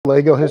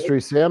Lego History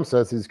Sam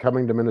says he's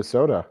coming to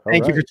Minnesota.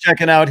 Thank you for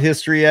checking out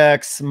History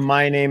X.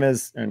 My name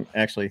is, and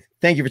actually,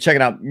 thank you for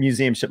checking out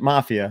Museum Ship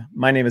Mafia.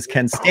 My name is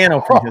Ken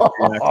Stano from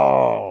History X.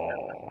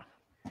 Oh.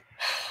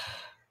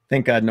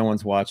 Thank God no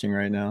one's watching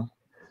right now.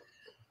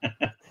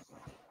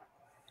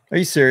 Are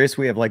you serious?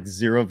 We have like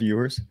 0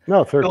 viewers.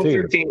 No, 13. Oh,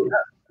 13.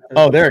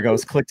 Oh, there it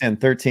goes. Clicked in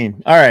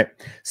 13. All right.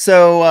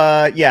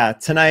 So yeah,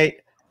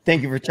 tonight,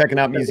 thank you for checking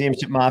out Museum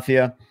Ship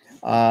Mafia.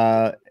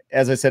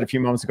 As I said a few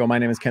moments ago, my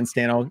name is Ken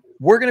Stano.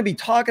 We're going to be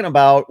talking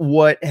about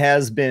what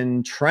has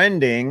been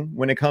trending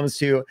when it comes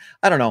to,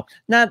 I don't know,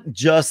 not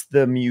just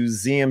the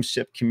museum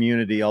ship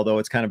community, although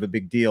it's kind of a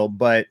big deal,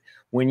 but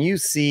when you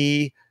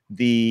see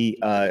the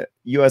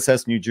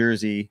USS New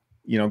Jersey,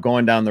 you know,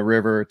 going down the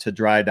river to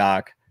dry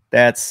dock,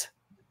 that's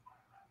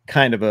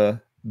kind of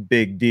a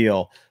big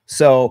deal.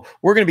 So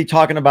we're going to be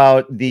talking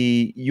about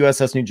the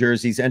USS New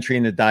Jersey's entry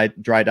into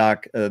dry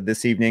dock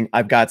this evening.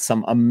 I've got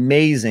some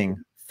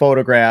amazing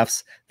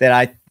photographs that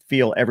I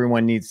feel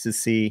everyone needs to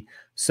see.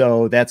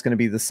 So that's going to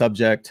be the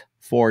subject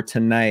for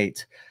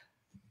tonight.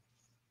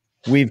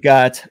 We've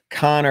got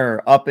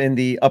Connor up in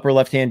the upper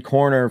left-hand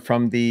corner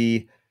from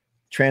the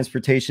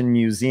Transportation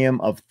Museum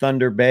of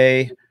Thunder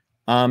Bay.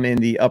 I'm in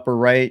the upper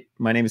right.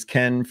 My name is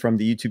Ken from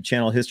the YouTube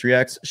channel History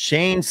X.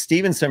 Shane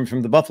Stevenson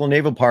from the Buffalo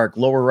Naval Park,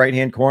 lower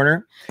right-hand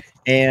corner.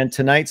 And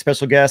tonight,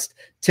 special guest,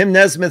 Tim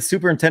Nesmith,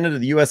 superintendent of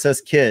the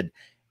USS Kidd.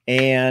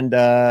 And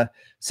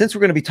since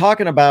we're going to be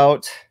talking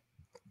about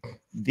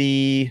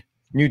the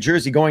New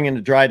Jersey going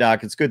into dry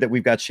dock, it's good that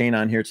we've got Shane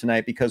on here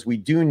tonight because we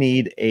do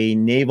need a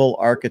naval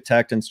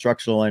architect and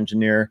structural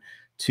engineer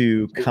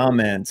to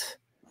comment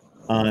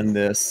on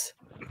this.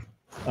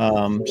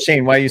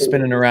 Shane, why are you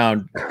spinning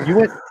around?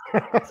 You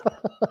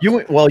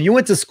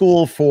went to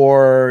school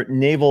for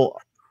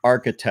naval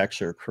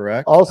architecture,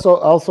 correct?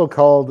 Also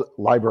called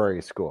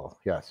library school.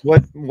 Yes.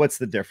 What's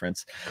the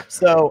difference?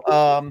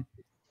 So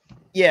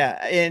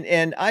yeah,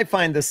 and I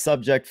find this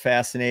subject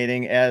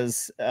fascinating,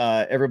 as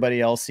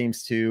everybody else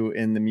seems to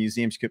in the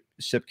museum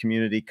ship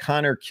community.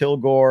 Connor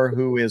Kilgore,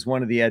 who is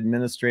one of the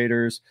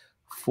administrators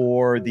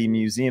for the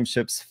Museum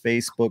Ships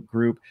Facebook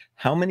group,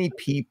 how many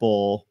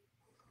people,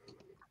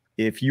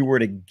 if you were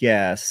to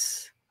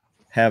guess,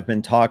 have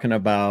been talking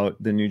about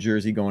the New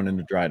Jersey going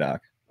into dry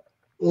dock?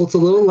 Well, it's a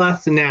little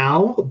less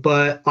now,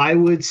 but I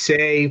would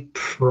say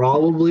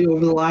probably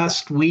over the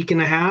last week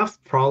and a half,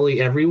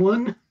 probably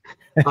everyone.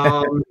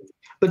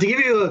 But to give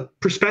you a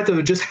perspective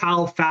of just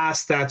how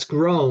fast that's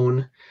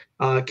grown,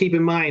 keep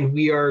in mind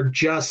we are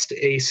just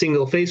a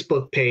single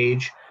Facebook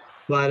page,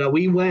 but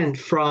we went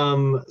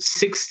from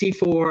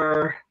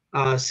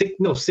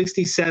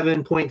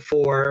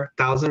 67.4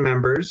 thousand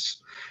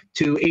members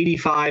to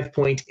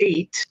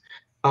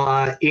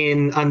 85.8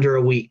 in under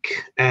a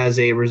week as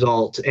a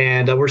result,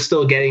 and we're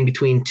still getting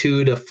between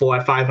 200 to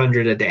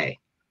 500 a day.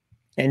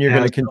 And you're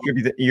going to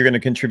contribute. You're going to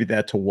contribute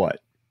that to what?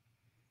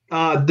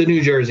 The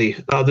New Jersey,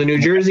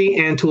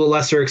 and to a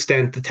lesser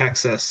extent the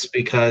Texas,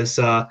 because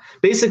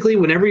basically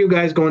whenever you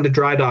guys go into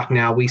dry dock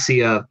now, we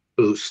see a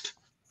boost.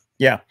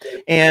 Yeah,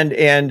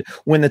 and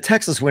when the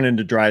Texas went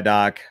into dry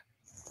dock,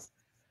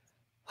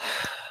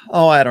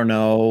 oh, I don't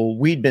know,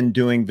 we'd been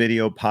doing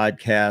video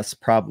podcasts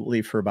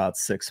probably for about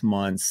 6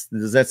 months.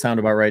 Does that sound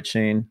about right,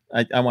 Shane?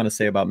 I want to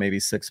say about maybe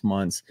 6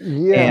 months.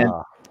 Yeah.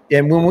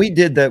 And when we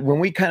did that, when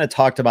we kind of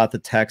talked about the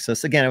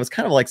Texas, again, it was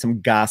kind of like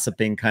some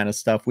gossiping kind of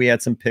stuff. We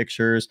had some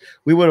pictures.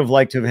 We would have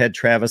liked to have had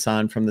Travis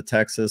on from the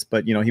Texas,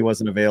 but, you know, he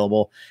wasn't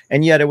available.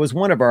 And yet it was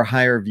one of our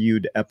higher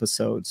viewed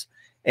episodes.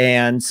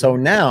 And so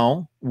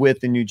now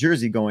with the New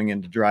Jersey going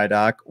into dry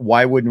dock,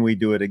 why wouldn't we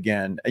do it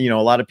again? You know,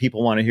 a lot of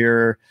people want to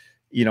hear,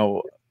 you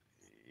know,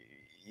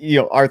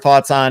 our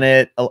thoughts on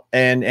it.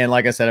 And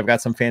like I said, I've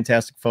got some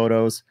fantastic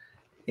photos.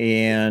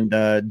 And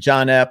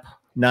John Epp,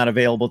 not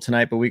available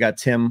tonight, but we got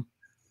Tim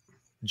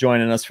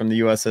joining us from the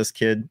USS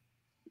Kidd.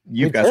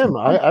 Hey, Tim,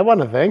 I want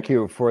to thank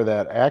you for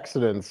that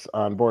accidents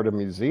on board a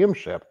museum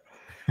ship.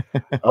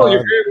 Oh,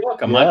 you're very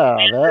welcome.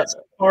 Yeah, that's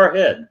far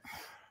ahead.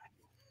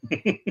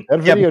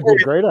 That video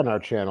did great on our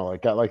channel.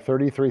 It got like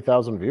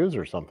 33,000 views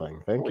or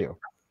something. Thank you.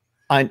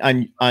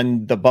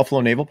 On the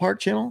Buffalo Naval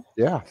Park channel?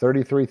 Yeah,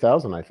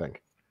 33,000, I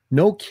think.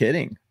 No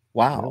kidding.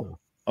 Wow. Yeah.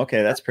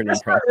 Okay, that's pretty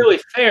impressive. Not really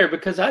fair,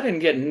 because I didn't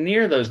get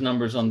near those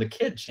numbers on the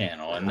Kidd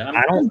channel, and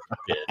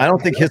I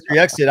don't think History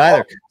X did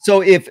either.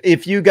 So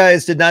if you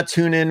guys did not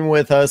tune in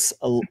with us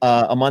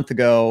a month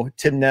ago,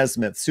 Tim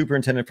Nesmith,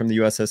 superintendent from the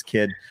USS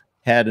Kidd,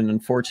 had an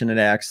unfortunate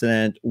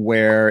accident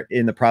where,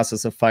 in the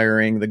process of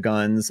firing the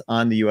guns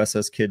on the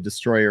USS Kidd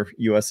destroyer,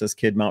 USS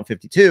Kidd Mount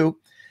 52,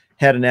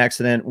 had an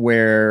accident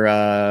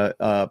where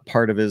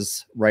part of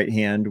his right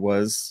hand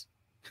was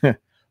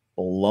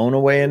blown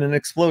away in an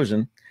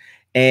explosion.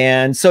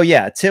 And so,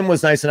 yeah, Tim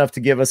was nice enough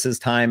to give us his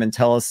time and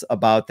tell us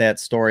about that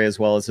story as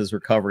well as his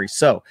recovery.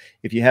 So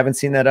if you haven't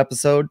seen that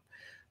episode,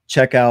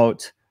 check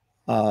out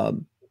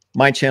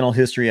my channel,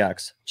 History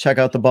X. Check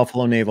out the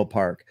Buffalo Naval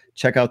Park.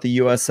 Check out the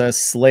USS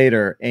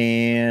Slater.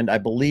 And I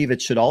believe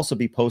it should also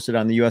be posted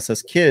on the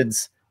USS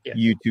Kidd's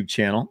YouTube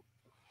channel.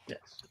 Yes.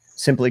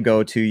 simply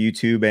go to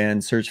YouTube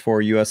and search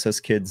for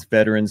USS Kids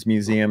Veterans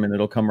Museum, and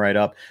it'll come right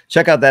up.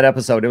 Check out that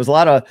episode. It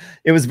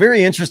was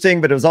very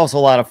interesting, but it was also a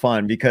lot of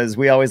fun because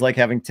we always like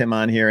having Tim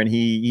on here, and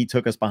he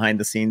took us behind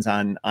the scenes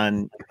on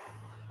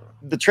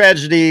the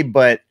tragedy,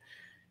 but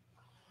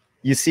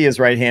you see his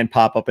right hand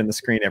pop up in the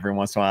screen every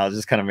once in a while. It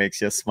just kind of makes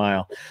you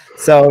smile.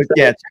 So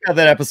yeah, check out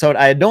that episode.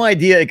 I had no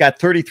idea it got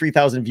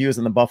 33,000 views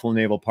in the Buffalo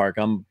Naval Park.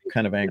 I'm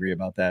kind of angry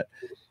about that.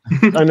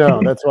 I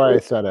know, that's why I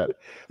said it.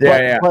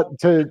 But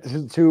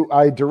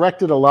I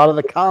directed a lot of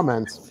the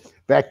comments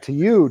back to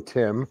you,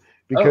 Tim,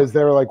 because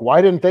they were like, why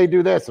didn't they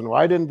do this? And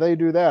why didn't they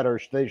do that? Or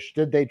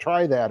did they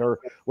try that? Or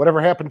whatever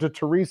happened to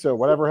Teresa?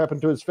 Whatever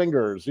happened to his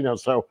fingers? You know,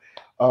 so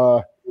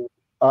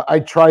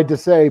I tried to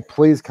say,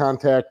 please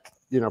contact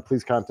them.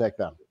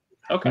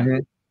 Okay.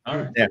 All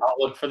right. Yeah. I'll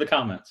look for the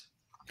comments.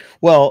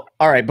 Well,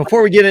 all right.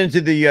 Before we get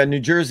into the New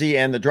Jersey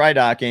and the dry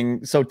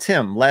docking. So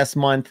Tim, last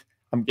month,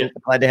 I'm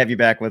glad to have you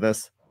back with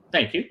us.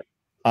 Thank you.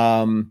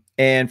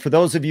 And for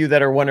those of you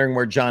that are wondering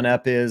where John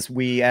Epp is,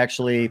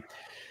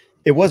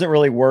 it wasn't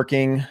really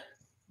working.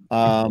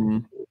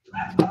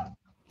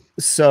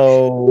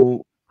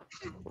 So,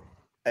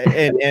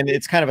 and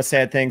it's kind of a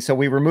sad thing. So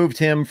we removed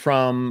him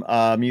from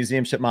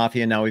Museum Ship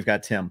Mafia, and now we've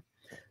got Tim.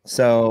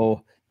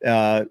 So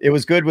it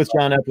was good with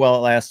John Epp while it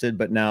lasted,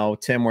 but now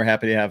Tim, we're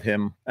happy to have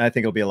him. I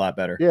think it'll be a lot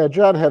better. Yeah,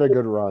 John had a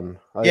good run.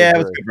 It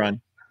was a good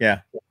run. Yeah.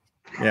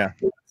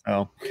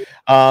 So,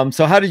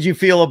 so how did you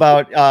feel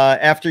about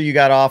after you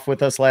got off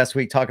with us last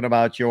week talking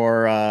about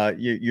your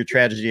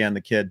tragedy on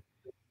the kid?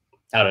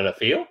 How did I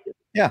feel?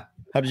 Yeah.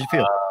 How did you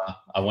feel?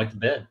 I went to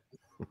bed.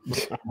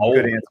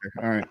 Good answer.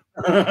 All right.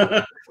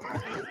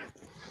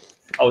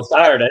 I was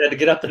tired. I had to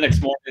get up the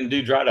next morning and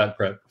do dry dock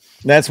prep.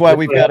 That's why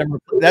we've got him.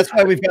 That's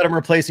why we've got him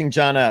replacing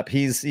John Epp.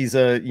 He's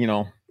a,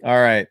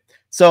 all right.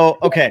 So,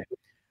 okay.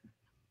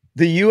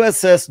 The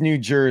USS New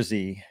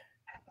Jersey,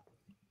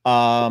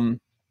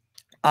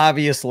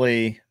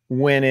 obviously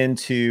went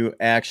into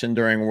action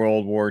during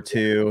World War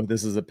II.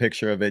 This is a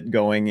picture of it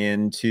going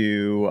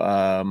into,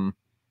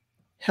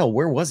 hell,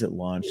 where was it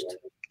launched?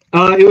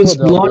 It was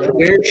launched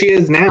where she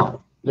is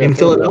now, in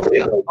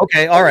Philadelphia.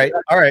 Okay. All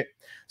right.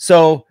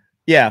 So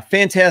yeah,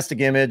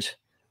 fantastic image.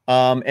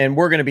 And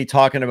we're going to be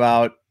talking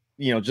about,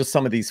 just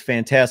some of these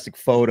fantastic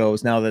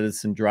photos now that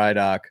it's in dry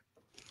dock.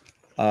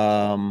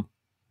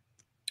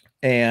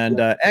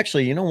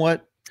 Actually, you know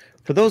what?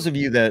 For those of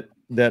you that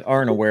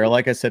aren't aware,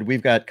 like I said,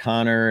 we've got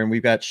Connor and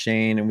we've got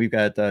Shane and we've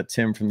got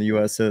Tim from the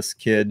USS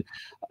Kid.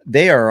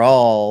 They are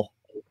all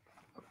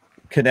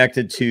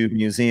connected to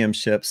museum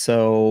ships.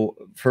 So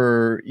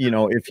for,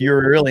 if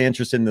you're really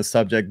interested in the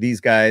subject, these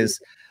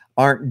guys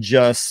aren't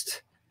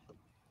just,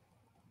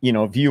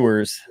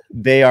 viewers.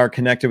 They are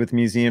connected with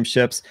museum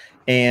ships.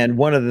 And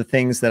one of the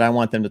things that I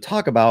want them to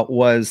talk about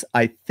was,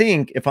 I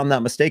think, if I'm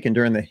not mistaken,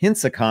 during the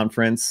HINSA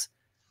conference,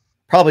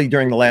 probably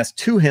during the last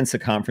two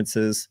HINSA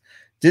conferences,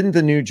 didn't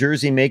the New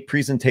Jersey make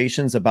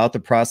presentations about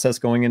the process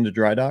going into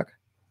dry dock?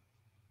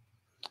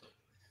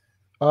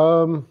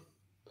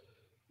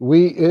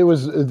 It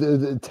was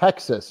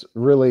Texas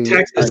really.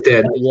 Texas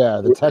did. Yeah,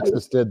 the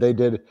Texas did. They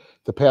did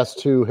the past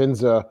two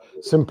HINSA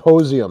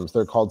symposiums.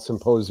 They're called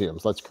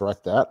symposiums. Let's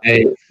correct that.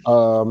 Hey.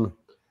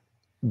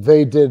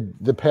 They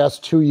did the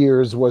past 2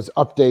 years was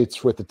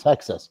updates with the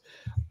Texas.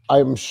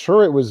 I'm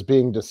sure it was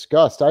being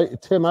discussed.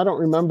 Tim, I don't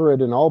remember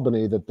it in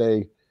Albany that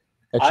they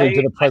actually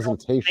did a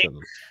presentation.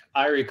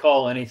 I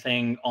recall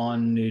anything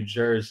on New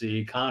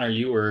Jersey. Connor,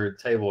 you were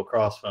table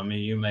across from me.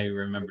 You may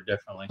remember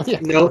differently. Yeah.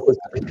 No,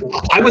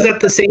 I was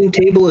at the same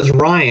table as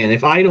Ryan.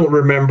 If I don't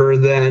remember,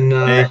 then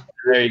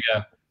there you go.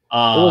 It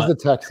was the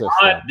Texas.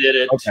 COD did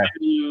it. Okay.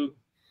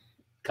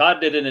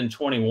 COD did it in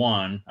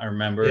 21. I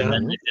remember, and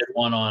then they did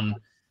one on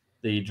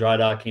the dry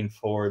docking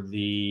for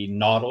the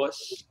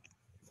Nautilus.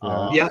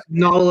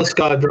 Nautilus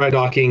got a dry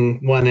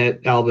docking one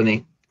at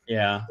Albany.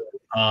 Yeah.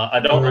 I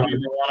don't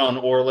remember one on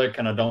Orlick,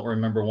 and I don't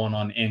remember one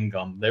on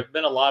Ingham. There have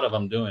been a lot of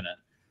them doing it.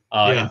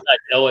 In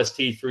fact,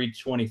 LST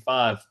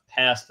 325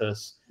 passed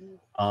us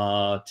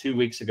 2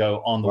 weeks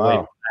ago on the way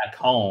back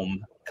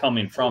home,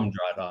 coming from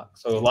dry dock.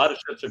 So a lot of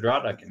ships are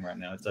dry docking right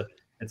now. It's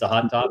a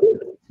hot topic.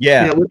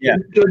 Yeah.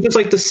 I'd just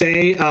like to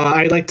say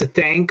I'd like to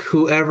thank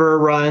whoever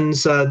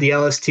runs the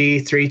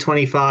LST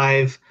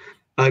 325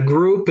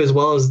 group, as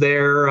well as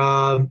their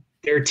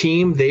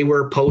team. They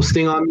were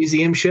posting on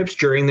museum ships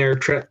during their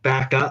trip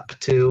back up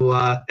to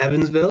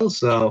Evansville.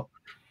 So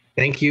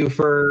thank you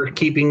for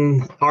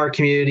keeping our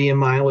community in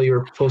mind while you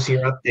were posting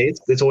your updates.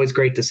 It's always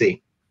great to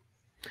see.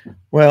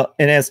 Well,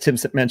 and as Tim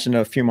mentioned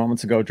a few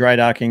moments ago, dry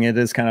docking, it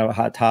is kind of a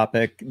hot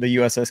topic. The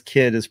USS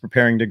Kidd is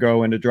preparing to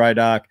go into dry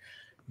dock.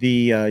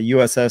 The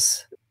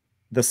USS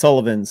the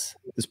Sullivans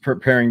is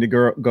preparing to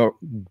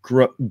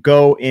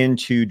go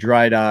into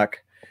dry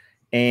dock.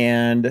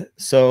 And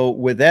so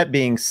with that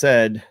being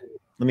said,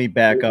 let me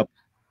back up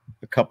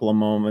a couple of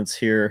moments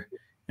here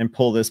and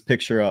pull this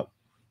picture up.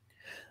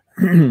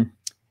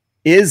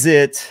 Is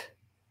it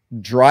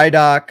dry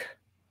dock,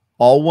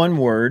 all one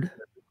word,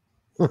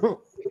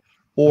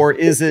 or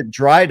is it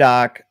dry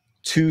dock,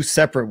 two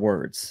separate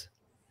words?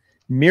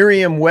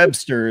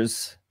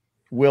 Merriam-Webster's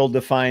will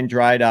define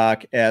dry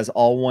dock as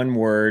all one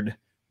word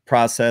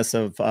process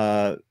of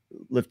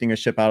lifting a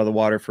ship out of the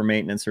water for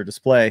maintenance or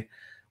display,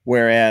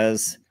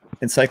 whereas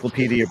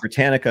Encyclopedia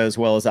Britannica as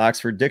well as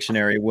Oxford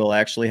Dictionary will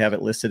actually have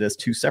it listed as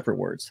 2 separate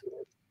words.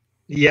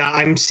 Yeah,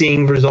 I'm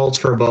seeing results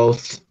for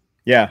both.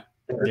 Yeah.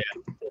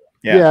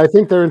 I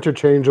think they're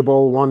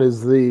interchangeable. One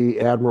is the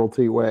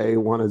Admiralty way,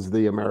 one is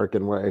the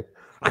American way.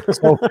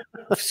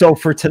 So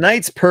for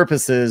tonight's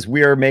purposes,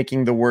 we are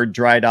making the word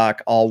dry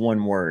dock all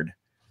one word.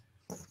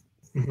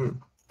 Mm-hmm.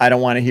 I don't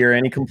want to hear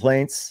any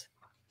complaints.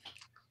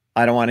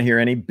 I don't want to hear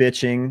any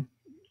bitching.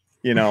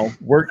 You know,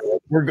 we're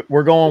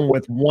going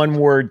with one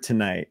word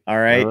tonight. All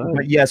right.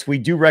 But yes, we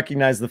do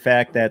recognize the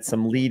fact that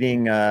some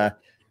leading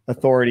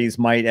authorities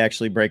might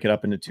actually break it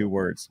up into 2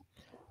 words.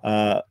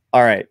 All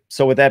right.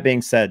 So with that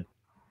being said,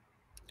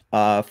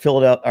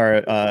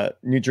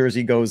 New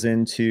Jersey goes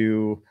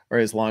into, or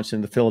is launched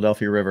in the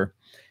Philadelphia River.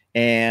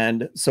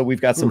 And so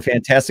we've got some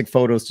fantastic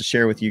photos to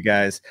share with you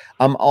guys.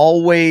 I'm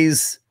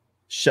always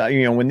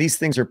when these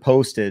things are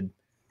posted,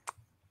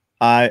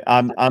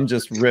 I'm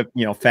just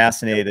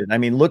fascinated. I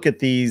mean, look at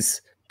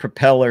these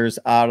propellers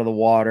out of the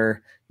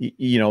water,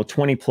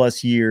 20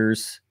 plus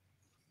years.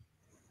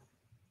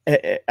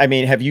 I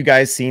mean, have you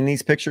guys seen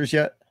these pictures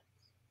yet?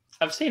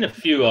 I've seen a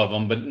few of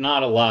them, but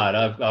not a lot.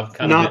 I've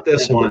kind of not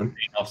this one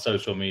off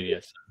social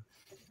media. So.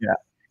 Yeah,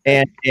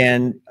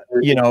 and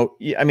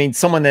I mean,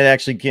 someone that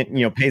actually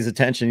pays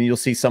attention, you'll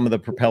see some of the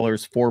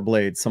propellers 4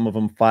 blades, some of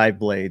them 5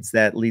 blades.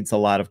 That leads a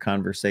lot of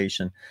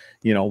conversation.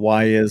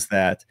 Why is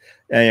that?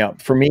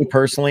 For me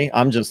personally,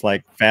 I'm just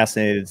like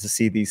fascinated to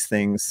see these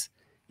things,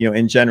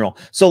 in general.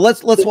 So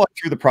let's walk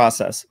through the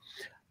process.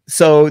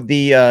 So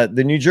the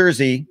New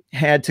Jersey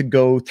had to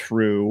go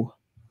through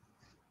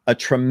a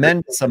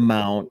tremendous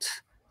amount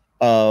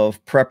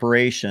of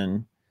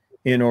preparation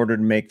in order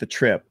to make the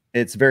trip.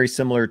 It's very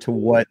similar to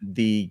what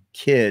the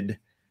Kid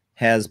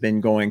has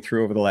been going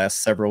through over the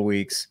last several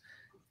weeks.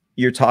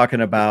 You're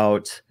talking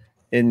about,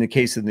 in the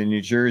case of the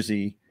New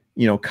Jersey,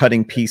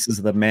 cutting pieces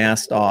of the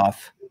mast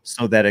off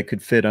so that it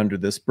could fit under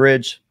this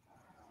bridge,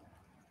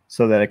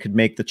 so that it could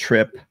make the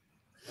trip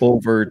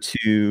over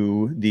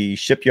to the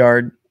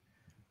shipyard.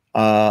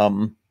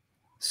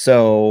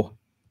 So,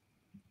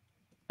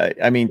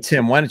 I mean,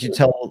 Tim, why don't you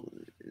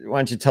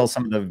tell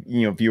some of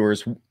the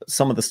viewers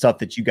some of the stuff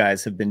that you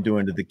guys have been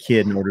doing to the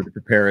Kid in order to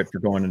prepare it for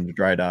going into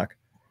dry dock?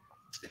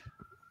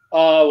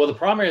 Well, the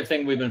primary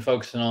thing we've been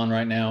focusing on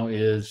right now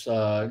is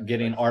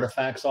getting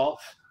artifacts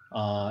off,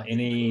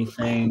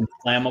 anything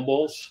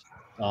flammables.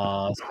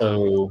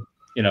 So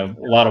a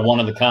lot of one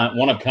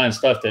of kind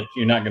stuff that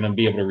you're not going to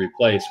be able to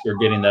replace. We're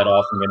getting that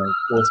off and getting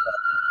full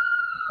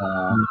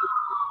stuff.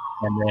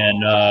 And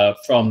then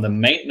from the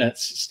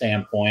maintenance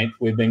standpoint,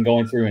 we've been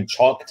going through and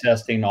chalk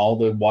testing all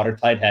the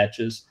watertight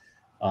hatches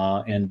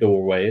and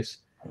doorways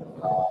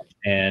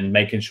and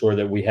making sure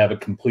that we have a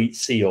complete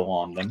seal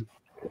on them.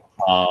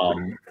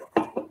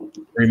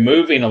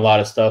 Removing a lot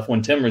of stuff.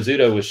 When Tim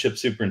Rizzuto was ship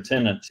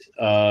superintendent,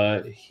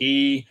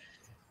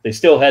 they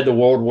still had the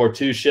World War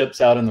II ships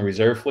out in the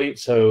reserve fleet,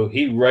 so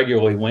he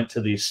regularly went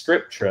to these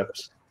strip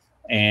trips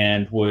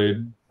and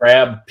would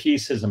grab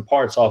pieces and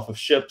parts off of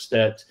ships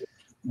that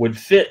would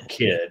fit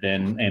Kid,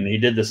 and he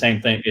did the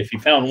same thing. If he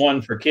found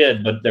one for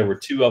Kid, but there were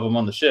 2 of them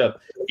on the ship,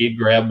 he'd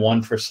grab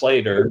one for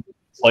Slater.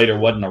 Slater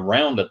wasn't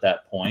around at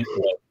that point.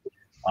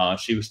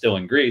 She was still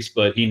in Greece,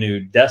 but he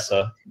knew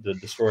DESA, the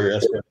Destroyer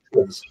Escort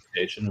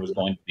Association, was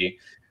going to be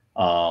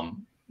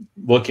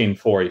looking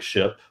for a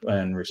ship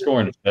and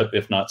restoring a ship,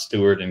 if not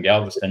Stewart and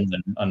Galveston,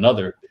 then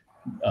another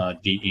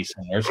DE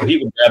somewhere. So he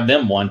would grab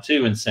them one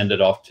too and send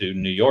it off to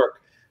New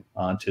York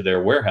to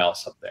their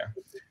warehouse up there.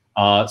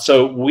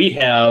 So we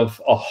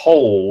have a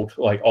hold,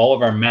 like all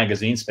of our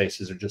magazine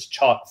spaces are just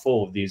chock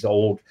full of these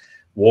old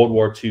World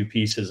War II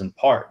pieces and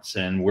parts,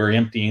 and we're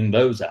emptying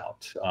those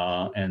out.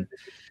 And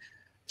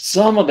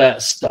some of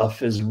that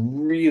stuff is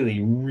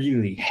really,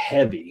 really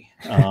heavy.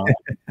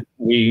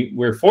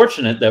 We're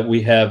fortunate that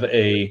we have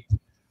a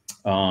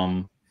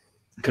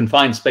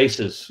confined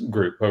spaces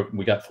group.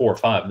 We got 4 or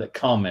 5 that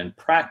come and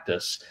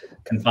practice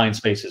confined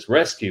spaces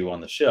rescue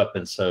on the ship,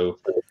 and so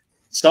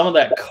some of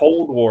that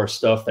Cold War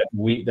stuff that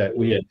we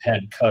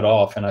had cut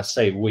off, and I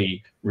say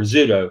we,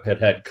 Rizzuto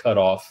had cut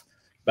off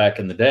back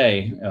in the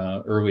day,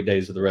 early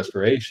days of the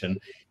restoration,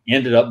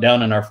 ended up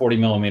down in our 40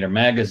 millimeter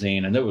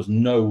magazine, and there was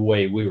no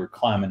way we were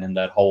climbing in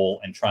that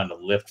hole and trying to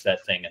lift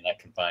that thing in that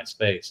confined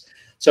space.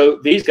 So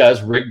these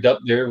guys rigged up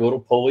their little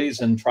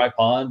pulleys and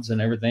tripods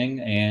and everything,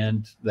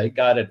 and they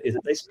got it.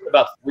 They spent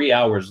about 3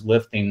 hours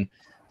lifting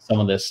some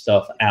of this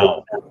stuff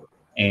out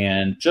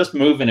and just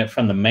moving it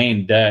from the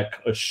main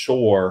deck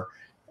ashore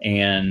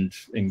and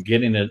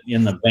getting it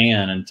in the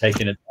van and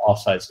taking it to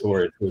offsite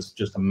storage was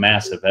just a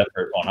massive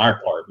effort on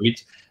our part.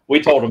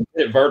 We told them,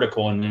 get it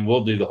vertical and then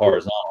we'll do the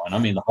horizontal. And I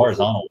mean, the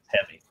horizontal was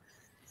heavy.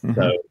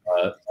 So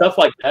stuff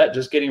like that,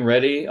 just getting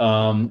ready.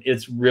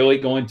 It's really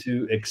going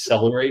to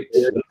accelerate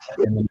in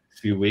the next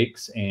few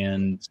weeks.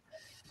 And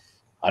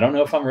I don't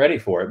know if I'm ready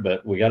for it,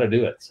 but we got to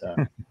do it. So.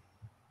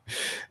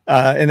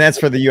 And that's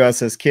for the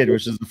USS Kidd,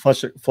 which is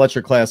the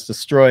Fletcher class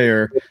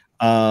destroyer.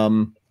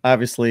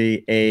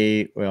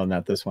 Obviously well,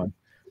 not this one.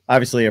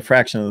 Obviously a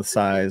fraction of the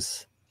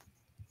size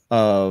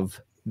of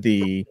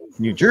the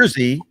New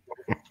Jersey,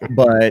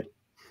 but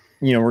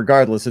you know,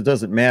 regardless, it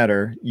doesn't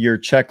matter. Your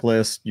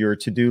checklist, your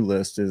to-do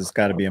list has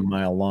got to be a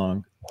mile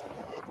long.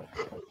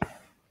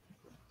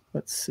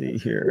 Let's see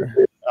here.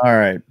 All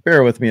right,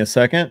 bear with me a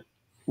second.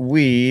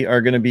 We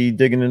are going to be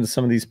digging into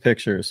some of these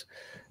pictures.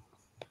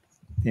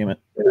 Damn it.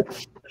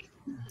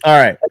 All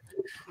right.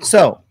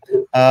 So,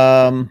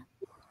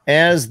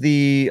 as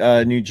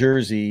the New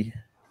Jersey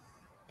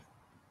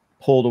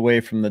pulled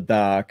away from the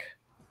dock,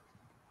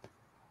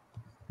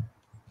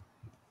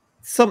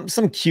 some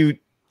cute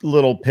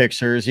little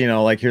pictures, you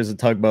know, like here's a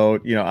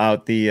tugboat, you know,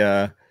 out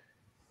the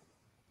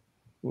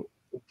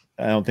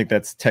I don't think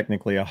that's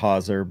technically a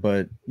hawser,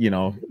 but you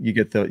know, you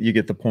get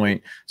the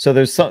point. So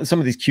there's some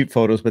of these cute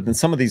photos, but then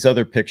some of these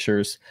other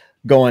pictures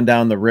going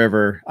down the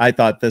river. I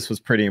thought this was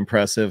pretty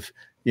impressive,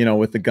 you know,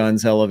 with the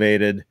guns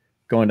elevated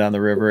going down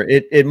the river.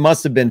 It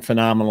must have been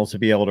phenomenal to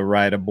be able to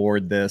ride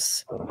aboard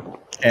this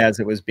as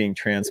it was being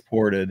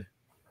transported.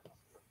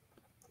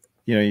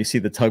 You know, you see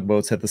the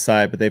tugboats at the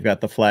side, but they've got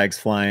the flags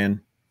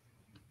flying.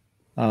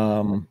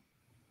 You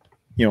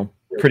know,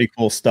 pretty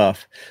cool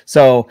stuff.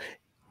 So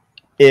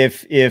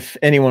if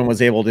anyone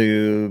was able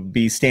to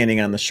be standing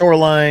on the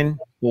shoreline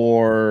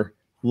or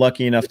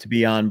lucky enough to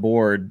be on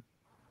board,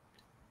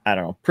 I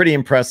don't know, pretty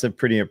impressive,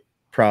 pretty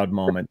proud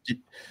moment.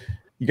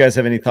 You guys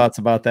have any thoughts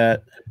about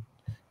that?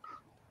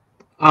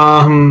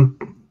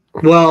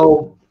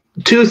 Well,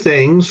 two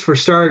things. For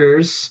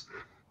starters,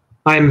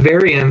 I'm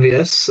very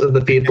envious of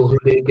the people who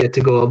did get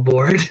to go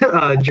aboard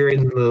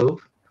during the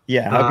move.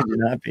 Yeah, how could you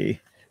not be?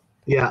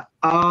 Yeah.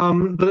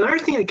 But another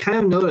thing I kind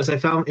of noticed, I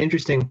found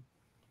interesting.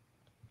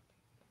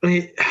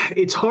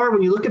 It's hard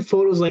when you look at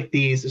photos like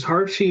these. It's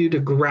hard for you to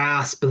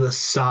grasp the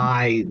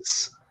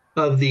size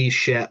of these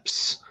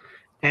ships,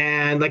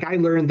 and like I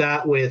learned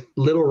that with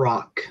Little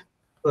Rock,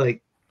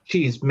 like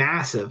geez,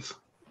 massive.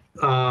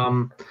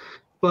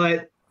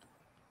 But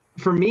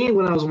for me,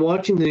 when I was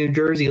watching the New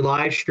Jersey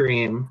live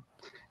stream,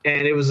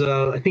 and it was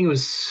I think it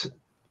was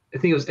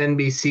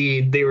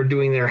NBC. They were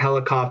doing their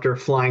helicopter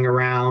flying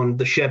around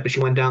the ship as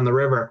she went down the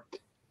river.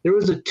 There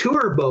was a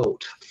tour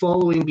boat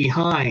following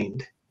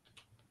behind.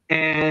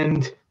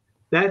 And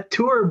that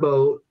tour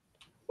boat,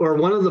 or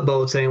one of the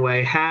boats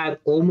anyway, had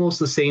almost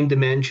the same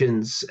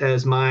dimensions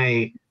as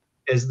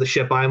the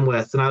ship I'm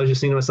with. And I was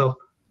just thinking to myself,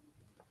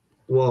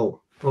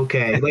 whoa,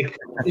 okay. Like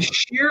the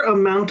sheer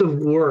amount of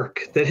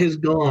work that has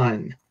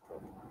gone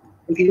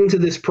into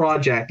this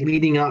project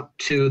leading up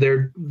to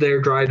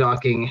their dry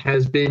docking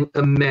has been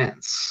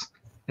immense.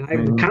 And I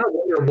kind of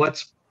wonder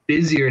what's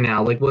busier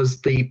now. Like, was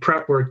the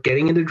prep work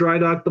getting into dry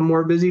dock the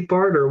more busy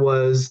part, or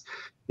was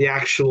the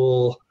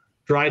actual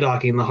dry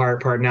docking the hard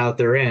part now that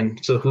they're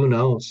in? So who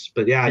knows?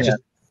 But yeah, it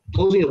just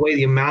blows me away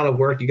the amount of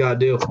work you got to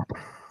do.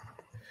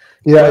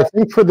 Yeah, I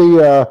think for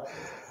the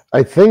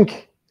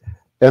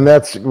and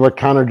that's what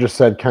Connor just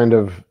said kind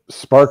of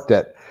sparked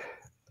it.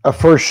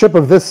 For a ship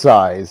of this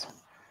size,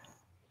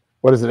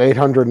 what is it,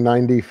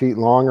 890 feet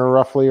long, or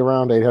roughly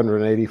around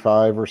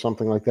 885 or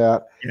something like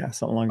that? Yeah,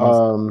 something like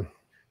that.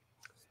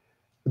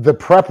 The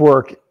prep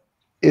work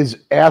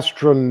is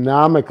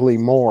astronomically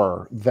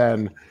more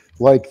than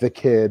like the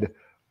Kidd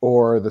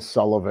or the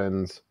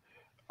Sullivans.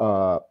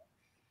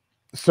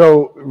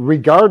 So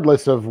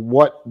regardless of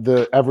what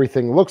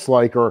everything looks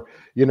like, or,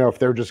 you know, if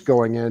they're just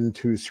going in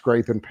to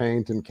scrape and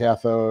paint and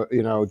cathode,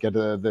 you know, get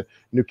the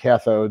new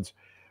cathodes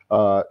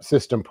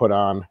system put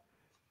on,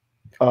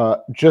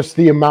 just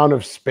the amount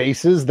of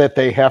spaces that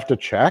they have to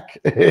check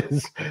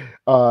is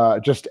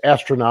just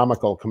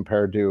astronomical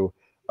compared to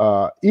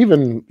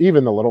even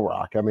the Little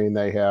Rock. I mean,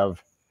 they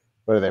have,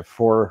 what are they,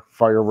 4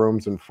 fire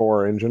rooms and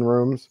 4 engine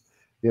rooms,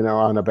 you know,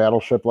 on a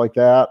battleship like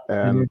that.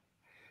 And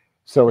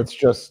so it's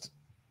just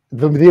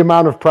the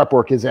amount of prep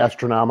work is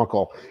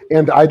astronomical.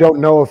 And I don't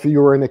know if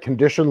you were in a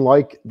condition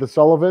like the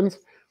Sullivans,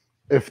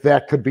 if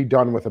that could be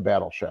done with a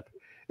battleship.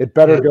 It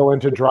better go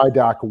into dry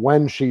dock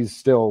when she's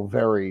still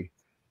very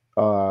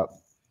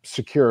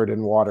secured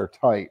and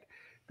watertight,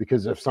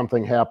 because if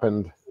something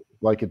happened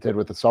like it did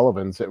with the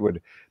Sullivans,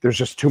 there's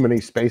just too many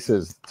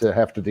spaces to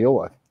have to deal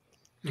with.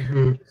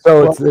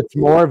 So it's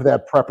more of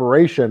that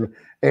preparation,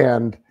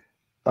 and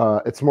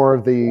it's more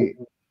of the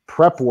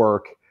prep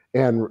work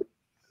and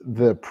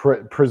the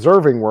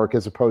preserving work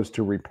as opposed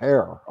to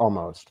repair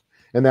almost.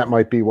 And that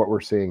might be what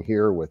we're seeing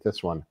here with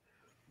this one.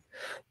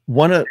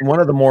 One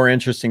of the more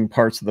interesting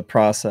parts of the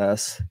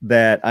process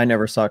that I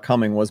never saw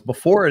coming was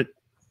before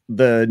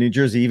the New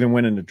Jersey even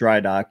went into dry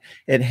dock,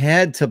 it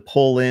had to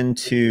pull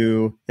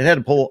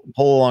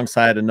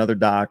alongside another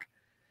dock.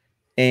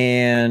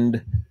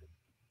 And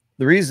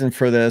the reason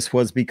for this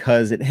was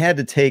because it had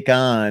to take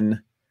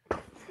on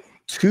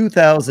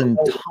 2,000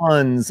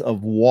 tons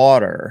of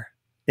water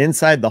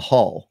inside the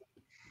hull,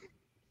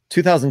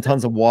 2,000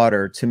 tons of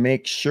water, to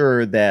make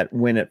sure that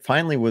when it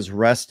finally was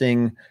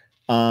resting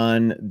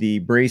on the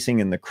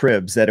bracing and the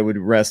cribs, that it would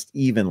rest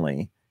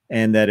evenly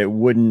and that it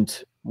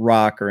wouldn't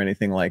rock or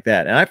anything like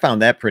that. And I found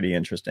that pretty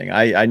interesting.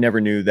 I never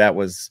knew that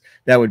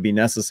would be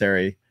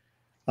necessary.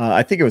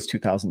 I think it was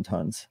 2,000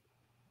 tons.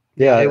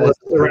 Yeah, it was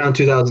around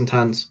 2,000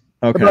 tons.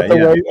 Okay, about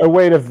the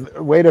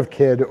weight of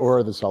Kid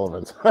or the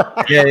Sullivans.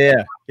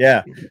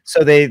 yeah.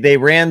 So they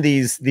ran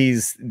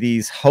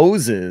these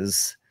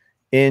hoses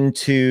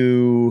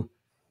into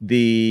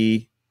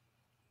the,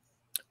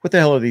 what the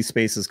hell are these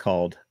spaces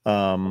called?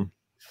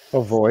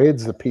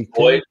 Voids, the peak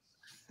void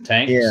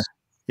tanks.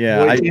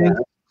 Yeah.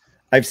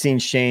 I've seen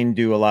Shane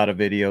do a lot of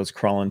videos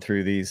crawling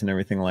through these and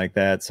everything like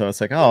that. So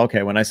it's like, oh,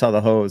 okay. When I saw the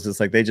hose, it's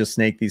like they just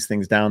snaked these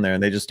things down there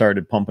and they just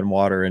started pumping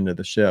water into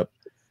the ship.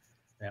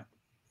 Yeah.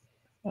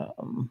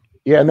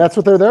 Yeah, and that's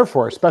what they're there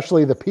for,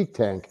 especially the peak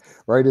tank,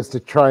 right? Is to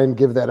try and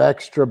give that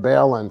extra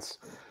balance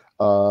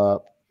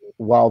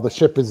while the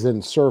ship is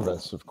in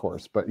service, of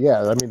course. But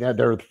yeah, I mean,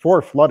 they're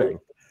for flooding,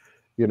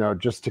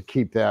 just to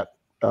keep that,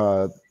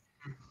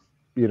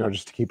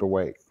 just to keep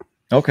away.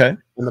 Okay.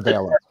 In the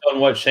balance. On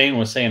what Shane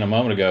was saying a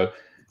moment ago,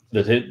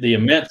 the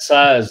immense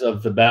size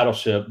of the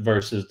battleship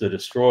versus the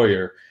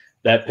destroyer,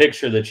 that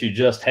picture that you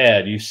just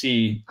had, you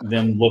see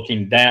them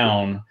looking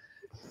down.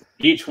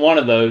 Each one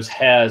of those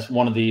has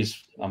one of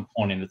these. I'm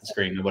pointing at the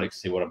screen. Nobody can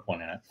see what I'm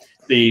pointing at.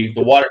 The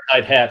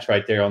watertight hatch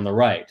right there on the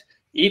right.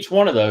 Each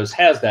one of those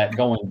has that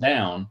going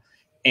down,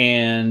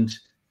 and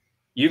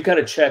you've got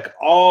to check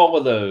all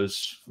of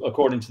those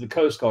according to the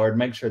Coast Guard.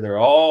 Make sure they're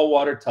all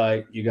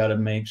watertight. You got to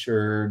make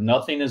sure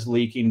nothing is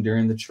leaking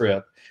during the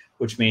trip,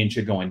 which means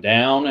you're going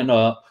down and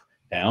up,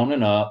 down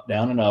and up,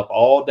 down and up,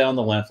 all down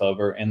the length of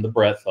her and the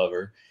breadth of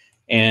her.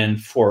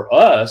 And for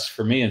us,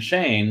 for me and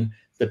Shane,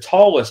 the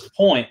tallest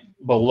point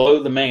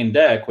below the main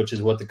deck, which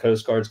is what the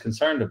Coast Guard's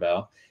concerned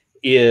about,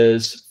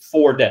 is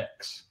 4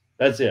 decks.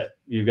 That's it.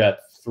 You've got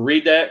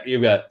 3 decks.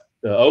 You've got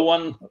the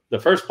O1, the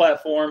first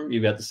platform.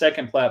 You've got the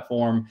second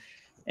platform.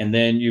 And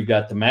then you've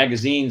got the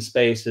magazine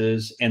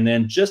spaces. And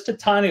then just a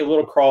tiny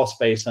little crawl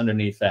space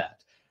underneath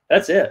that.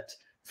 That's it.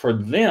 For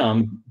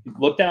them,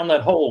 look down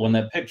that hole in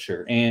that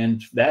picture.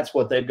 And that's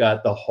what they've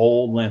got the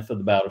whole length of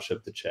the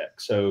battleship to check.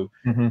 So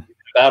a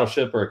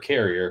battleship or a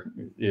carrier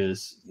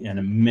is an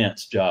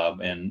immense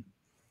job and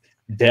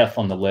death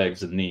on the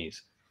legs and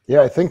knees.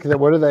 Yeah, I think that,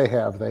 what do they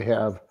have? They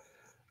have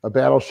a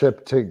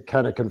battleship, to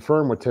kind of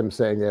confirm what Tim's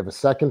saying. They have a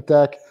second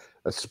deck,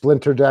 a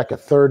splinter deck, a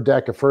third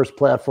deck, a first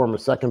platform, a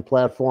second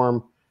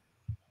platform,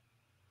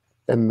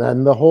 and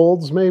then the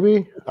holds,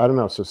 maybe? I don't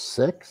know. So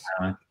 6?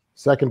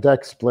 Second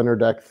deck, splinter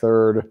deck,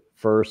 third,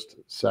 first,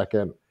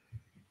 second.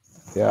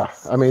 Yeah.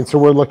 I mean, so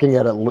we're looking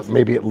at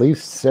maybe at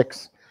least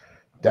 6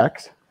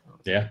 decks.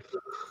 Yeah.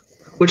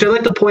 Which I'd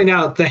like to point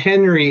out, the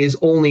Henry is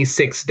only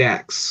 6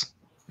 decks.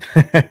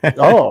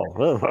 Oh,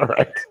 all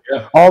right.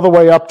 Yeah. All the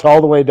way up to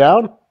all the way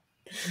down?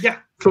 Yeah.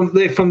 From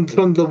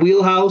the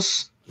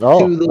wheelhouse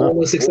to the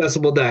lowest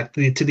accessible deck,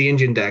 to the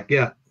engine deck.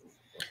 Yeah.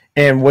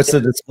 And what's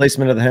the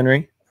displacement of the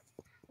Henry?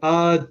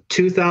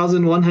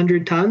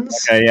 2,100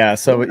 tons. Okay, yeah.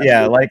 So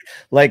yeah,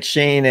 like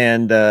Shane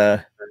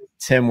and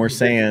Tim were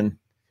saying,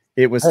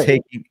 it was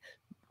taking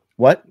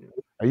what?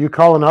 Are you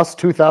calling us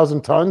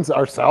 2,000 tons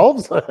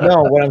ourselves?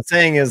 No, what I'm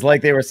saying is,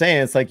 like they were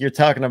saying, it's like you're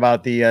talking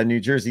about the New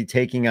Jersey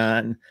taking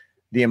on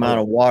the amount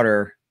of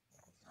water,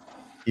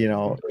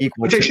 equal.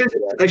 Which I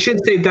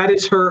should say that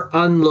is her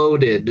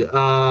unloaded.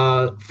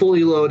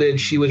 Fully loaded,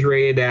 she was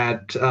rated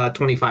at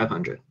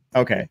 2,500.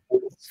 Okay,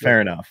 fair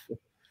enough.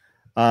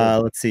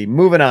 Let's see.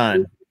 Moving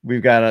on.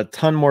 We've got a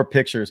ton more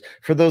pictures.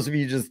 For those of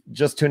you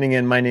just tuning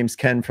in, my name's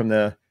Ken from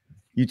the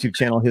YouTube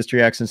channel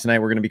History Accents. Tonight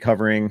we're going to be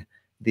covering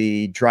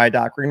the dry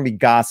dock. We're going to be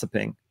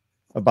gossiping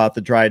about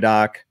the dry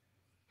dock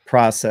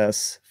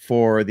process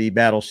for the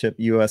battleship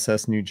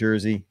USS New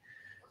Jersey.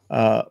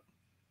 About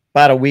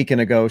a week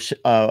ago,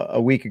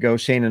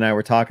 Shane and I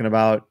were talking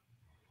about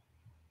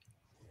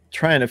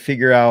trying to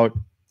figure out,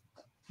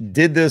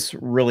 did this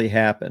really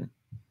happen?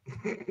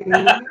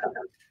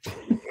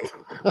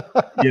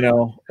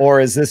 Or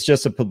is this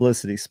just a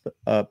publicity?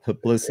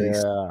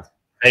 Yeah.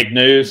 Fake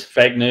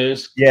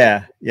news.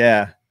 Yeah.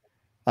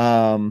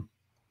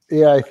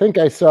 Yeah, I think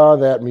I saw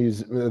that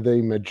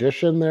the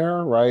magician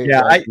there, right?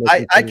 Yeah,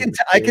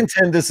 I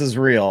contend this is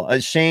real.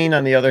 Shane,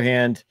 on the other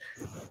hand.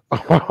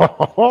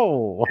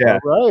 Oh, yeah.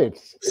 All right.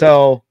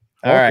 So,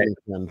 all right.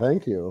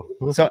 Thank you.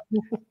 So,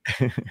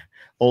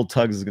 Old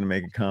Tugs is going to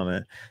make a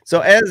comment. So,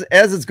 as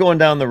it's going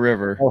down the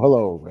river. Oh,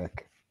 hello,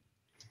 Rick.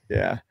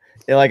 Yeah.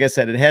 Like I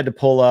said, it had to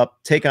pull up,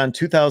 take on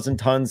 2,000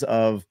 tons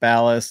of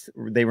ballast.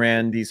 They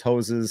ran these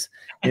hoses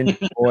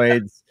into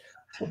voids.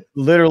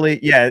 Literally,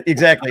 yeah,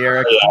 exactly,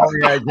 Eric.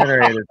 Yeah,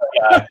 generated.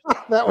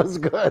 That was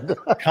good.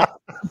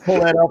 Pull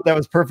that up. That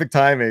was perfect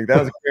timing. That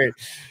was great.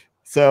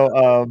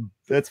 So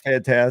that's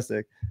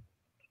fantastic.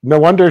 No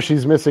wonder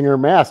she's missing her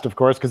mast, of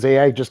course, because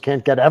AI just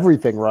can't get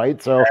everything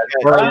right. So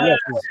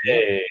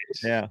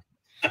yeah.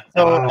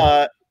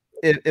 So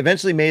it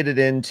eventually made it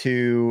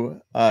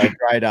into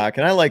dry dock,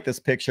 and I like this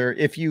picture.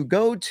 If you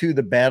go to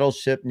the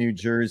Battleship New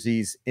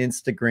Jersey's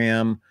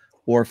Instagram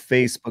or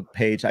Facebook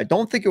page, I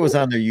don't think it was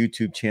on their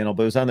YouTube channel,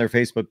 but it was on their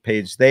Facebook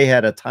page. They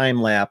had a time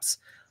lapse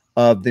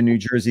of the New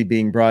Jersey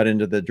being brought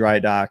into the dry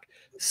dock.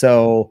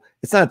 So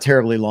it's not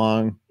terribly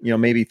long, you know,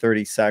 maybe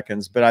 30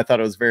 seconds, but I thought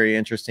it was very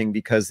interesting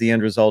because the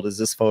end result is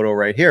this photo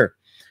right here,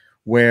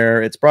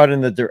 where it's brought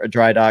in the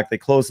dry dock. They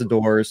close the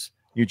doors.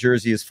 New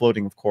Jersey is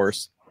floating, of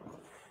course.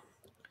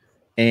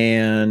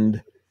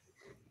 And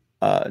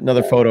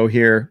another photo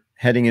here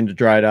heading into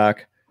dry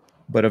dock,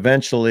 but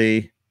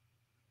eventually,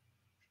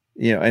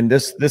 you know, and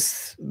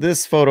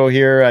this photo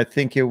here, I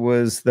think it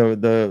was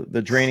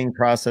the draining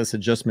process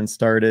had just been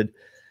started.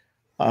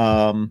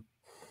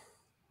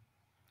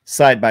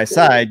 Side by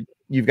side,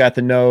 you've got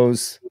the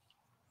nose,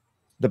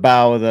 the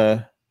bow of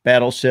the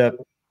battleship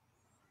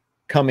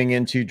coming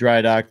into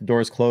dry dock, the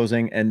doors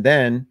closing, and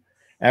then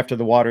after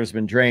the water's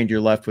been drained,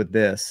 you're left with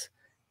this.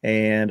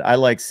 And I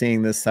like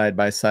seeing this side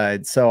by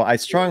side. So I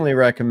strongly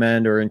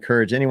recommend or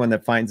encourage anyone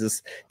that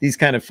finds these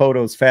kind of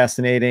photos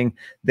fascinating.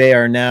 They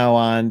are now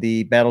on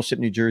the Battleship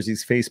New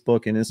Jersey's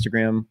Facebook and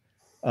Instagram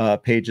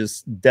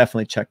pages.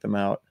 Definitely check them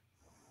out.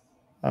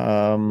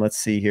 Let's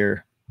see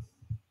here.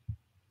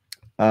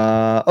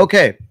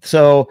 Okay,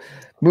 so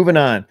moving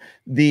on.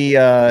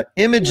 The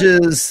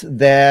images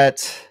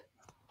that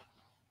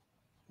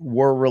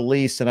were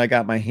released and I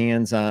got my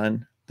hands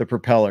on, the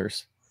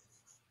propellers.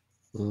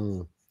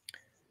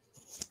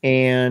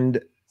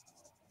 And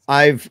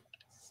if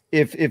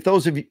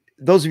those of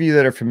you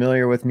that are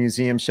familiar with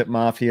Museum Ship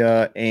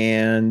Mafia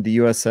and the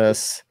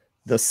USS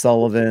the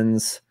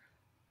Sullivans,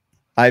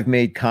 I've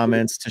made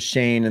comments to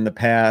Shane in the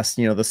past.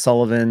 You know, the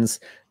Sullivans,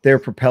 their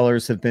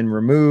propellers have been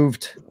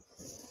removed.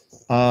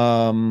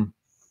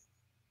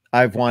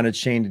 I've wanted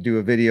Shane to do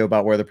a video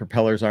about where the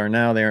propellers are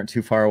now. They aren't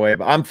too far away,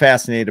 but I'm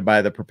fascinated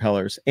by the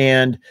propellers.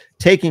 And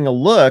taking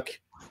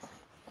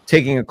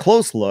a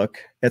close look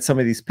at some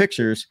of these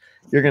pictures,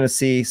 you're going to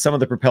see some of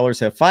the propellers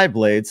have 5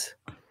 blades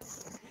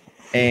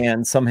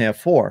and some have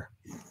 4.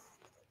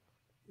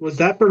 Was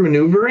that for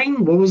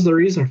maneuvering? What was the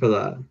reason for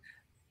that?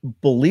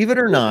 Believe it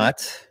or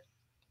not,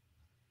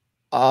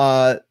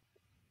 I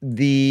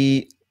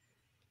believe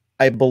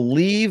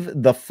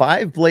the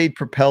 5-blade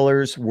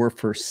propellers were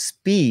for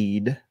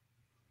speed,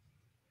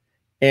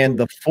 and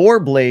the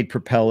 4-blade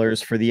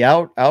propellers for the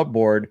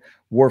outboard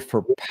were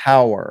for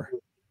power.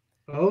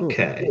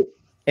 Okay.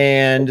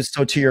 And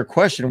so to your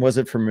question, was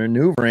it for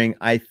maneuvering?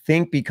 I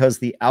think because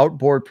the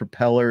outboard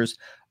propellers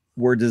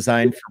were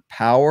designed for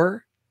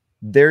power,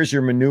 there's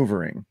your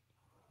maneuvering.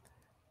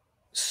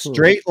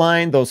 Straight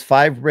line, those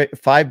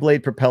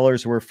 5-blade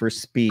propellers were for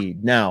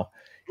speed. Now,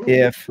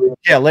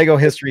 Lego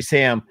History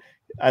Sam,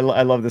 I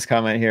love this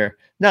comment here.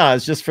 No,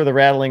 it's just for the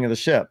rattling of the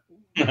ship.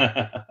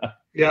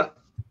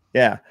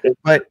 Yeah.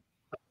 But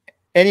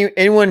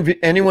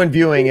anyone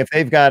viewing, if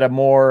they've got a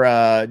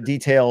more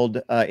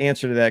detailed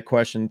answer to that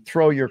question,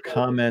 throw your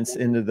comments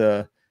into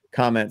the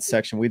comments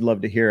section. We'd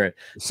love to hear it.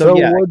 So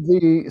yeah.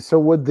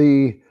 Would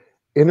the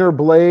inner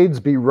blades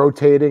be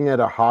rotating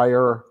at a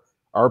higher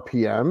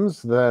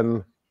RPMs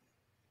than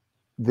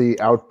the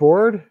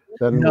outboard,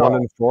 than 1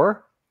 and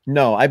 4?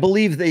 No, I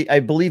believe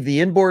the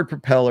inboard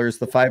propellers,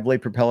 the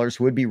 5-blade propellers,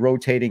 would be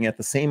rotating at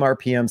the same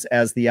RPMs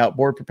as the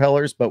outboard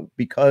propellers, but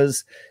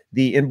because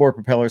the inboard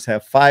propellers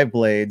have 5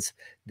 blades,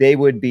 they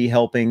would be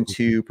helping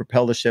to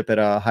propel the ship at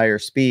a higher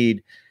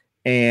speed.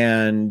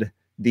 And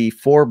the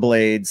 4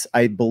 blades,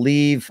 I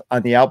believe,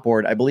 on the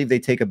outboard, I believe they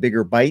take a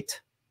bigger bite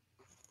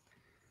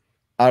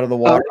out of the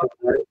water.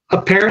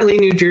 Apparently,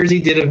 New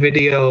Jersey did a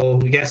video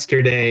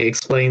yesterday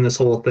explaining this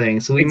whole thing,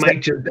 so we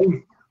might just.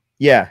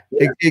 Yeah,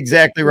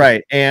 exactly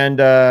right. And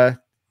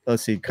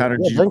let's see, Connor.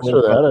 Yeah, thanks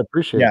for that. I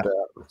appreciate that.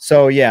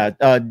 So yeah,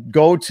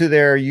 go to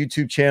their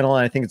YouTube channel,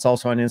 and I think it's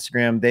also on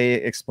Instagram. They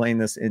explain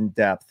this in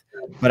depth.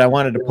 But I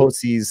wanted to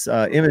post these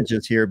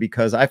images here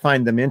because I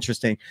find them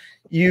interesting.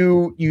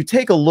 You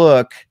take a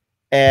look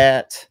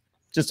at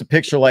just a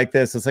picture like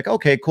this. It's like,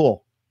 okay,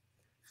 cool.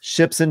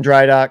 Ships in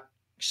dry dock,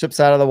 ships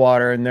out of the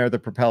water, and they're the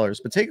propellers.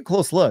 But take a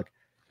close look.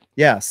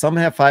 Yeah, some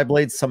have 5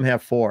 blades, some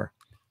have 4.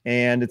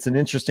 And it's an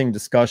interesting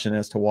discussion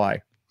as to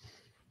why.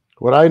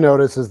 What I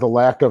notice is the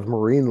lack of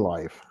marine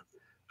life.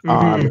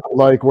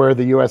 Like where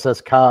the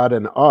USS Cod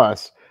and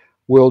us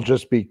will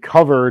just be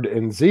covered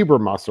in zebra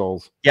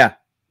mussels. Yeah.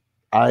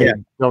 I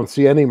don't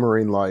see any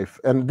marine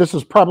life. And this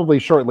is probably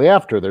shortly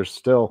after. There's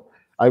still,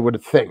 I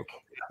would think,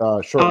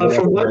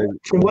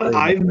 from what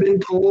I've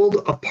been told,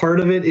 a part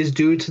of it is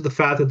due to the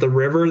fact that the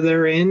river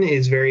they're in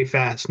is very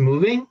fast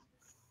moving.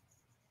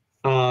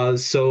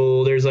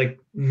 So there's like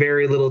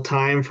very little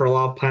time for a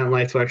lot of plant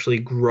life to actually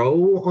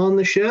grow on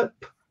the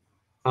ship.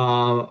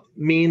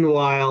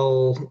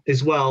 Meanwhile,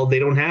 as well, they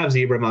don't have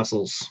zebra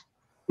mussels.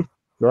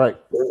 Right,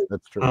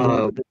 that's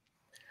true.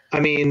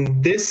 I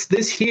mean,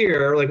 this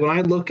here, like when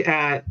I look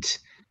at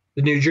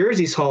the New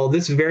Jersey's hull,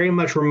 this very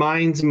much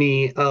reminds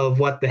me of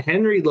what the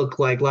Henry looked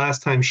like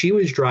last time she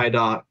was dry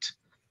docked.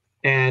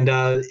 And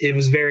it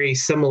was very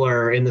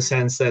similar in the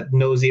sense that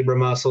no zebra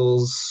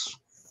mussels,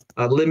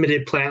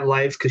 limited plant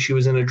life because she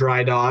was in a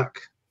dry dock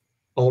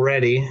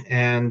already.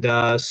 And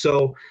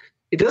so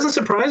It doesn't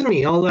surprise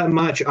me all that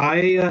much.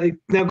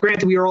 Now,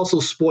 granted, we are also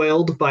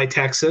spoiled by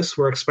Texas.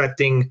 We're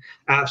expecting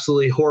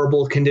absolutely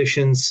horrible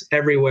conditions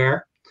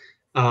everywhere.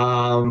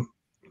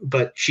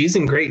 But she's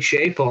in great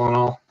shape, all in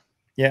all.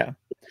 Yeah.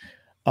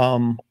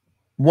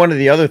 One of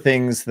the other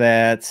things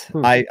that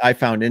I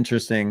found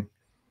interesting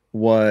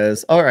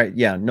was, all right,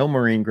 yeah, no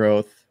marine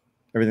growth.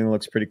 Everything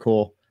looks pretty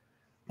cool.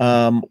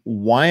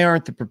 Why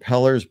aren't the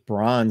propellers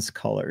bronze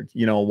colored?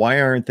 You know,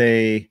 why aren't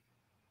they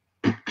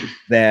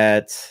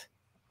that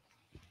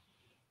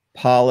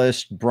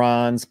polished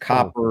bronze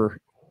copper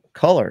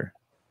color?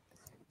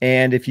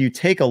 And if you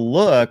take a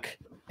look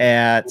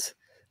at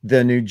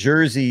the New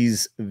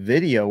Jersey's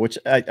video, which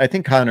I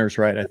think Connor's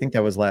right, I think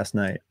that was last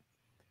night,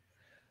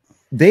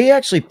 they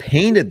actually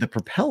painted the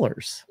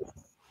propellers.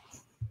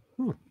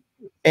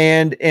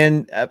 And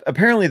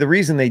apparently the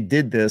reason they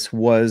did this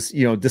was,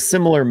 you know,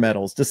 dissimilar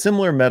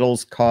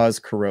metals cause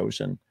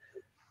corrosion.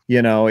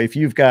 You know, if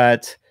you've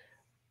got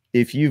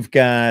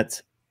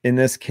in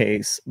this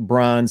case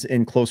bronze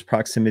in close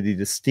proximity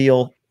to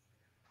steel,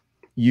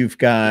 you've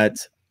got,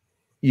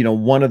 you know,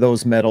 one of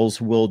those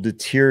metals will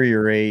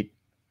deteriorate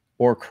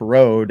or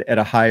corrode at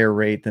a higher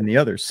rate than the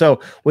other. So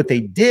what they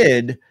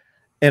did,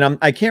 and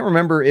I can't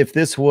remember if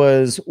this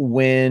was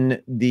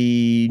when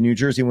the New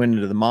Jersey went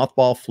into the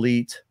mothball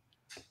fleet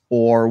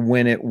or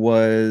when it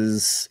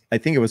was, I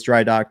think it was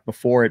dry docked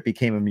before it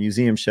became a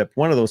museum ship.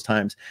 One of those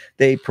times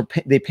they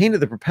painted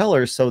the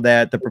propellers so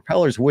that the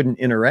propellers wouldn't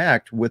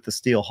interact with the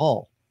steel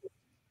hull.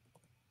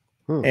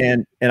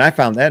 And I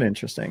found that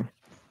interesting.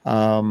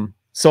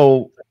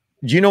 So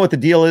do you know what the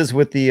deal is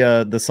with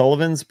the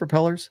Sullivan's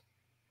propellers?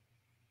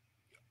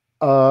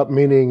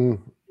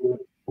 Meaning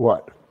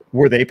what?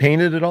 Were they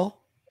painted at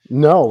all?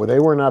 No, they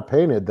were not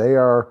painted. They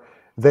are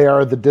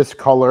the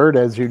discolored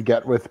as you'd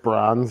get with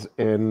bronze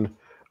in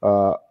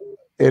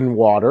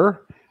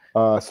water.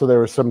 So there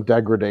was some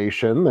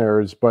degradation.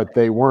 But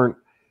they weren't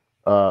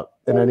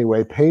in any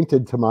way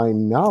painted, to my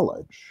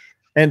knowledge.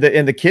 And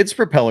the kids'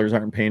 propellers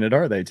aren't painted,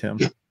 are they, Tim?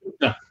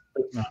 No,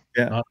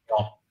 yeah. Not at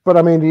all. But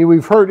I mean,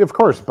 we've heard, of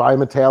course,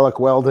 bimetallic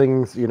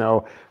weldings, you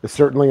know,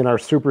 certainly in our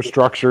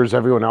superstructures,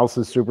 everyone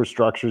else's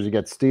superstructures, you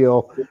get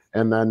steel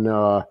and then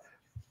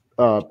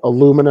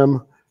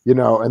aluminum, you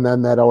know, and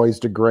then that always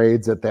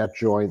degrades at that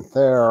joint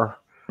there.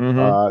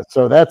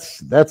 So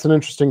that's an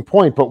interesting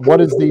point. But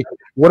what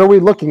are we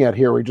looking at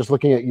here? Are we just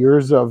looking at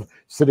years of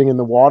sitting in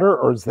the water,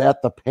 or is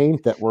that the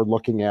paint that we're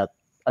looking at?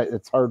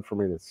 It's hard for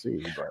me to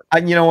see,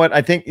 but you know what?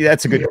 I think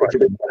that's a good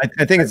question.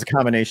 I think it's a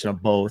combination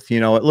of both. You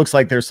know, it looks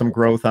like there's some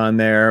growth on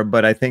there,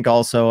 but I think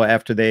also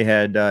after they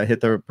had hit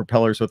the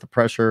propellers with the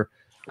pressure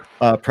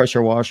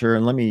washer,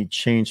 and let me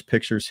change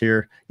pictures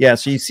here. Yeah,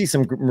 so you see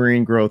some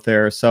marine growth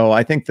there. So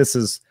I think this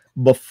is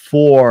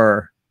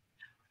before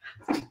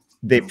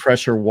they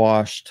pressure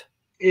washed.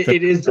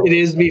 It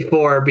is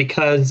before,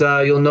 because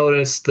you'll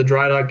notice the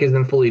dry dock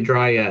isn't fully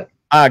dry yet.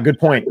 Good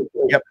point.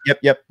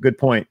 Yep. Good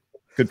point.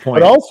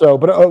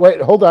 But wait,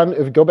 hold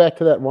on. Go back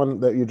to that one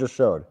that you just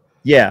showed.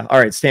 Yeah. All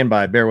right. Stand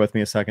by. Bear with me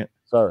a second.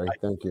 Sorry.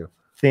 Thank you.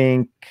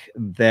 Think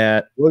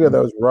that. Look at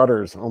those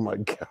rudders. Oh my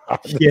God.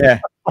 Yeah.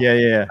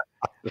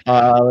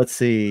 Let's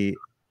see.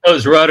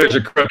 Those rudders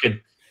are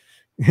crooked.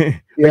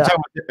 Are you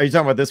talking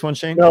about this one,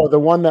 Shane? No, the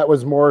one that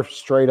was more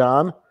straight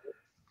on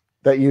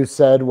that you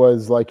said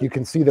was like, you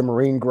can see the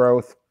marine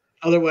growth.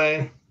 Other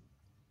way.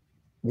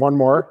 One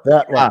more,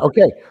 that one.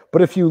 Okay.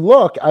 But if you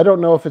look, I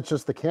don't know if it's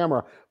just the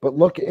camera, but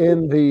look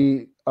in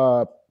the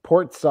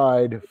port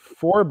side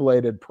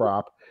 4-bladed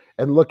prop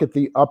and look at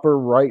the upper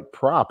right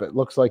prop. It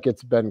looks like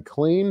it's been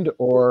cleaned,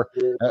 or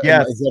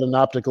yes. Is that an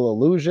optical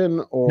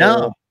illusion? Or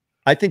no,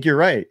 I think you're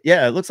right.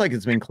 Yeah, it looks like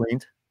it's been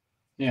cleaned.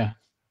 Yeah.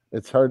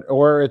 It's hard,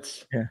 or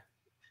it's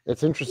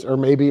interesting, or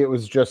maybe it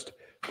was just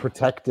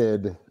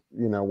protected,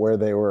 you know, where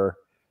they were.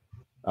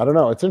 I don't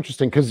know. It's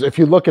interesting because if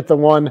you look at the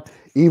one,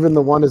 even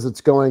the one as it's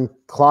going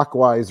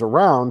clockwise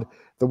around,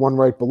 the one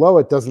right below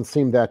it doesn't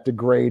seem that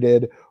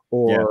degraded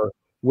or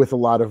with a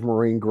lot of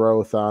marine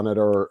growth on it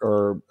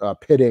or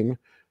pitting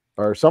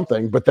or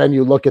something. But then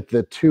you look at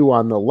the two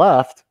on the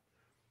left,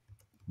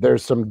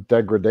 there's some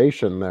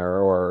degradation there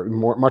or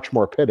much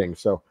more pitting.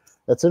 So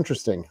that's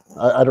interesting.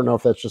 I don't know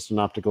if that's just an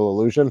optical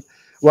illusion.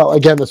 Well,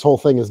 again, this whole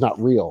thing is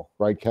not real,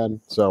 right, Ken?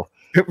 So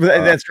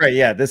that's right.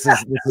 Yeah, this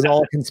is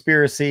all a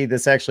conspiracy.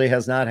 This actually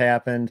has not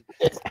happened.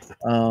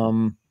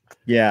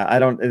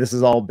 Yeah, this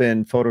has all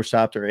been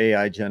photoshopped or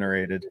AI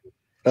generated.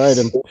 All right,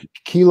 and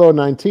Kilo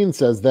 19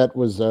 says that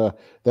was that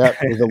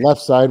the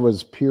left side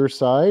was pier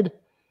side.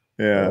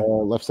 Yeah,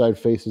 left side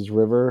faces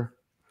river.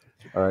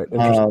 All right.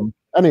 Interesting.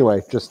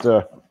 Anyway, just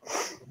you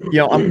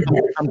know,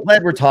 I'm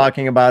glad we're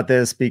talking about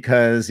this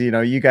because you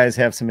know you guys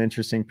have some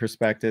interesting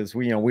perspectives.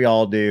 We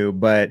all do,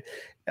 but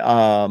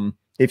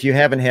if you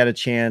haven't had a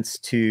chance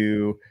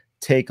to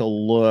take a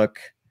look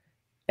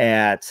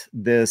at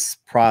this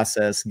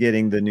process,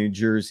 getting the New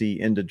Jersey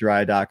into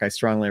dry dock, I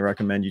strongly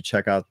recommend you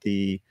check out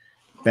the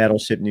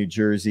Battleship New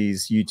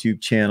Jersey's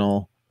YouTube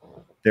channel,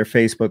 their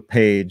Facebook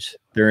page,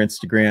 their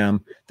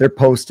Instagram. They're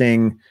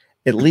posting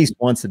at least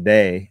once a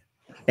day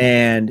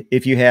And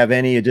if you have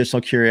any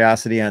additional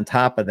curiosity on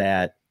top of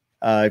that,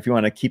 if you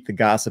want to keep the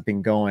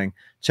gossiping going,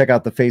 check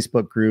out the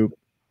Facebook group,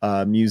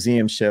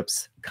 Museum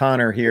Ships.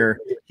 Connor here,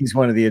 he's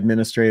one of the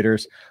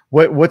administrators.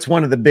 What's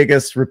one of the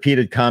biggest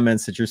repeated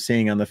comments that you're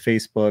seeing on the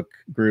Facebook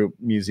group,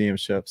 Museum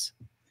Ships?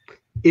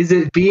 Is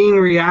it being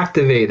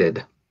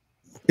reactivated?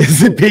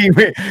 Is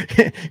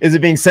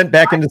it being sent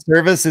back into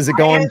service? Is it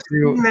going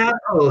to that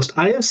post?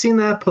 I have seen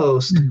that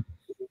post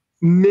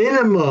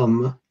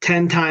minimum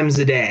 10 times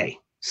a day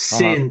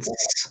since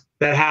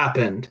that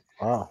happened.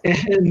 Wow.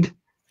 And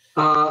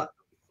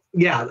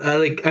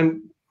like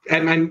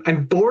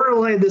I'm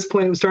borderline at this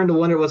point. I'm starting to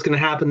wonder what's going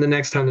to happen the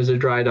next time there's a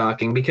dry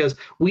docking, because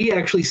we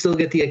actually still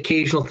get the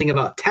occasional thing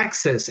about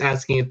Texas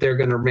asking if they're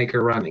going to make a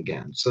run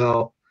again.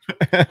 So,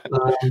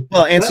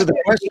 well, answer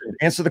the question.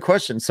 Answer the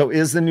question. So,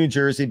 is the New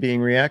Jersey being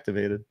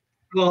reactivated?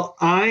 Well,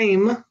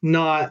 I'm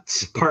not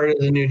part of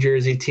the New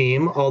Jersey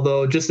team,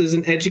 although just as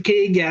an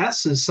educated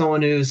guess, as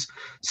someone who's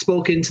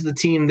spoken to the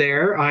team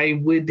there,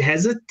 I would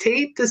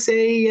hesitate to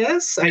say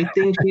yes. I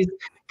think she's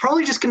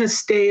probably just going to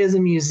stay as a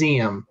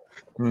museum.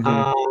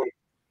 Now,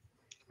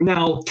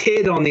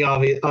 Kid, on the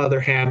other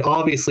hand,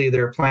 obviously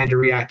they're planning to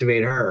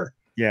reactivate her.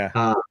 Yeah.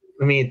 I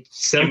mean,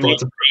 it's simple.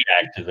 It's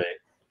reactivate.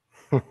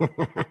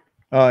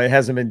 Oh, it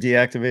hasn't been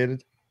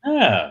deactivated?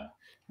 No.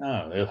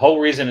 The whole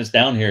reason it's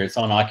down here, it's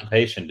on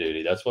occupation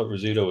duty. That's what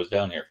Rizzuto was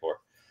down here for.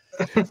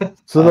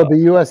 So there'll be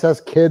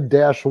USS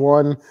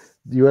Kid-1,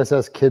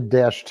 USS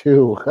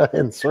Kid-2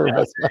 in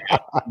service.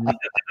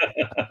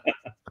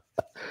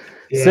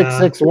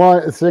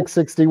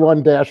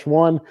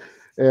 661-1,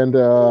 and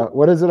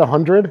what is it?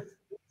 100?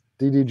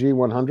 DDG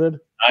 100?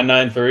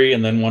 993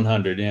 and then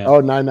 100. Yeah. Oh,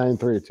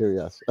 993 too.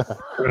 Yes.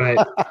 Right.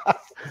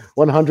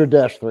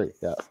 100-3.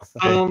 Yeah.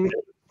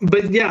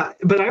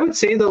 But I would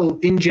say though,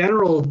 in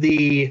general,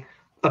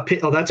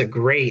 that's a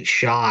great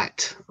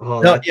shot.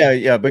 But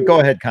go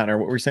ahead, Connor.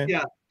 What were you saying?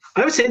 Yeah,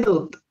 I would say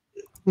though,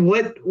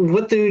 what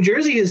the New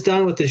Jersey has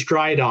done with this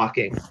dry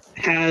docking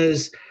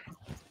has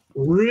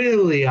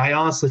really, I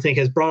honestly think,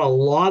 has brought a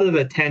lot of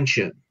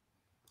attention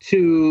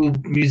to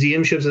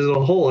museum ships as a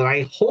whole. And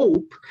I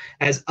hope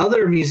as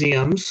other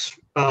museums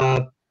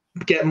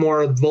get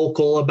more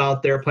vocal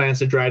about their plans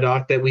to dry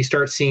dock, that we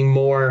start seeing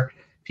more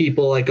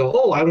people like go,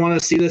 oh, I want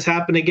to see this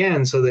happen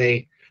again. So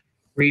they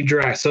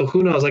redirect. So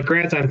who knows? Like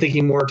Grant, I'm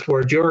thinking more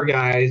towards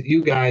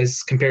you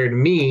guys compared to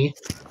me.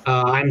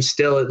 I'm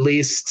still at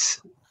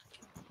least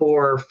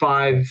 4,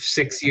 5,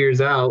 6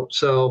 years out.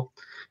 So,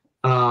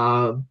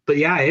 but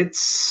yeah,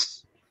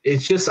 it's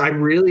just, I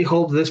really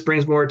hope this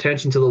brings more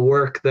attention to the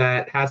work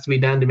that has to be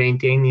done to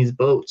maintain these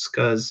boats,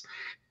 because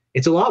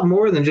it's a lot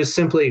more than just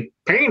simply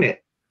paint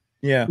it.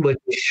 Yeah.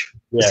 Which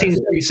seems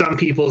to be some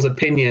people's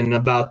opinion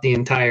about the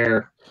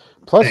entire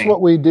thing.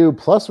 What we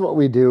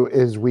do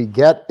is we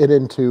get it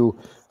into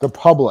the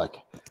public.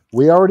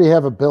 We already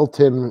have a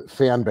built-in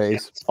fan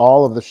base,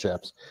 all of the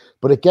ships,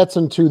 but it gets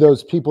into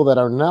those people that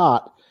are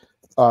not,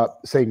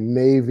 say,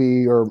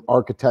 Navy or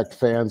architect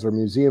fans or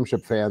museum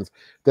ship fans,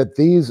 that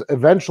these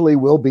eventually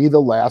will be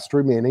the last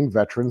remaining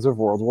veterans of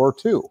World War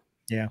II.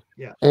 Yeah.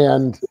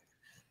 And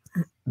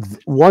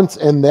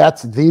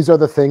these are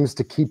the things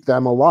to keep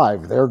them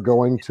alive. They're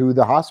going to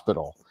the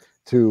hospital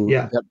to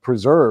get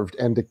preserved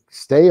and to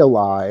stay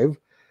alive,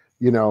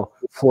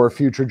 for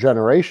future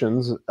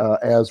generations,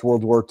 as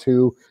World War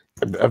II,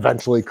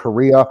 eventually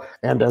Korea,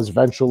 and as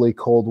eventually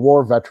Cold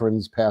War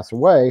veterans pass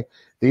away.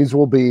 These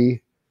will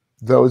be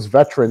those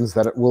veterans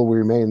that will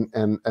remain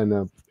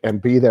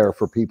and be there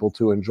for people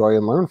to enjoy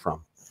and learn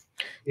from.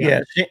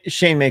 Yeah,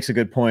 Shane makes a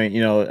good point.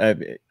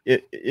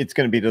 It's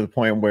going to be to the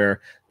point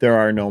where there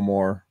are no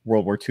more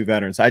World War II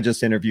veterans. I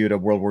just interviewed a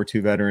World War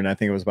II veteran. I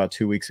think it was about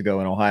 2 weeks ago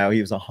in Ohio.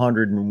 He was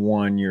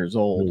 101 years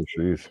old. Oh,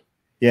 geez.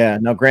 Yeah.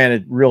 Now,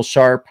 granted, real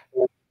sharp,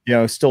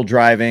 still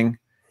driving,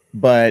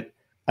 but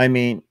I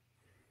mean,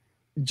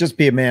 just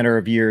be a matter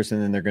of years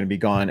and then they're going to be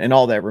gone. And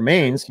all that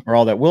remains, or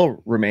all that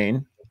will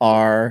remain,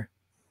 are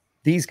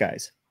these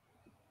guys.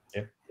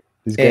 Yeah.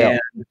 These guys.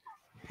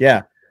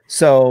 Yeah.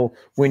 So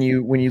when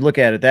you look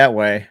at it that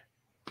way,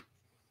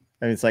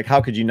 it's like, how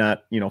could you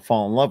not,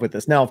 fall in love with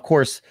this? Now, of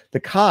course, the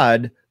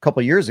COD a couple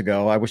of years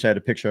ago, I wish I had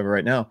a picture of it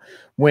right now,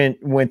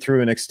 went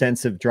through an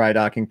extensive dry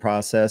docking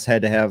process,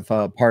 had to have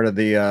part of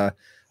the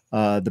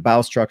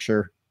bow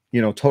structure,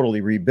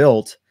 totally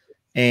rebuilt.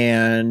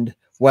 And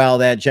while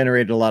that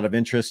generated a lot of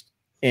interest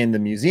in the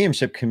museum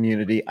ship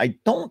community, I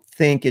don't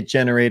think it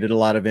generated a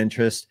lot of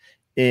interest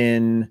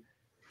in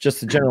just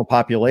the general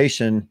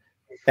population,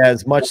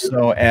 as much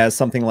so as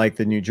something like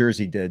the New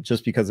Jersey did,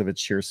 just because of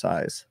its sheer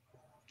size.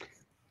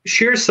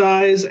 Sheer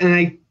size,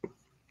 and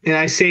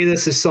I say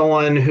this as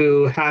someone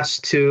who has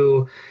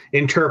to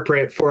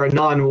interpret for a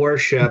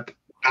non-warship.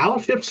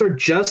 Battleships are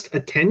just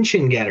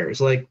attention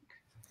getters. Like,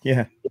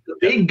 the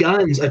big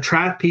guns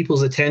attract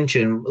people's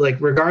attention,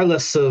 like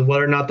regardless of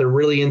whether or not they're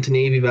really into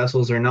Navy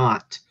vessels or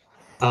not.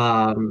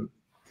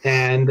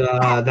 And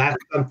that's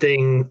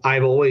something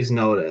I've always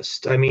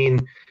noticed. I mean,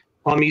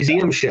 on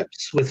museum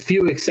ships, with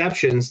few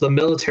exceptions, the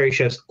military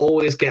ships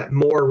always get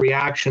more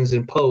reactions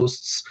and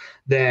posts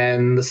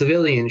than the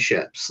civilian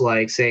ships,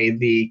 like, say,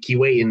 the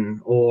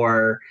Keewatin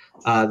or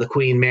the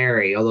Queen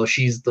Mary, although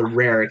she's the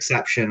rare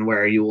exception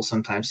where you will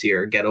sometimes see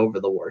her get over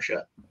the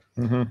warship.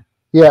 Mm-hmm.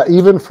 Yeah,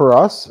 even for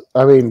us,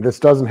 I mean, this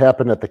doesn't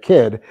happen at the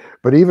Kid,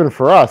 but even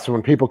for us,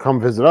 when people come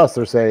visit us,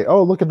 they're saying,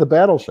 oh, look at the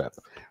battleship,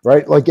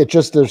 right? Like, it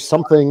just, there's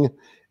something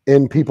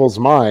in people's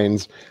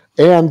minds.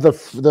 And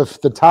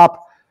the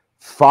top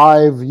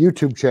 5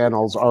 YouTube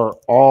channels are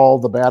all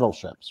the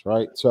battleships,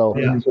 right? So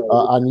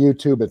on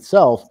YouTube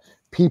itself,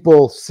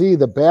 people see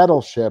the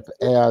battleship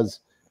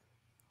as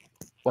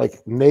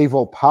like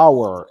naval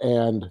power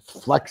and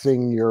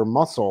flexing your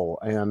muscle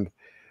and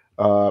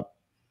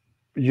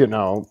you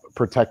know,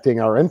 protecting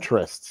our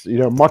interests, you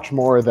know, much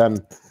more than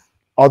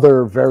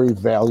other very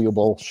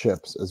valuable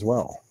ships as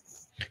well.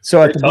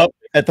 So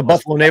at the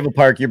Buffalo Naval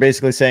Park, you're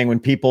basically saying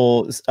when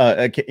people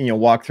you know,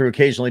 walk through,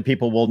 occasionally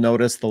people will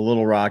notice the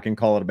little rock and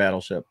call it a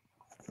battleship.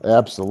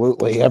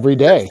 Absolutely, every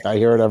day. I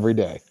hear it every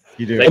day.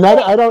 You do. And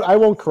I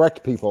won't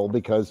correct people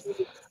because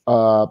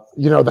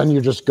you know, then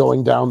you're just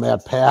going down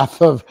that path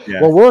of,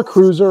 well, we're a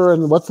cruiser,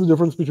 and what's the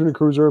difference between a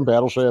cruiser and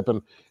battleship?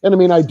 And I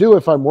mean, I do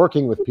if I'm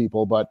working with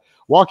people, but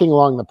walking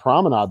along the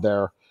promenade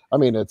there, I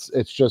mean, it's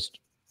just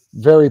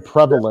very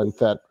prevalent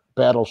that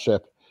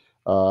battleship.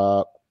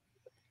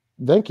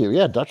 Thank you.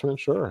 Yeah, Dutchman,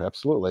 sure,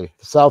 absolutely.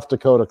 South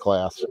Dakota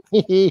class.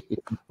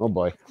 Oh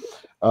boy.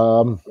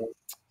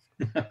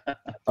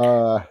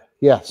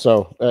 Yeah.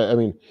 So I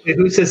mean, Hey,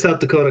 who said South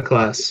Dakota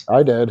class?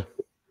 I did.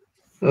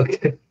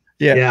 Okay.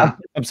 Yeah.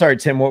 I'm sorry,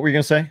 Tim. What were you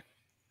gonna say?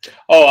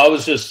 Oh, I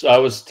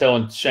was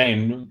telling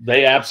Shane,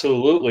 they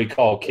absolutely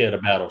call Kid a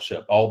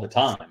battleship all the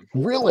time.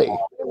 Really?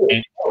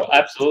 And,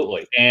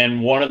 absolutely.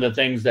 And one of the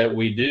things that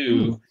we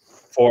do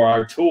for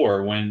our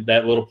tour, when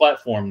that little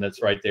platform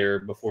that's right there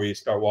before you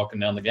start walking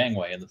down the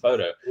gangway in the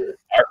photo,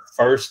 our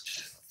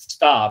first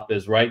stop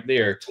is right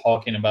there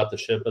talking about the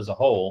ship as a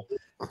whole.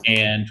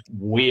 And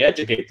we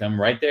educate them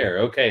right there.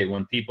 Okay,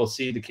 when people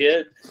see the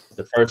Kid,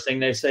 the first thing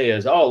they say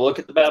is, oh, look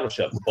at the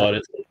battleship, but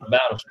it's a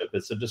battleship,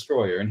 it's a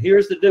destroyer. And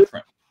here's the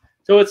difference.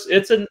 So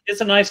it's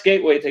a nice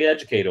gateway to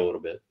educate a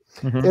little bit.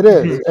 Mm-hmm. It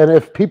is. And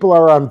if people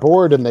are on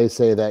board and they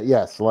say that,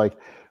 yes, like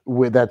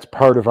that's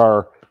part of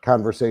our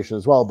conversation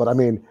as well. But I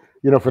mean,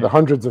 you know, for the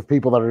hundreds of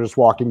people that are just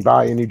walking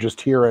by and you just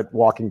hear it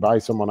walking by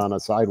someone on a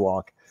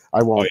sidewalk,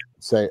 I won't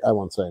say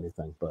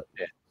anything, but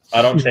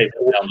I don't take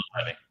it down the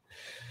levee.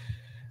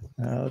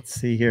 Let's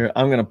see here.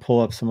 I'm going to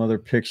pull up some other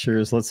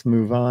pictures. Let's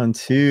move on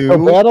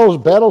to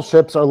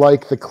battleships are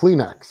like the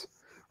Kleenex,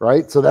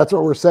 right? So that's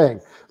what we're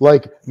saying.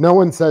 Like, no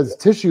one says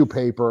tissue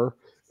paper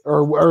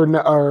or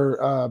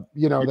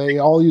you know, they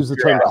all use the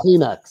term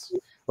Kleenex,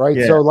 right?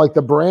 Yeah. So like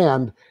the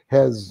brand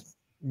has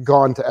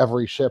gone to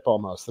every ship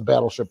almost, the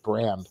battleship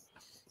brand.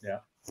 Yeah.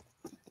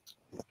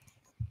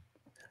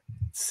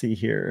 Let's see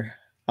here.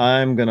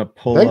 I'm gonna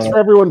pull. Thanks for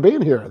everyone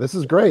being here. This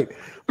is great.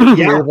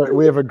 Yeah.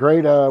 we have a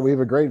great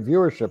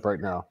viewership right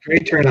now.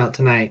 Great turnout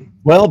tonight.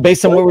 Well,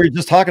 based on what we were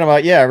just talking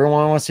about, yeah,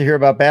 everyone wants to hear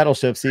about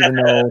battleships, even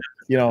though,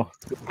 you know,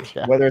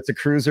 whether it's a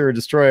cruiser or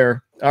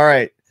destroyer. All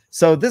right.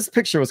 So this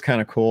picture was kind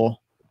of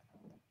cool.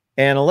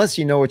 And unless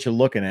you know what you're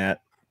looking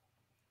at,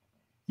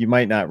 you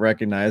might not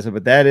recognize it,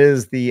 but that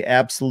is the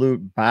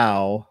absolute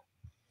bow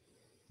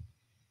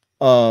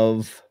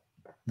of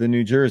the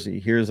New Jersey.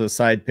 Here's a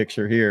side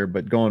picture here,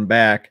 but going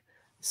back.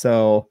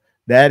 So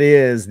that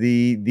is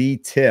the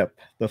tip,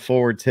 the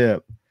forward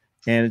tip.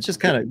 And it just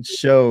kind of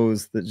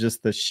shows that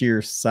just the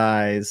sheer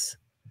size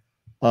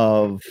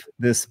of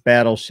this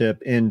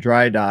battleship in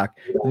dry dock.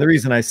 And the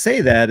reason I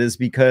say that is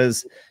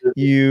because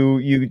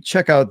you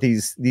check out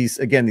these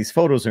again, these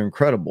photos are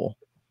incredible.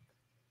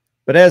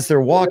 But as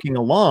they're walking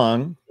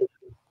along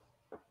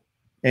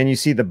and you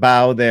see the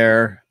bow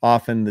there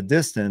off in the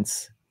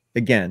distance,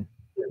 again,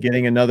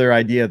 getting another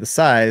idea of the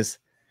size,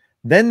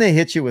 then they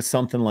hit you with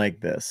something like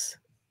this.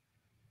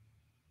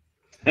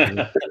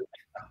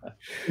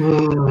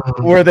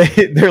 Where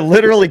they're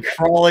literally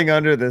crawling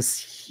under this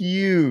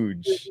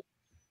huge.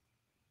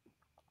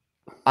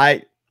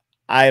 I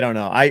don't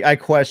know. I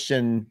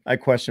question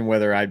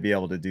whether I'd be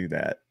able to do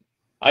that.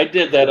 I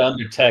did that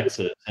under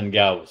Texas and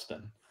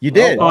Galveston. You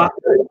did?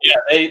 Yeah,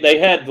 they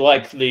had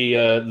like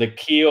the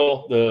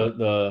keel,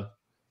 the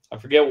I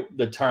forget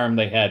the term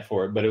they had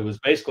for it, but it was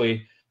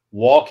basically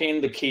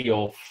walking the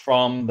keel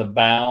from the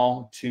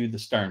bow to the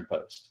stern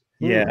post.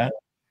 Yeah.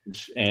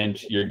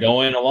 And you're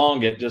going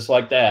along it just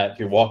like that.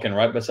 You're walking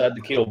right beside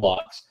the keel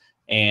blocks,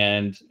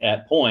 and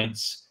at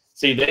points,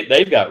 see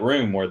they've got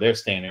room where they're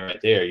standing right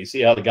there. You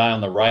see how the guy on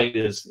the right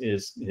is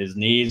his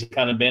knees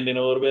kind of bending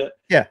a little bit.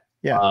 Yeah,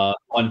 yeah.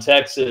 On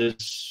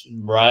Texas,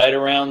 right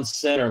around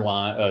center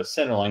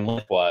line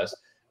lengthwise.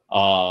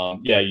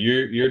 Yeah,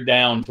 you're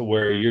down to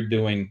where you're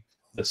doing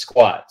the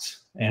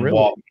squats and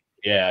walking.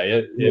 Yeah,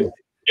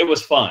 it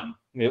was fun.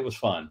 It was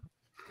fun.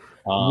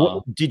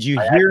 Did you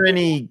hear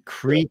any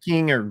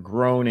creaking or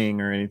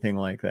groaning or anything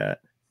like that?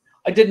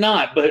 I did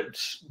not, but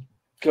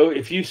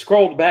if you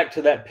scrolled back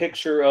to that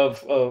picture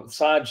of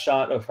side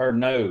shot of her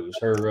nose,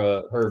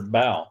 her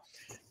bow,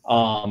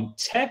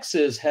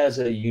 Texas has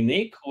a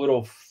unique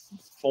little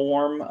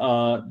form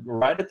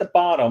right at the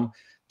bottom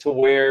to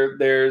where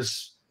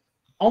there's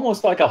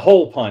almost like a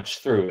hole punch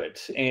through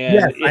it. And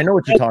yes, I know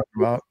what you're talking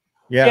about.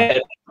 Yeah, it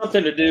has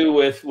something to do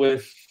with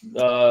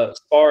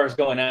spars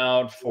going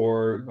out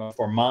for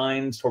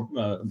mines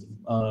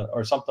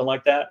or something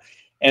like that.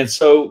 And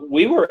so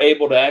we were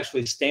able to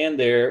actually stand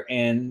there,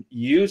 and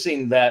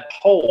using that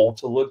hole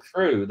to look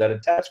through that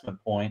attachment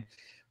point,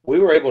 we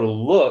were able to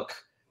look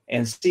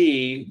and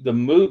see the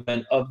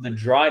movement of the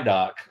dry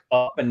dock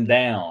up and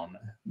down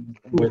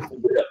with the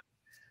whip.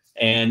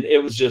 And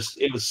it was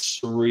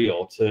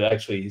surreal to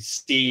actually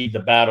see the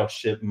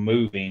battleship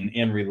moving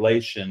in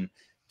relation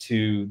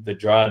to the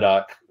dry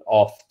dock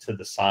off to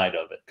the side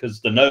of it,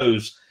 because the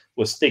nose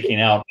was sticking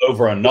out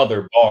over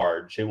another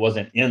barge. It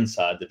wasn't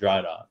inside the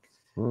dry dock.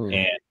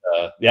 And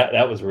yeah,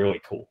 that was really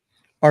cool.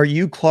 Are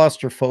you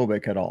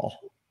claustrophobic at all?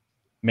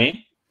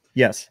 Me?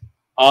 Yes.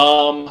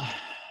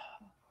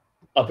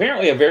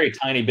 Apparently a very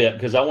tiny bit,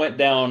 because I went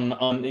down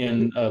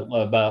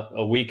about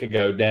a week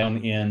ago down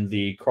in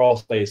the crawl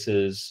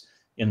spaces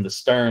in the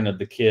stern of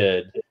the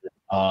Kid,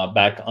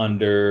 back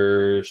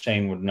under,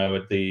 Shane would know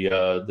it,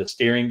 the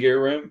steering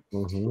gear room.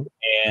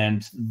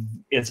 And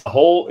it's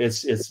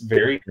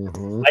very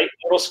tight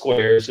little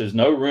squares. There's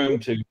no room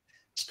to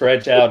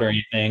stretch out or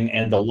anything,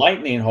 and the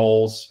lightning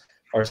holes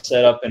are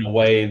set up in a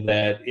way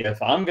that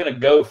if I'm going to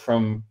go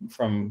from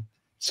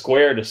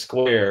square to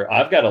square,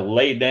 I've got to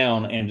lay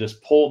down and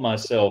just pull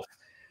myself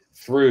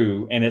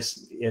through, and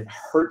it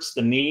hurts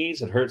the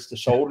knees, it hurts the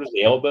shoulders,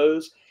 the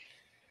elbows.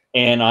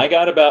 And I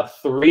got about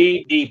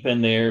 3 deep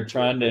in there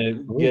trying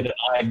to get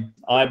an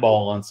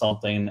eyeball on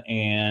something,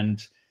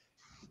 and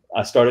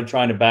I started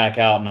trying to back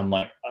out, and I'm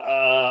like,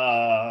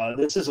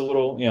 this is a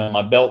little,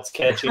 my belt's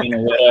catching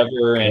or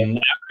whatever. And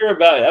after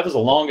that was the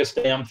longest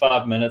damn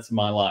 5 minutes of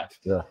my life.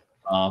 Yeah.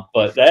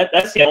 But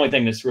that's the only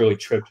thing that's really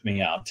tripped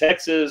me out.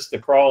 Texas, the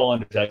crawl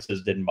under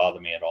Texas didn't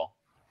bother me at all.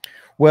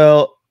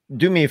 Well,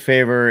 do me a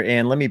favor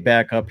and let me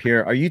back up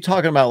here. Are you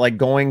talking about like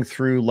going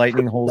through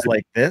lightning holes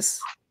like this?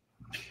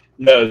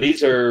 No,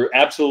 these are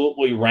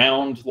absolutely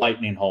round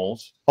lightning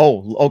holes.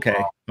 Oh,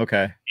 okay.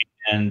 Okay.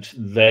 And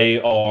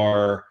they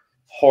are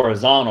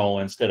horizontal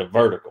instead of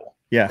vertical.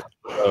 Yeah.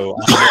 So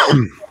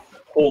I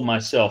pull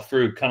myself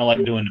through, kind of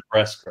like doing the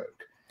breaststroke.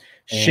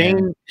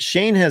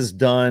 Shane has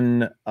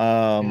done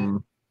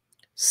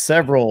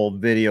several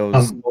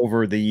videos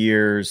over the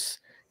years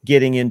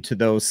getting into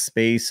those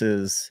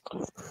spaces,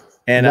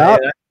 and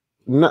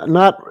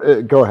not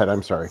go ahead.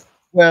 I'm sorry.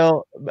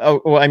 Well,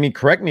 I mean,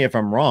 correct me if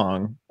I'm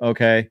wrong.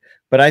 Okay.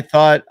 But I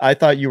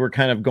thought you were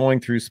kind of going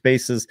through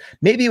spaces.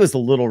 Maybe it was the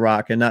Little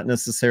Rock and not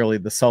necessarily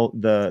the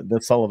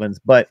Sullivans,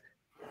 but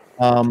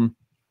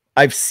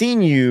I've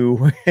seen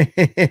you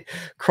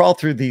crawl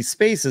through these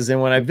spaces.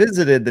 And when I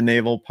visited the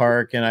Naval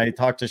Park and I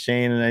talked to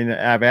Shane and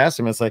I've asked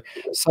him, it's like,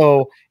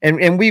 so,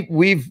 and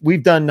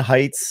we've done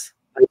heights.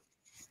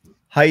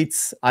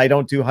 I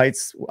don't do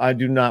heights. I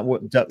do not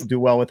do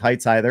well with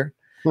heights either.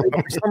 But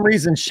for some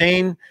reason,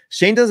 Shane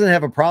doesn't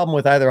have a problem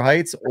with either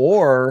heights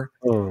or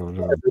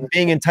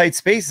being in tight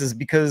spaces,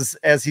 because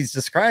as he's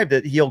described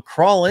it, he'll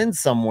crawl in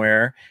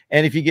somewhere,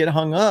 and if you get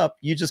hung up,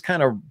 you just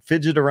kind of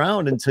fidget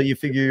around until you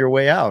figure your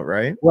way out,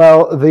 right?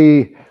 Well,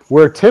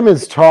 where Tim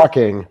is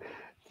talking,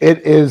 it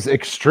is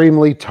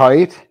extremely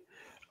tight,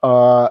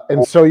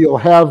 and so you'll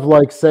have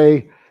like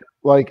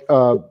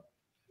a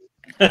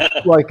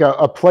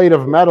plate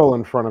of metal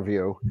in front of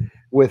you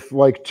with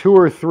like 2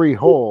 or 3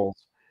 holes,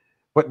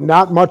 but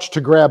not much to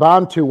grab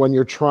onto when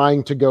you're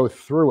trying to go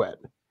through it.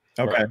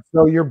 Okay.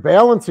 So you're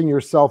balancing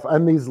yourself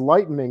on these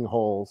lightning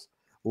holes,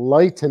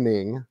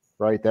 lightning,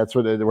 right? That's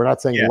what we're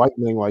not saying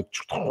lightning like,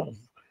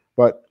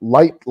 but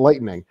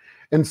lightning.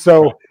 And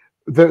so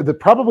the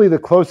probably the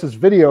closest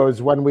video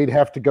is when we'd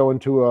have to go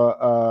into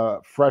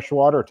a fresh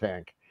water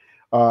tank,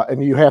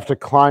 and you have to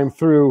climb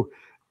through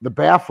the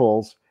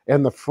baffles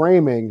and the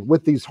framing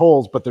with these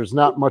holes, but there's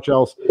not much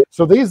else.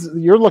 So these,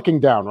 you're looking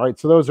down, right?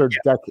 So those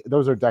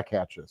are deck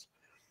hatches.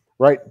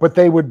 Right, but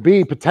they would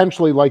be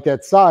potentially like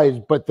that size,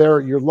 but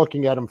you're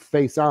looking at them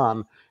face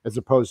on as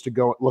opposed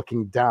to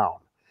looking down.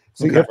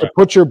 So you have to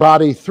put your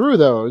body through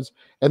those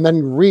and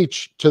then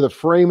reach to the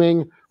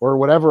framing or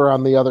whatever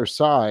on the other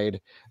side,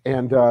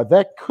 and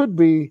that could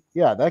be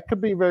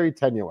very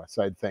tenuous,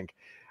 I'd think,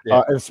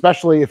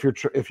 especially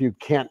if you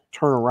can't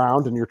turn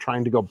around and you're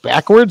trying to go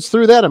backwards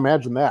through that.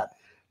 Imagine that,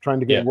 trying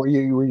to get where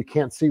you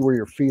can't see where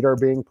your feet are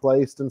being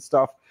placed and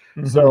stuff.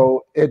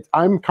 So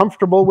I'm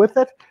comfortable with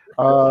it.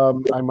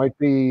 I might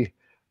be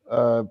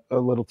a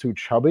little too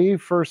chubby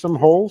for some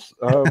holes,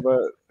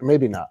 but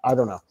maybe not. I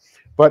don't know.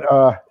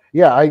 But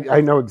yeah, I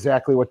know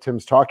exactly what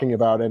Tim's talking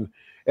about. And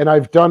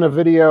I've done a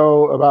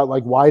video about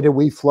like, why do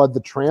we flood the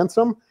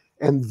transom?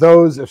 And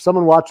if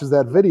someone watches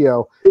that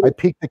video, I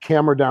peek the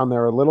camera down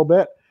there a little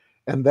bit,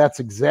 and that's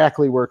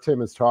exactly where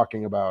Tim is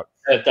talking about.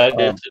 That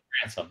is the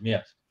transom,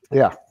 yes.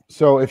 Yeah.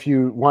 So if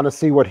you want to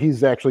see what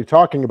he's actually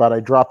talking about, I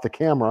dropped the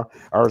camera.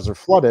 Ours are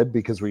flooded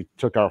because we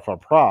took off our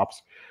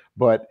props,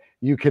 but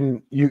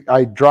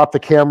I drop the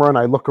camera and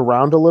I look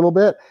around a little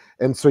bit,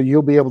 and so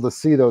you'll be able to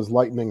see those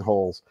lightning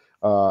holes.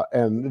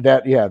 And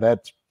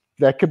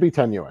that could be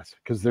tenuous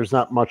because there's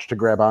not much to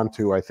grab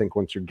onto, I think,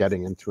 once you're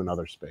getting into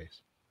another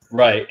space.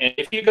 Right. And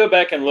if you go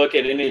back and look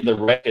at any of the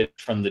wreckage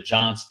from the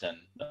Johnston,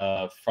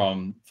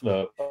 on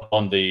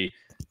the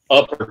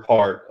upper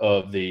part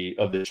of the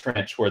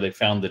trench where they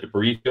found the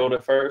debris field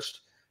at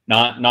first,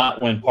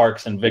 not when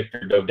Parks and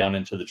Victor dove down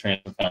into the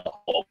trench and found the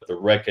hole, but the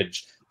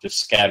wreckage just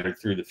scattered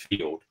through the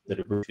field, the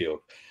debris field.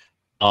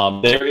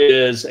 There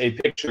is a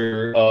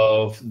picture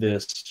of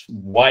this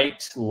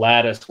white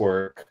lattice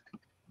work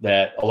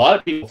that a lot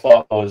of people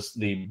thought was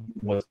the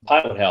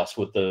pilot house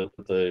with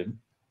the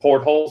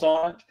portholes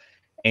on it.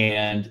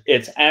 And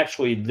it's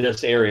actually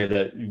this area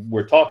that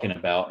we're talking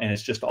about, and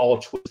it's just all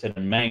twisted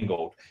and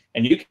mangled.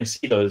 And you can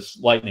see those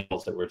lightning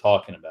bolts that we're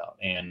talking about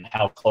and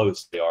how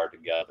close they are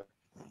together.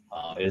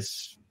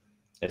 It's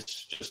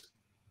just,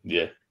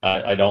 yeah,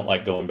 I don't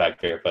like going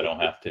back there if I don't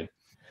have to.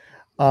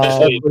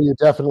 You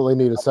definitely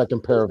need a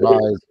second pair of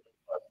eyes.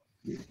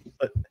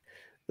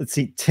 Let's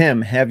see, Tim,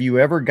 have you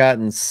ever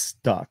gotten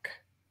stuck?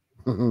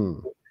 Mm-hmm.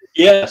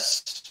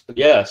 Yes,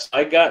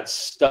 I got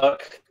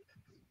stuck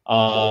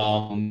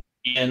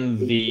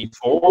in the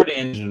forward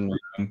engine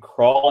room,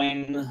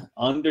 crawling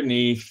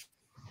underneath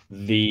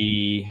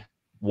the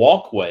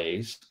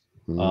walkways,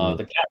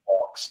 the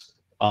catwalks,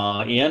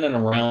 in and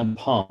around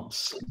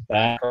pumps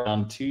back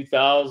around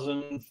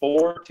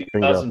 2004,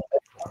 2005.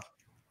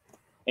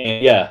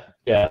 And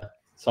yeah,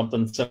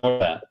 something similar to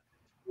that.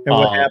 And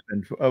what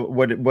happened?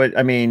 What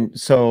I mean,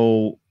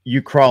 so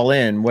you crawl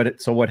in.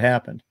 What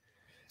happened?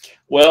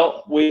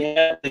 Well, we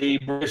had the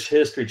British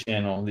History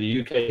Channel,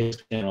 the UK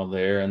History Channel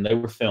there, and they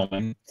were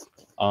filming.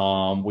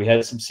 We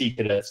had some sea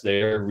cadets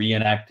there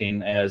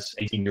reenacting as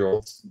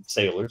 18-year-old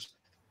sailors.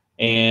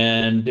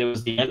 And it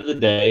was the end of the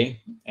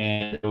day,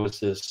 and it was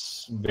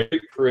this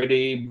very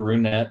pretty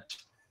brunette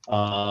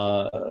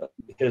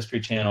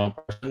History Channel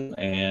person,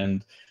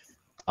 and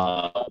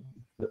the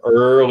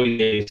early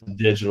days of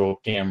digital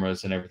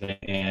cameras and everything.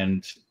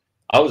 And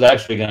I was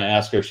actually going to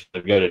ask her if she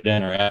could go to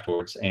dinner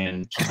afterwards,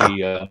 and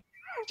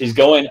she's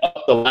going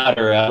up the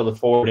ladder out of the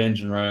forward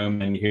engine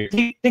room, and you hear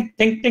ting, ting,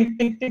 ting, ting,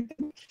 ting, ting,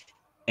 ting.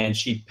 And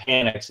she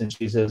panics and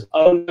she says,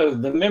 "Oh no,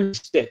 the memory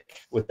stick,"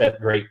 with that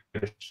great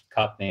British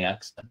Cockney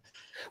accent.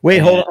 Wait,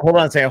 hold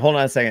on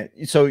a second.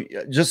 So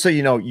just so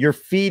you know, your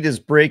feed is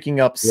breaking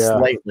up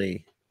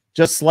slightly,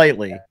 just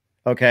slightly.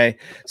 Okay.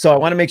 So I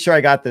want to make sure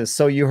I got this.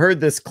 So you heard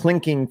this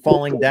clinking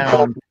falling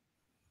down,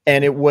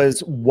 and it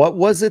was, what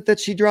was it that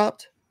she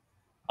dropped?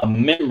 A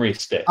memory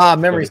stick.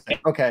 Memory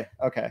stick. Okay.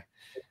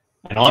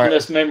 And on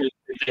this memory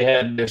stick, they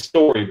had their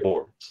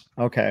storyboards.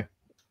 Okay.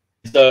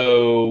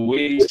 So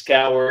we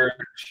scoured,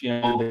 the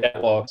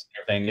catwalks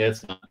and everything.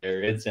 It's not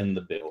there. It's in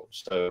the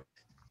bilge. So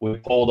we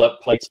pulled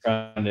up plates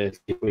trying to see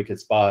if we could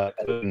spot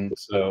it. Couldn't.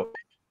 So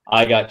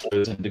I got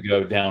chosen to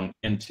go down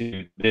into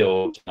the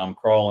bilge. I'm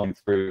crawling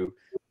through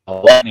a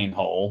lightning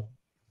hole.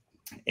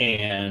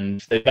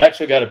 And they've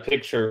actually got a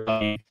picture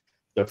of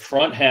the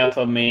front half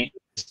of me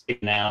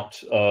sticking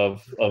out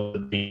of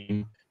the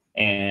beam.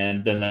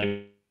 And then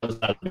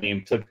they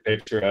took a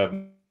picture of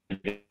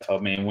me,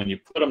 and when you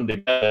put them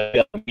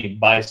together, be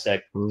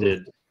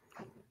bisected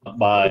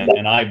by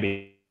an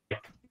eye,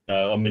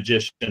 a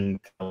magician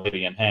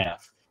lady in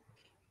half.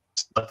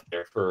 Stuck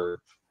there for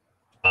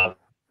 5-10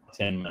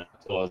 minutes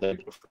until I was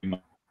able to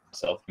free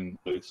myself and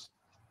loose.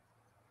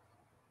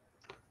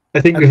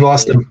 I think we've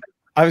lost him.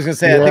 I was gonna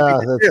say,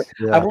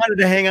 I wanted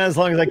to hang on as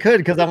long as I could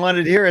because I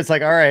wanted to hear. It's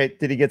like, all right,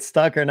 did he get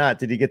stuck or not?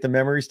 Did he get the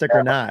memory stick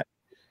or not?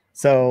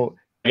 So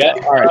I got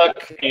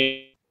stuck,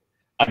 and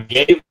I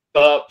gave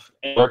up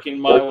and working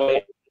my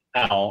way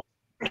out.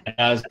 And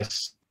as I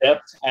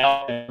stepped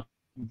out and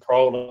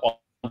crawled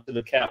up onto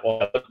the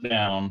catwalk, I looked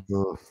down,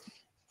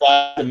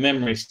 the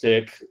memory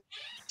stick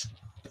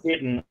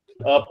hidden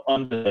up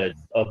under the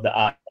of the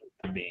eye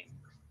beam.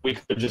 We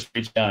could have just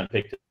reached down and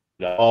picked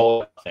it up.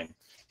 All nothing.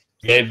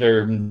 Gave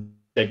their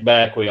stick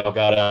back. We all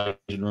got out of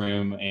the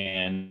room,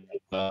 and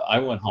I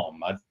went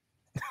home. I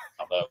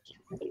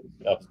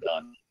was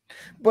done.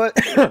 But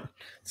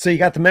so you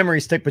got the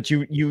memory stick, but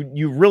you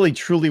really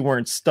truly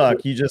weren't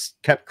stuck. You just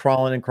kept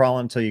crawling and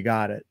crawling until you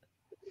got it.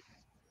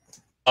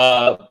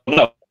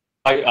 No,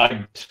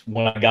 I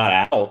when I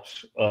got out,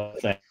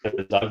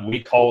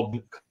 we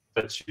called.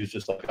 She was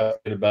just like, "I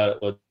forget about it.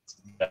 Let's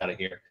get out of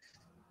here."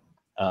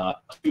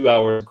 2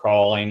 hours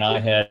crawling.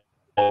 I had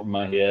over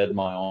my head,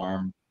 my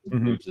arm.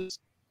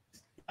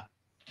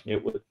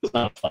 It was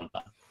not a fun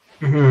time.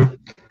 Mm-hmm.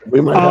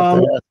 We might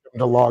have to ask him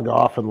to log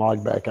off and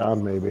log back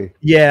on, maybe.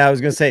 Yeah, I was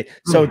gonna say.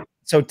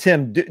 So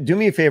Tim, do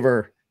me a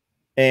favor,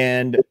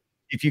 and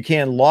if you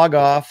can, log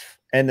off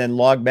and then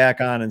log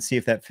back on and see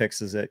if that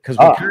fixes it, because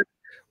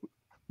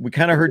we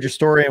kind of heard your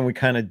story and we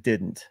kind of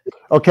didn't.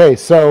 Okay,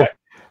 so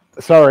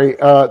sorry.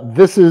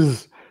 This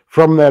is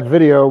from that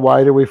video.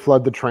 Why do we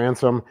flood the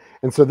transom?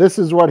 And so this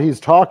is what he's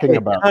talking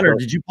about. Connor,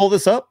 did you pull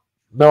this up?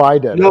 No, I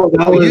did. No,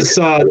 that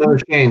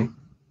was Shane.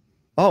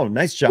 Oh,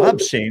 nice job,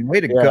 Shane.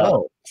 Way to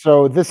go.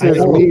 So this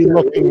is me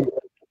looking.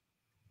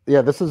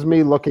 Yeah, this is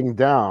me looking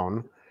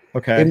down.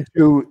 Okay.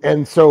 Into,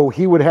 and so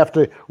he would have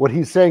to. What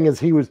he's saying is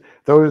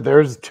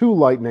there's 2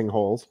 lightning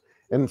holes,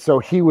 and so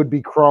he would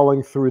be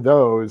crawling through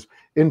those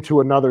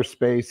into another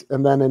space,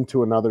 and then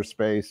into another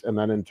space, and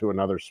then into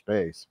another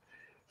space.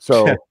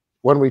 So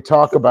when we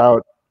talk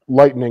about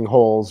lightning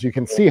holes, you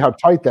can see how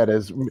tight that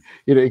is.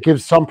 It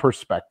gives some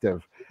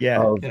perspective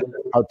of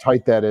how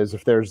tight that is.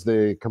 If there's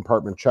the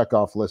compartment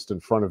checkoff list in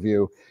front of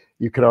you,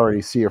 you could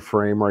already see a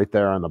frame right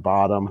there on the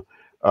bottom.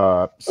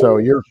 So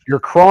you're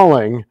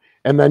crawling,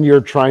 and then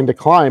you're trying to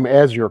climb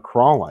as you're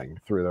crawling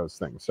through those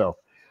things. So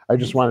I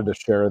just wanted to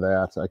share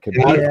that. I could.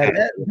 Yeah,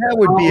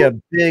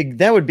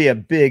 that would be a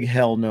big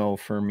hell no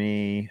for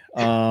me.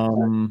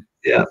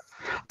 Yeah,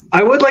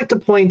 I would like to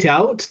point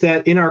out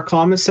that in our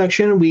comments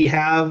section, we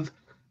have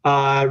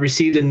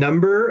received a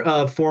number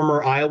of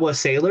former Iowa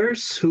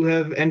sailors who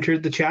have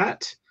entered the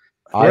chat.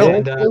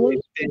 And,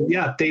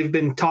 they've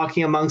been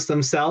talking amongst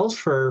themselves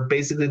for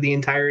basically the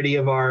entirety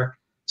of our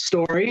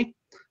story.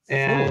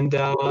 And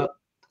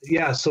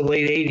so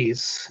late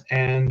 80s.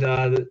 And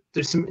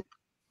there's some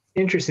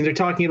interesting. They're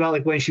talking about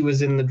like when she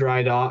was in the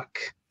dry dock.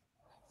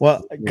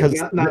 Well,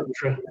 because not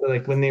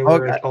like when they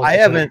were. I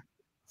haven't.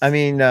 I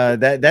mean,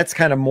 that's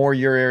kind of more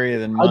your area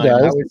than mine.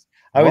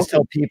 I always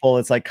tell people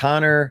it's like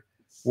Connor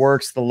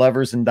works the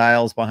levers and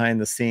dials behind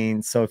the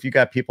scenes. So if you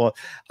got people,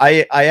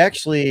 I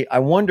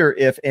wonder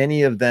if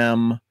any of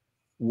them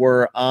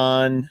were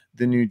on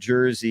the New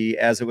Jersey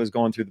as it was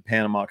going through the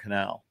Panama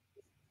Canal.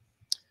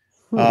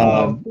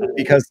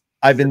 Because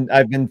I've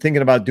been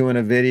thinking about doing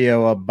a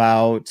video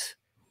about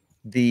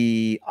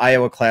the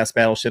Iowa class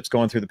battleships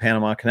going through the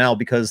Panama Canal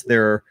because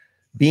their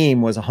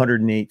beam was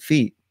 108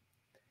 feet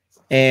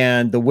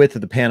and the width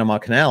of the Panama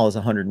Canal is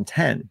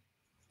 110.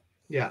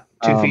 Yeah,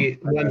 2 feet,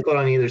 1 foot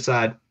on either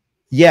side.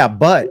 Yeah,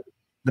 but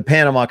the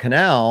Panama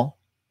Canal,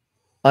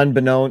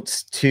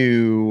 unbeknownst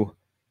to,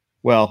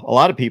 well, a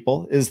lot of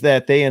people, is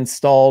that they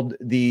installed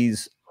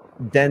these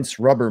dense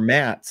rubber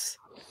mats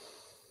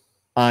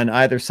on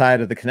either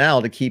side of the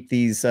canal to keep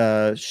these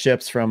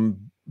ships from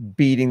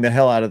beating the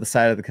hell out of the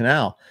side of the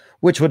canal,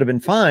 which would have been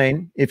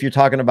fine if you're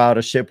talking about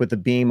a ship with a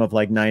beam of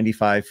like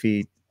 95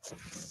 feet,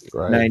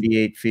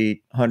 98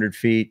 feet, 100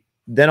 feet.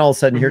 Then all of a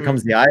sudden, here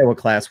comes the Iowa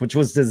class, which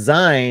was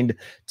designed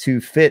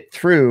to fit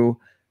through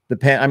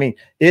I mean,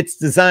 its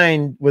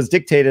design was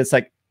dictated. It's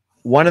like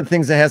one of the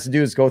things that has to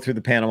do is go through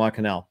the Panama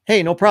Canal.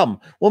 Hey, no problem.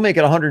 We'll make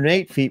it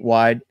 108 feet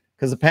wide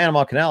because the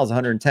Panama Canal is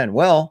 110.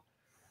 Well,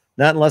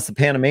 not unless the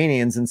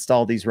Panamanians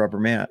installed these rubber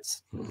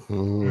mats.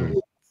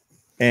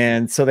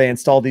 And so they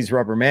installed these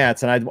rubber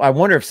mats. And I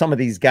wonder if some of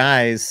these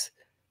guys,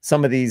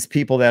 some of these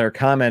people that are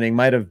commenting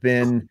might have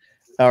been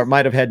or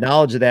might have had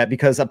knowledge of that,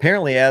 because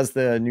apparently as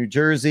the New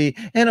Jersey,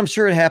 and I'm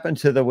sure it happened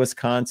to the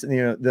Wisconsin,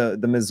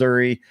 the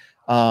Missouri,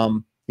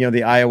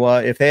 the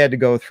Iowa, if they had to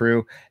go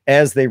through,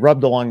 as they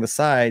rubbed along the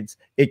sides,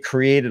 it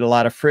created a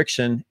lot of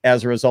friction.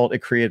 As a result,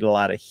 it created a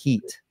lot of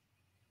heat.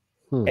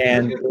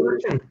 And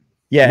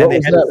yeah,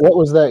 what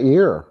was that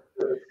year?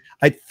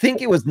 I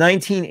think it was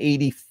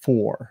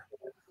 1984.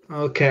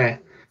 Okay.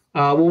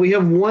 Well, we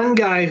have one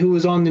guy who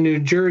was on the New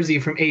Jersey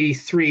from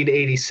 83 to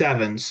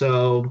 87.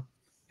 So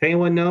if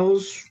anyone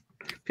knows,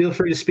 feel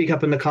free to speak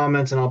up in the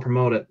comments and I'll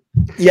promote it.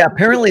 Yeah,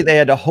 apparently they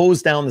had to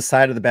hose down the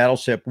side of the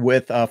battleship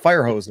with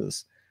fire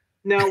hoses.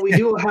 Now, we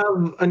do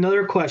have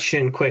another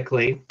question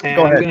quickly. And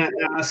I'm going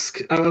to ask,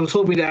 I was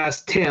hoping to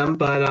ask Tim,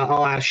 but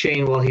I'll ask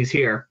Shane while he's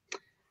here.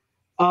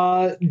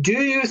 Do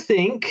you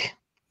think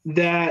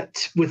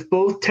that with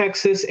both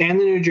Texas and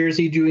the New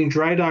Jersey doing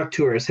dry dock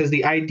tours, has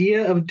the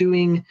idea of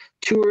doing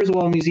tours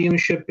while a museum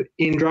ship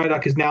in dry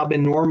dock has now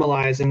been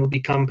normalized and will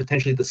become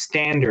potentially the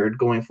standard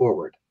going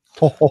forward?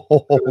 Good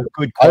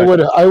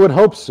question. I would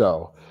hope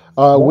so.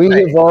 We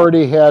have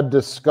already had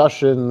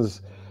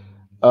discussions.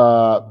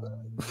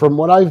 From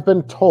what I've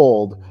been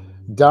told,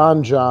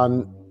 Don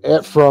John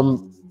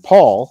from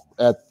Paul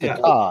at the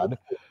COD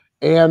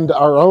and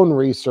our own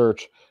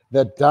research,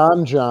 that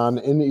Don John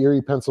in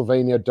Erie,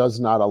 Pennsylvania does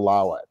not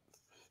allow it.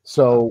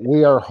 So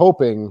we are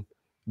hoping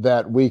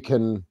that we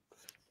can,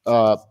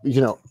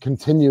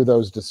 continue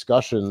those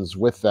discussions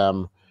with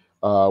them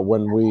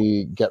when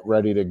we get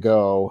ready to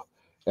go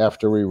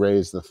after we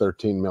raise the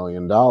 $13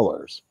 million.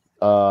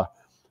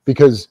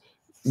 Because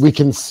we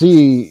can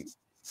see,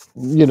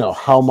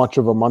 how much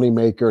of a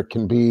moneymaker it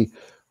can be,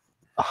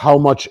 how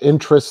much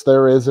interest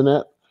there is in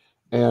it,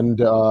 and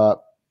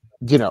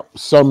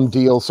some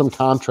deal, some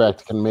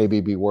contract can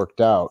maybe be worked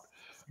out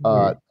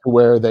to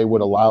where they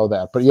would allow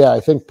that. But yeah,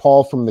 I think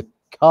Paul from the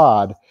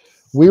COD,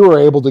 we were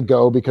able to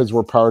go because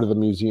we're part of the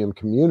museum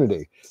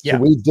community. Yeah. So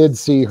we did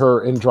see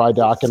her in dry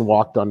dock and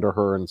walked under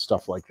her and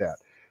stuff like that.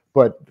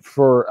 But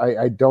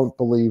I don't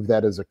believe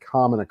that is a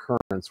common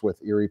occurrence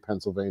with Erie,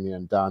 Pennsylvania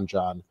and Don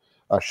John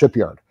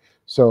shipyard.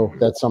 So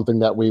that's something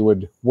that we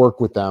would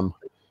work with them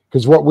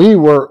Because what we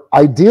were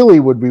ideally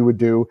we would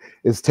do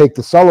is take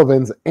the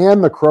Sullivans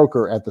and the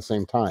Croaker at the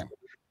same time.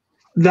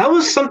 That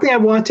was something I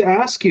wanted to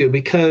ask you,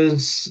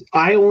 because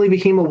I only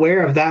became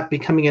aware of that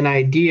becoming an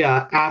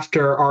idea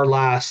after our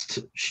last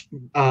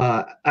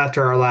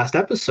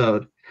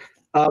episode.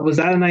 Was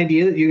that an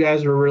idea that you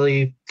guys were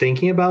really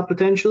thinking about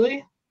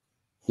potentially?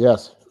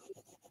 Yes,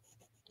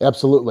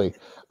 absolutely.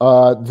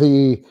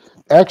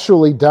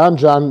 Actually, Don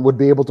John would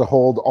be able to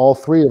hold all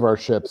three of our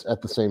ships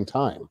at the same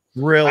time.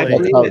 Really?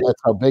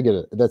 That's how big it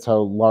is. That's how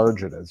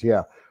large it is.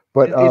 Yeah,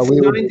 but it's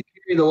designed to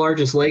carry the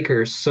largest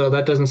Lakers, so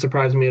that doesn't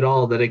surprise me at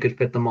all that it could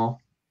fit them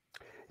all.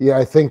 Yeah,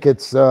 I think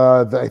it's.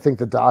 I think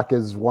the dock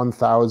is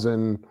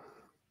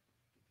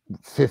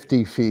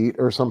 1,050 feet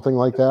or something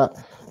like that.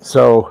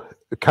 So,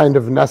 kind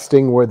of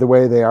nesting where the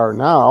way they are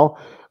now,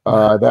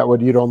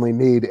 you'd only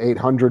need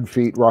 800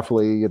 feet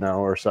roughly,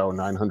 or so,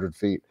 900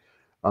 feet.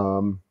 We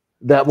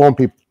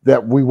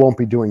won't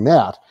be doing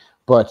that,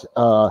 but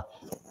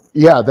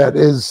yeah, that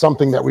is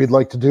something that we'd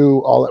like to do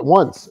all at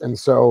once. And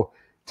so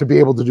to be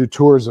able to do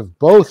tours of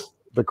both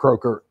the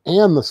Croaker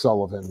and the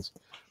Sullivans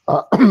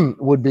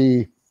would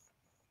be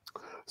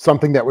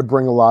something that would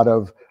bring a lot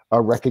of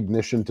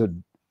recognition to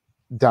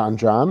Don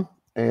John.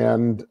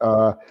 And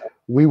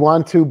we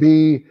want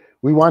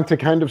to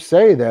kind of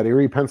say that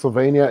Erie,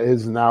 Pennsylvania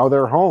is now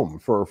their home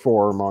for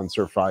 4 months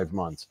or 5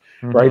 months,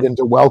 right? And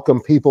to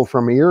welcome people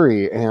from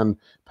Erie and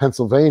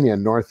Pennsylvania,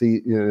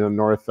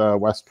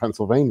 northwest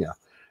Pennsylvania.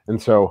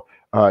 And so,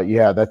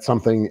 yeah, that's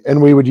something.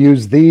 And we would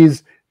use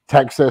these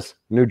Texas,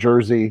 New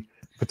Jersey,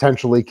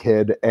 potentially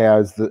Kidd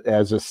as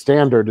a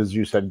standard, as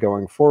you said,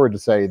 going forward, to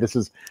say this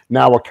is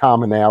now a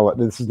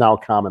commonality. This is now a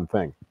common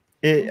thing.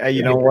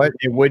 You know what?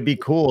 It would be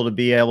cool to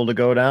be able to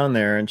go down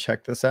there and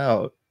check this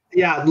out.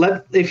 Yeah,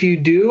 if you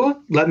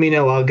do, let me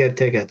know. I'll get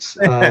tickets.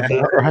 All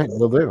right,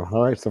 we'll do.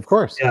 All right, so of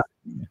course. Yeah,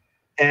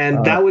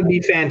 and that would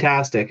be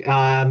fantastic.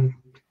 Now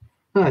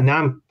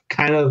I'm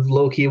kind of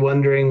low-key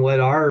wondering what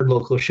our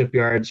local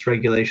shipyards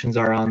regulations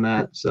are on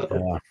that.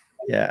 So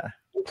yeah.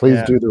 Please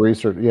do the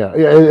research. Yeah,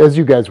 as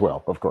you guys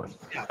will, of course.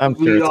 Yeah,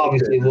 we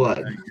obviously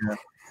would.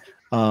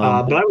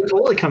 But I would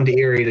totally come to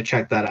Erie to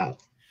check that out.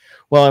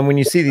 Well, and when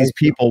you see these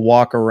people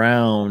walk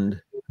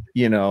around,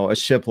 a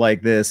ship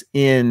like this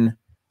in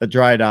a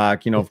dry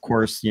dock, of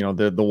course,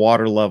 the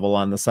water level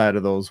on the side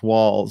of those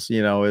walls,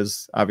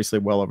 is obviously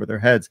well over their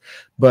heads.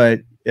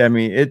 But I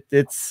mean,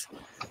 it's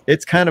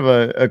kind of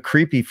a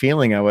creepy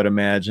feeling, I would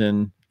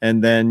imagine.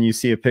 And then you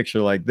see a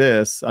picture like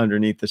this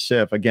underneath the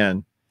ship.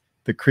 Again,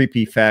 the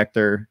creepy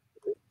factor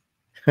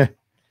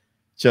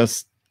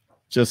just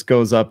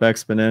goes up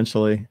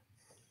exponentially.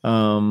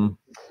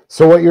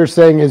 So what you're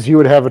saying is you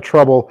would have a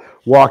trouble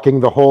walking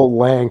the whole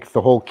length,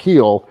 the whole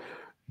keel.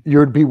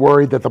 You'd be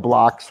worried that the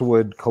blocks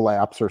would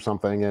collapse or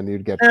something, and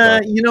you'd get.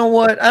 You know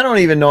what? I don't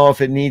even know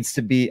if it needs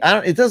to be.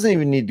 It doesn't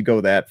even need to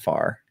go that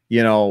far.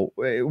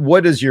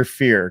 What is your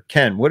fear,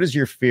 Ken? What is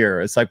your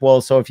fear? It's like,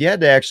 well, so if you had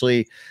to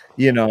actually,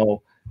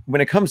 when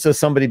it comes to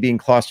somebody being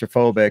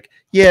claustrophobic,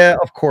 yeah,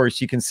 of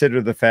course, you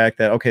consider the fact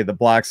that, okay, the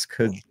blocks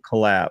could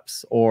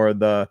collapse, or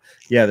the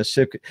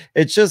ship.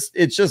 It's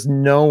just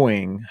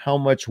knowing how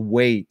much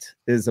weight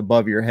is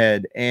above your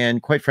head,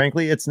 and quite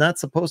frankly, it's not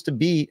supposed to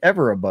be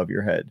ever above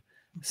your head.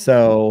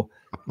 So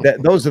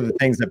those are the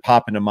things that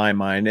pop into my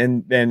mind,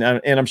 and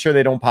I'm sure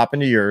they don't pop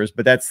into yours,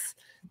 but that's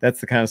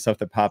the kind of stuff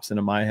that pops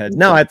into my head.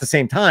 Now, at the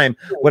same time,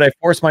 would I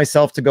force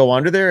myself to go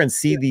under there and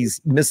see these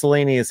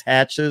miscellaneous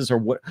hatches, or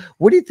what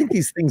do you think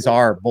these things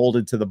are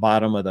bolted to the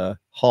bottom of the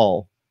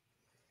hull?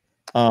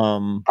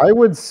 I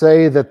would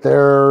say that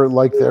they're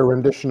like their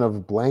rendition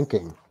of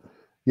blanking.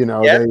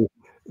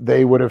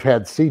 They would have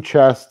had sea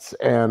chests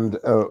and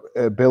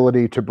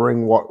ability to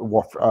bring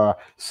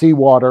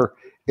seawater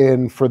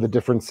in for the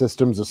different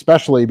systems,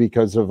 especially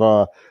because of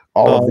all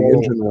of the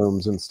engine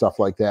rooms and stuff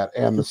like that,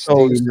 and the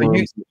steam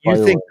rooms.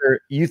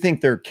 You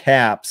think they're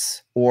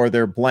caps or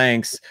they're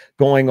blanks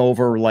going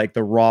over like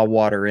the raw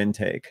water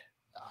intake?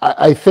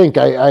 I think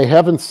I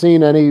haven't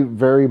seen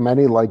very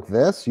many like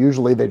this.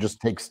 Usually they just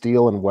take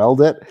steel and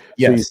weld it,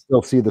 so you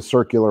still see the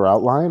circular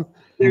outline.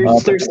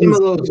 There's some of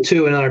those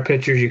too in other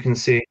pictures you can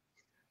see.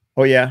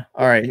 Oh yeah.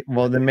 All right.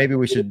 Well, then maybe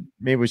we should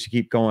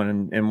keep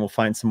going, and we'll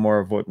find some more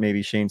of what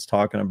maybe Shane's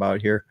talking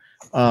about here.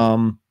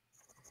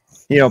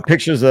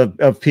 Pictures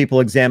of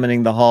people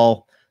examining the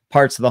hull,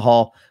 parts of the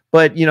hull.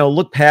 But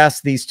look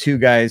past these two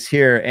guys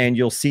here, and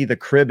you'll see the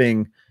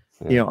cribbing,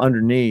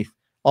 underneath.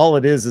 All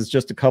it is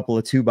just a couple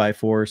of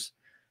 2x4s.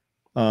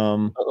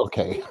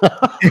 Okay.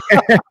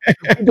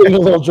 Being a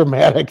little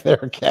dramatic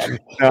there, Ken.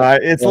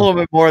 It's a little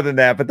bit more than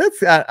that, but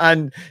that's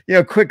on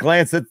quick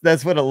glance,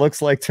 that's what it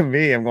looks like to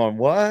me. I'm going,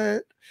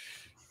 what?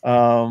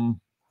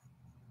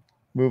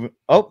 Moving.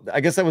 Oh,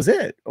 I guess that was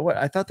it. What?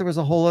 I thought there was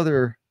a whole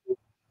other.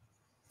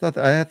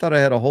 I thought I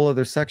had a whole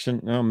other section.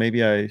 No,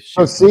 maybe I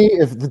should. So see,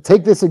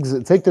 take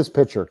this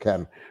picture,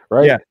 Ken.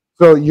 Right. Yeah.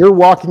 So you're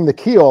walking the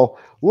keel.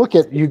 Look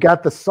you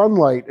got the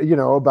sunlight,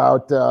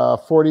 about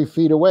 40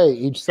 feet away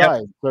each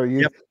side. So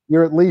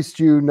you're at least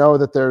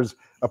that there's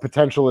a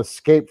potential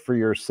escape for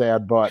your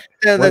sad butt.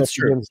 Yeah, that's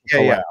true.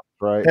 Yeah.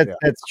 right?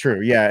 That's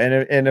true. Yeah,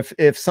 and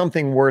if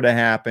something were to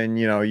happen,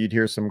 you know, you'd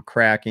hear some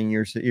cracking,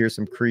 you hear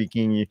some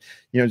creaking. You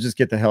know, just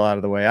get the hell out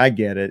of the way. I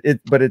get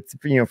it. But it's,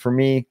 you know, for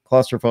me,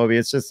 claustrophobia,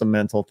 it's just a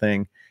mental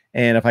thing.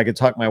 And if I could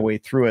talk my way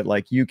through it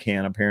like you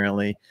can,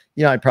 apparently,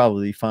 you know, I'd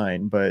probably be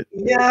fine. But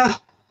yeah,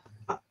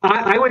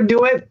 I would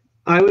do it.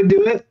 I would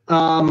do it.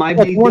 My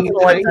well, big once in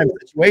thing a lifetime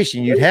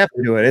situation, you'd have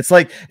to do it. It's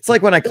like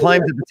when I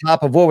climbed to the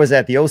top of, what was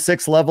that, the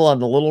 06 level on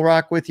the Little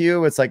Rock with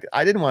you. It's like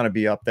I didn't want to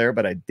be up there,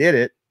 but I did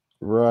it.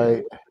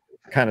 Right.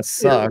 Kind of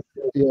sucked.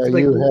 Yeah,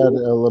 you had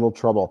a little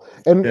trouble.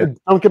 And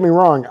don't get me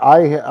wrong,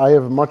 I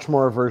have much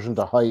more aversion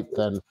to height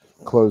than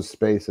closed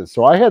spaces.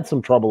 So I had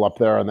some trouble up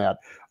there on that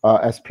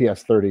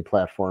SPS 30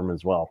 platform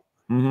as well.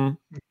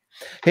 Mm-hmm.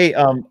 Hey,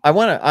 I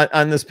want to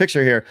on this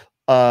picture here.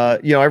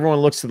 You know, everyone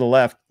looks to the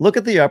left. Look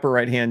at the upper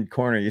right hand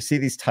corner. You see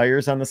these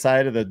tires on the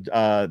side of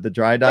the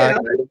dry dock.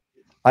 Yeah.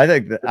 I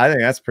think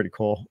that's pretty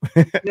cool.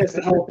 Yes,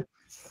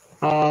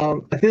 I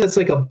think that's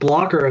like a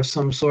blocker of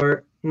some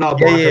sort. Not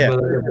blocker, but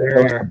a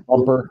barrier.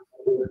 Bumper.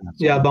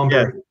 Yeah,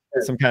 bumper.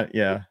 Yeah, some kind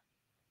of,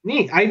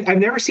 Neat. I've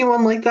never seen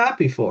one like that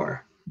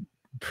before.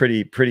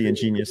 Pretty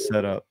ingenious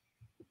setup.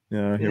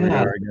 Here we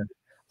are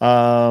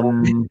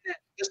again.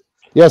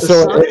 Yeah,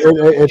 so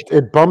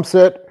it bumps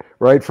it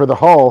right for the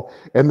hull,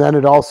 and then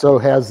it also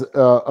has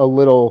a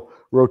little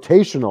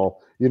rotational,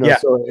 you know,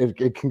 so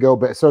it can go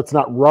back. So it's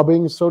not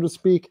rubbing, so to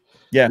speak.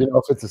 Yeah. You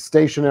know, if it's a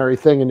stationary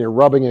thing and you're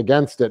rubbing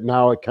against it,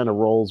 now it kind of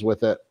rolls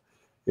with it,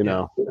 you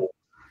know.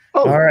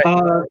 Oh, all right.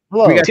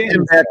 Hello. We got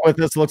Tim back with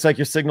us. Looks like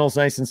your signal's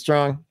nice and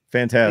strong.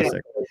 Fantastic.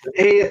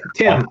 Yeah. Hey,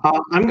 Tim,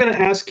 I'm going to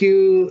ask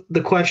you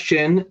the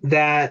question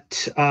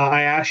that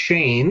I asked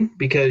Shane,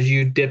 because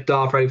you dipped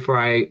off right before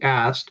I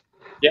asked.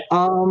 Yeah.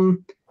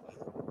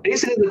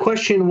 Basically, the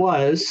question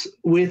was,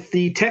 with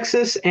the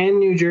Texas and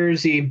New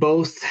Jersey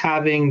both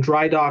having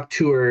dry dock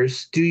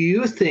tours, do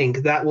you think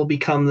that will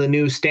become the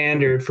new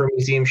standard for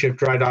museum ship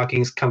dry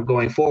dockings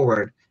going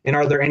forward? And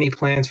are there any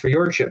plans for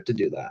your ship to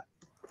do that?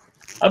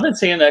 I've been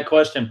seeing that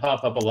question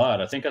pop up a lot.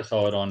 I think I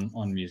saw it on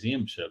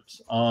museum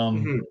ships.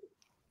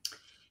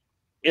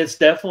 It's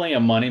definitely a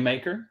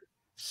moneymaker.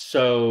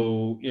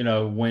 So, you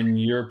know, when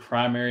your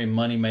primary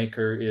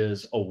moneymaker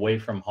is away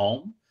from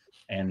home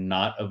and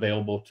not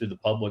available to the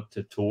public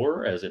to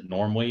tour as it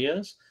normally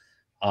is,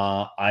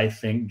 I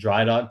think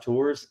dry dock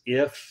tours,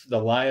 if the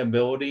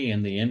liability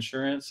and the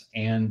insurance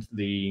and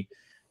the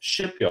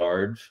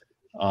shipyard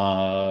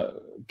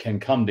can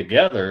come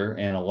together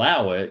and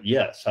allow it,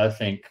 yes, I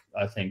think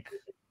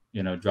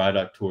you know, dry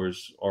dock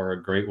tours are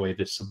a great way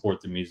to support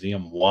the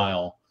museum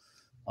while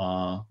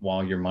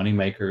your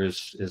moneymaker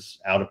is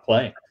out of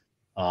play.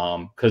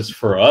 Because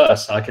for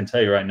us, I can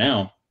tell you right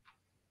now,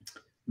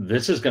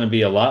 this is going to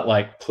be a lot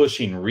like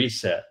pushing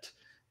reset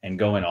and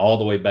going all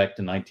the way back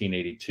to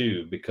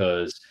 1982,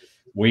 because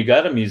we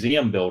got a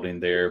museum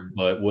building there,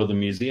 but will the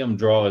museum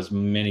draw as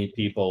many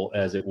people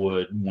as it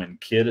would when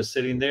Kidd is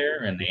sitting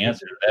there? And the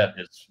answer to that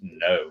is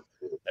no.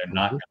 They're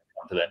not going to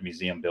come to that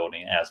museum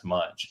building as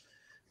much.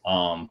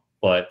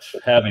 But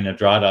having a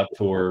dry dock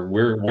tour,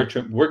 we're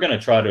going to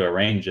try to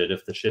arrange it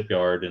if the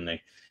shipyard and the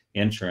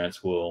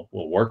insurance will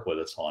work with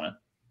us on it.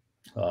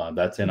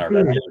 That's in our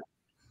budget.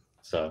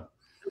 So,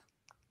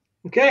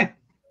 okay,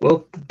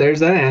 well, there's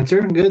that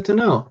answer. Good to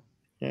know.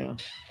 Yeah.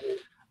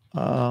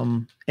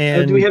 And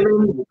do we have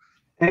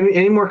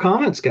any more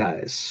comments,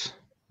 guys?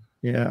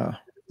 Yeah.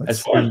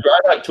 As far as dry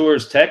dock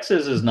tours,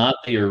 Texas is not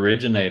the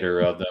originator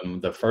of them.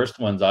 The first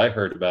ones I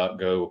heard about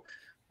go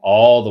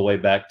all the way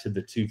back to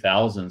the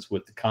 2000s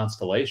with the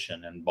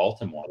Constellation in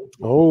Baltimore.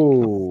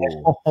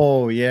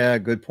 Oh, yeah,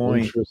 good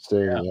point.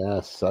 Interesting. Yeah.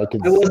 Yes, I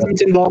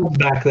wasn't involved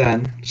back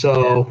then,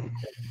 so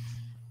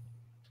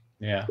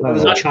yeah. I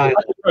was a child.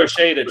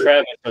 Crochet to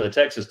Travis for the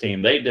Texas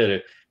team. They did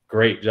a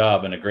great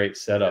job and a great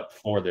setup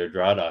for their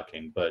dry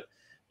docking. But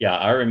yeah,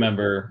 I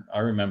remember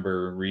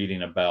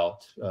reading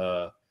about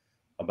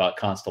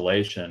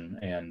Constellation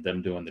and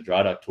them doing the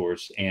dry dock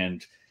tours.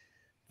 And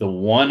the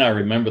one I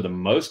remember the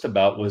most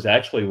about was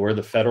actually where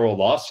the federal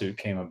lawsuit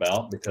came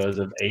about because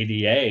of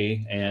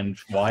ADA and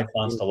why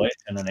Constellation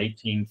in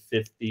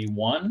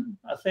 1851,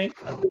 I think,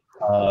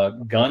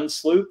 wooden gun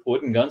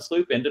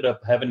sloop ended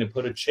up having to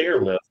put a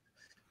chairlift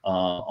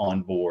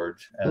on board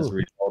as a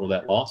result of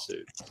that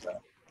lawsuit.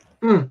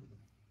 So.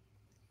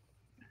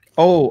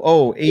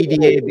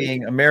 ADA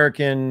being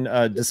American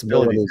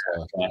Disabilities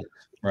Act.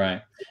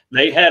 Right.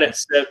 They had it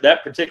set,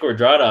 that particular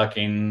dry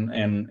docking,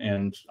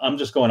 and I'm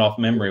just going off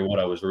memory what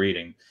I was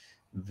reading.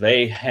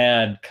 They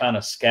had kind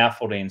of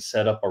scaffolding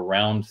set up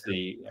around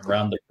the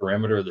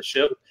perimeter of the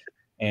ship,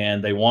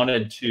 and they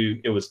wanted to.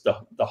 It was the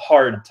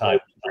hard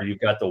type where you've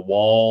got the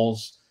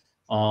walls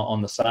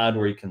on the side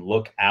where you can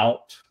look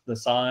out the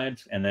side,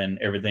 and then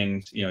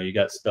everything, you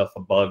got stuff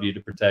above you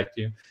to protect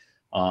you.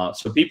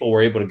 So people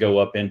were able to go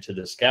up into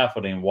the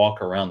scaffolding,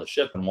 walk around the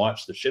ship, and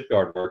watch the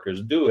shipyard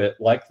workers do it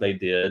like they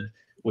did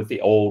with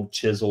the old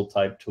chisel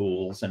type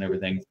tools and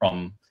everything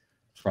from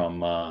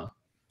the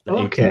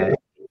 18.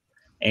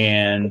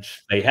 And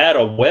they had a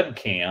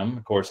webcam.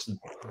 Of course,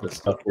 the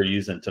stuff we're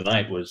using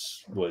tonight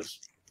was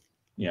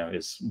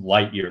is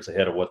light years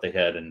ahead of what they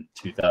had in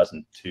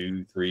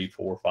 2002, 3,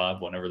 4,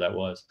 5, whenever that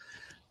was.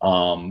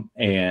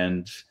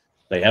 And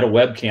they had a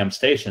webcam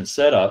station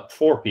set up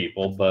for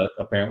people, but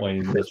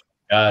apparently this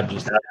guy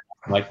just didn't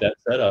like that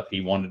setup.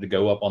 He wanted to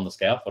go up on the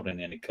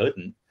scaffolding and he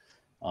couldn't.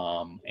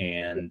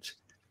 And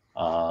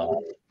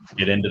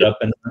it ended up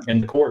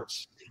in the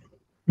courts.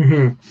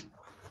 Mm-hmm.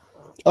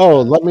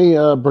 Oh, let me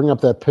bring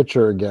up that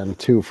picture again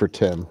too for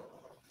Tim.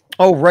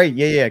 Oh, right.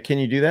 Yeah. Can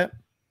you do that?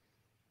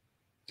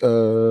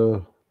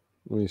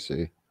 Let me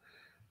see.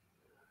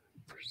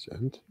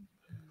 Present.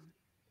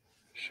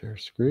 Share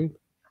screen.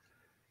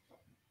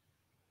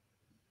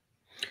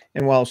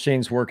 And while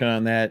Shane's working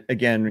on that,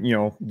 again,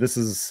 this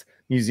is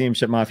Museum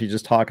Ship Mafia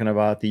just talking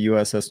about the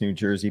USS New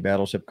Jersey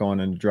battleship going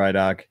into dry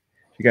dock.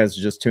 If you guys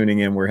are just tuning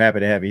in, we're happy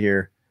to have you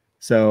here.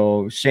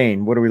 So,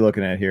 Shane, what are we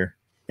looking at here?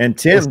 And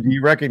Tim, do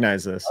you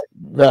recognize this?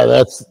 Yeah,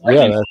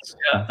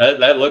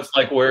 that looks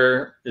like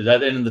is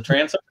that in the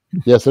transom?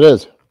 Yes, it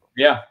is.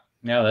 Yeah,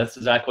 that's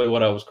exactly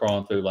what I was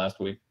crawling through last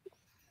week.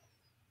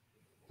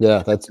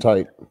 Yeah, that's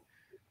tight.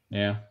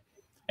 Yeah,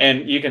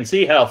 and you can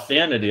see how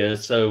thin it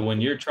is. So when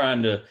you're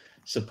trying to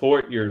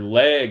support your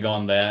leg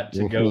on that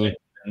to go into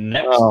the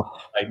next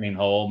lightning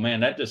hole, man,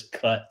 that just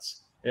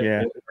cuts. It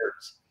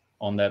hurts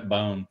on that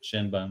bone,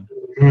 shin bone.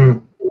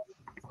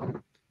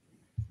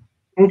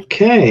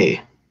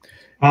 Okay.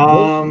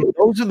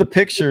 Those are the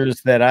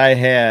pictures that I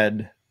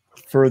had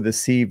for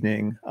this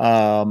evening.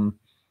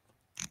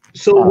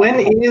 So when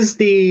is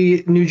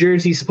the New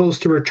Jersey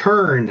supposed to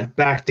return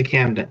back to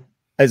Camden?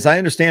 As I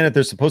understand it,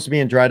 they're supposed to be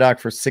in dry dock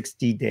for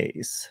 60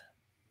 days.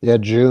 Yeah,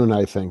 June,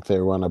 I think they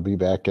want to be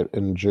back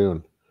in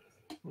June.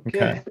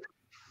 Okay.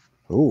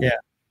 Ooh. Yeah,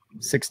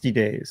 60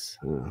 days.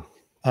 Yeah.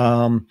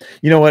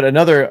 You know what?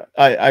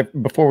 I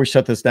before we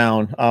shut this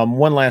down,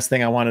 one last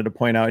thing I wanted to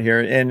point out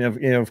here, and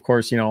of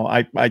course,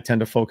 I tend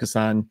to focus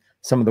on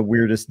some of the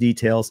weirdest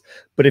details.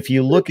 But if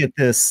you look at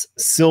this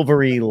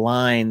silvery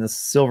line, the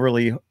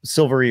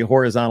silvery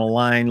horizontal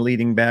line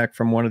leading back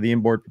from one of the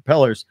inboard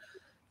propellers,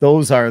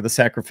 those are the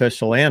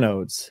sacrificial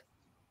anodes.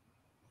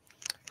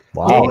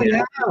 Wow.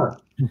 Oh,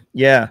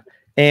 Yeah.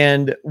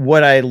 And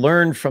what I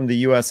learned from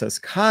the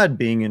USS Cod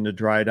being into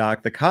dry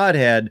dock, the Cod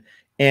had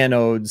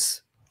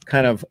anodes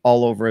kind of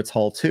all over its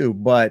hull too,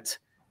 but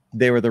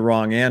they were the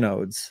wrong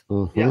anodes.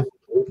 Yeah.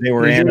 They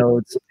were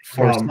anodes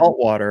for salt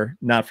water,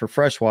 not for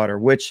fresh water,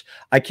 which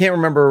I can't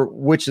remember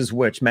which is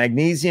which.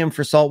 Magnesium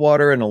for salt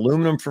water and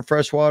aluminum for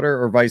fresh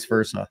water, or vice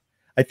versa.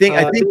 I think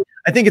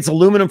it's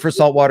aluminum for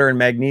salt water and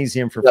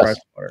magnesium for fresh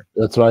water.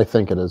 That's what I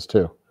think it is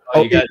too.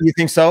 Oh, you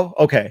think so?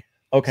 Okay.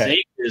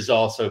 Zinc is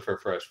also for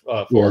fresh.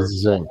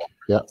 Zinc.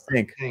 Yeah.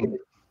 Zinc.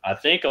 I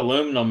think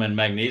aluminum and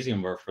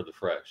magnesium are for the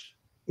fresh.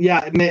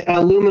 Yeah,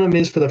 aluminum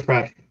is for the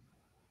fresh.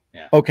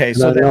 Yeah. Okay,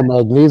 so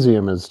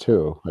magnesium is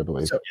too, I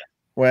believe. So,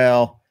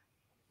 well,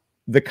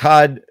 the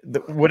Cod,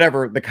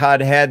 the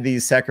Cod had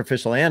these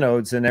sacrificial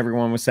anodes, and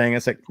everyone was saying,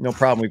 it's like, no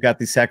problem, we've got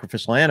these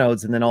sacrificial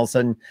anodes, and then all of a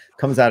sudden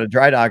comes out of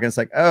dry dock, and it's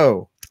like,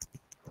 oh,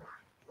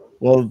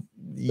 well,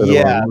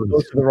 yeah,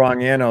 those are the wrong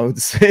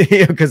anodes,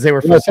 because they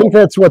were. I think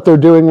that's what they're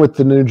doing with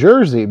the New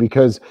Jersey,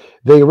 because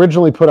they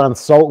originally put on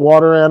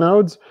saltwater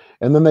anodes,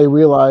 and then they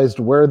realized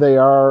where they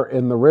are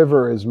in the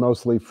river is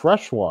mostly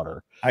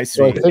freshwater. I see.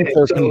 So I think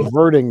they're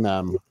converting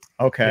them.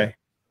 Okay.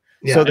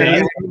 Yeah. So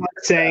I'm not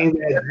saying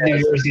that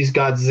New Jersey's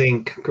got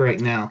zinc right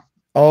now.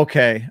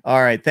 Okay.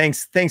 All right.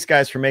 Thanks,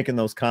 guys, for making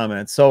those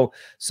comments. So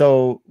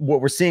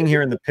what we're seeing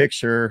here in the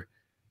picture,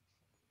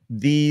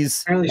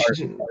 these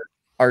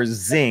are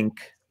zinc.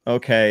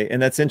 Okay.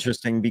 And that's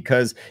interesting,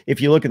 because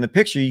if you look in the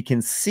picture, you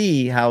can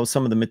see how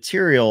some of the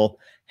material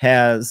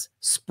has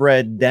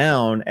spread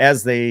down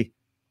as they're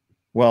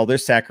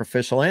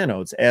sacrificial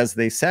anodes. As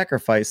they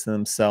sacrifice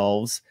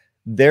themselves,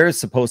 they're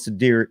supposed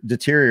to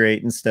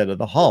deteriorate instead of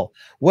the hull.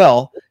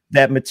 Well,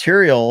 that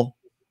material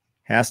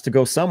has to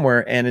go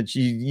somewhere, and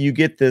you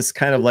get this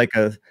kind of like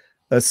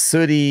a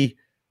sooty,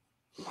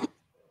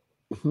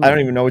 I don't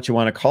even know what you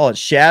want to call it,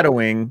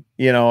 shadowing,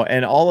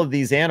 and all of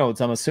these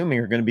anodes, I'm assuming,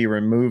 are going to be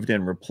removed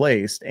and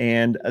replaced.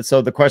 And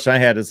so the question I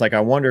had is, like,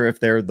 I wonder if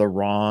they're the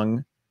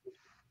wrong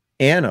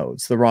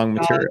anodes, the wrong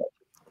material.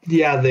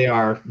 Yeah, they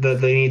are.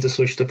 They need to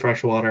switch to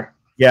fresh water.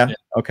 Yeah.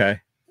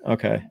 Okay.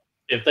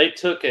 If they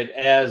took it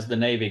as the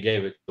Navy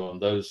gave it to them,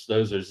 those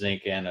are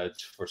zinc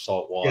anodes for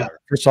salt water. Yeah,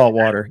 for salt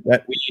water.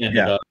 That we ended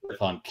up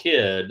with on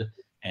Kidd,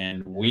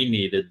 and we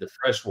needed the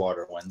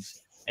freshwater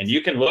ones. And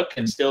you can look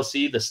and still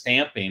see the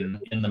stamping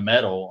in the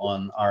metal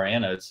on our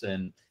anodes,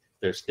 and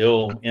they're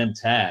still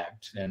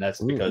intact. And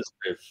that's because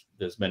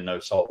there's been no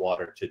salt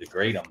water to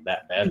degrade them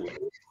that badly.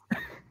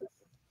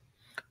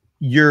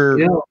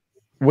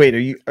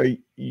 Wait, are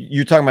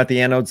you talking about the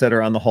anodes that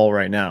are on the hull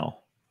right now?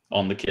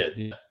 On the Kidd,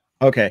 yeah.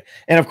 Okay,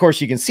 and of course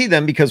you can see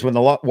them, because when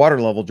the water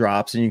level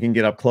drops and you can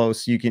get up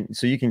close, you can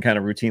kind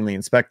of routinely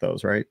inspect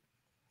those, right?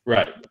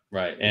 Right.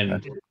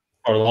 And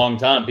for a long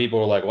time, people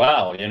were like,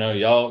 "Wow,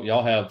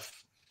 y'all have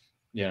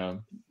you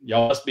know,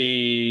 y'all must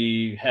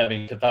be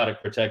having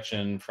cathodic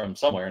protection from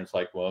somewhere. And it's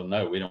like, well,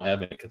 no, we don't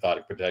have any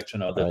cathodic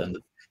protection other than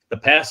the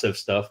passive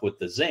stuff with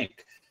the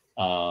zinc.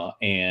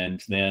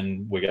 And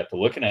then we got to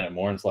looking at it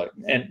more, and it's like,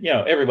 and you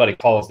know, everybody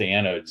calls the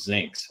anodes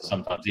zincs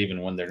sometimes,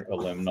 even when they're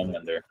aluminum,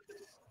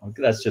 and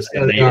that's just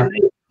a native.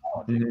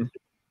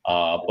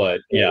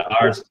 But yeah,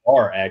 ours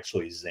are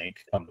actually zinc,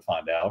 come to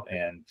find out,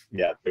 and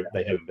yeah,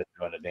 they haven't been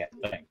doing a damn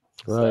thing.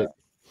 Right. So,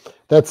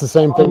 that's the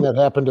same thing that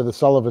happened to the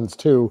Sullivans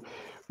too.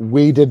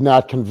 We did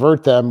not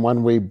convert them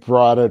when we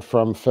brought it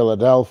from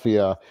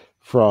Philadelphia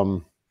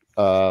from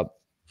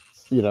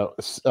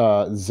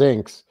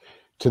zincs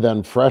to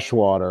then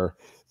freshwater.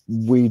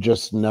 We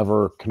just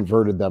never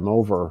converted them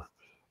over.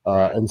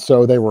 And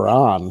so they were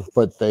on,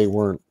 but they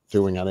weren't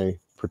doing any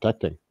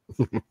protecting.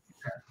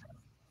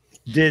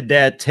 Did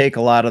that take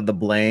a lot of the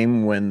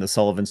blame when the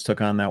Sullivans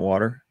took on that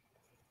water?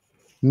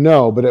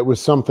 No, but it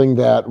was something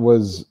that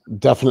was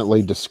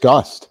definitely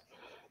discussed,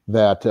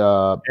 that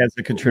as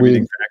a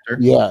contributing factor.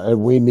 Yeah,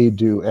 and we need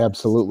to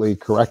absolutely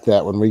correct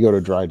that when we go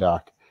to dry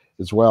dock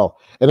as well.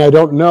 And I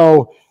don't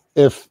know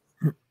if,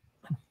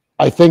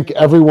 I think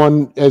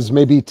everyone, as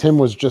maybe Tim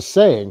was just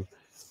saying,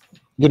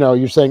 you know,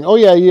 you're saying, oh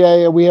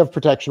yeah, we have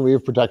protection, we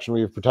have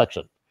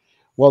protection.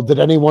 Well, did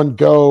anyone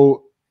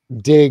go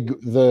dig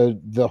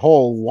the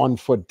hole 1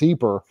 foot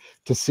deeper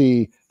to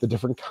see the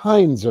different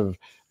kinds of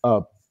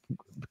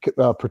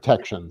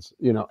protections,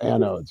 you know,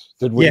 anodes?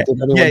 Did anyone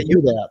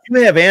do that?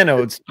 You have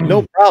anodes,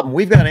 no problem.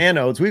 We've got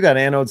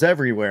anodes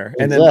everywhere.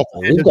 And then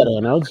we've got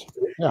anodes.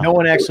 Yeah. No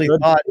one actually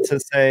thought to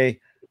say,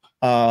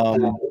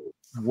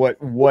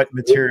 what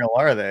material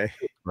are they?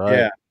 Right.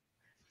 Yeah.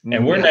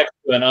 And we're next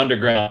to an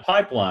underground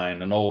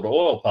pipeline, an old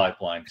oil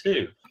pipeline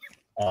too,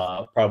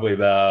 probably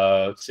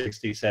about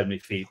 60, 70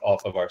 feet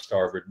off of our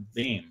starboard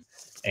beam.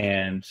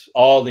 And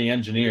all the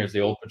engineers,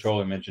 the old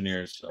petroleum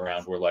engineers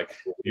around, were like,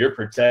 you're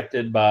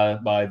protected by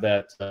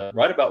that,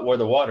 right about where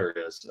the water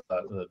is,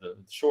 the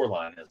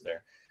shoreline is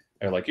there.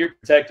 They're like, you're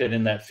protected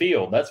in that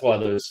field. That's why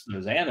those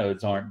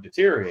anodes aren't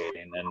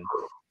deteriorating. And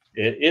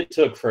it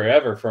took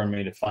forever for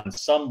me to find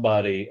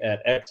somebody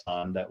at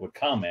Exxon that would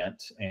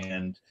comment.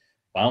 And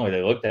finally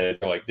they looked at it,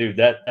 they're like, dude,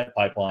 that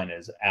pipeline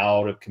is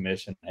out of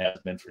commission, has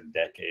been for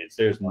decades.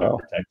 There's no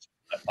protection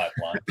for that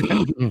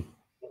pipeline.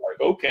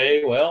 Like,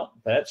 okay, well,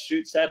 that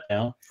shoots that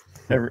down.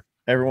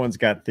 Everyone's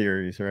got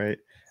theories, right?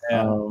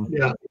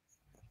 Yeah.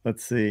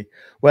 Let's see.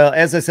 Well,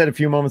 as I said a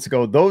few moments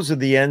ago, those are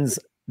the ends.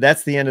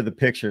 That's the end of the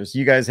pictures.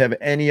 You guys have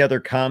any other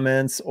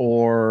comments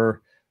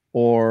or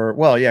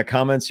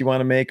comments you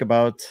want to make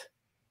about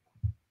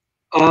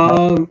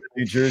New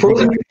Jersey? For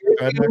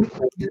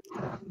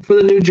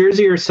the New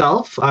Jersey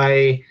herself,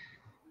 I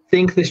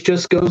think this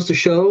just goes to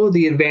show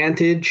the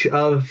advantage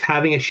of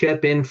having a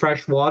ship in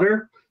fresh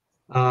water.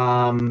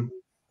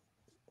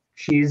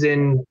 She's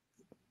in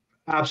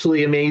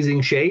absolutely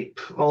amazing shape,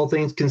 all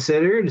things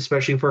considered,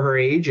 especially for her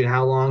age and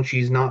how long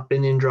she's not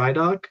been in dry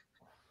dock.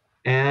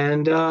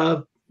 And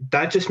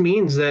that just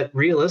means that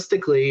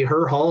realistically,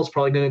 her hull is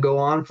probably going to go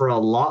on for a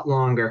lot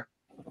longer.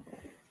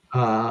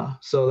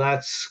 So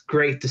that's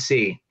great to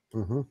see.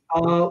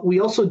 We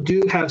also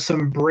do have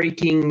some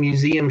breaking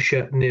museum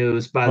ship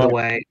news, by the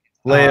way.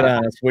 Lay it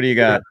on us. What do you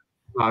got?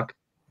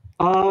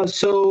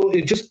 So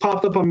it just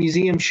popped up on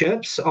Museum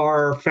Ships.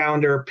 Our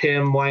founder,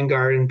 Pim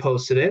Weingarten,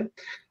 posted it.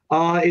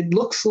 It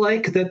looks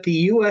like that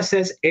the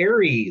USS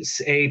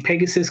Ares, a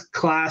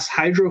Pegasus-class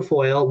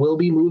hydrofoil, will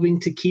be moving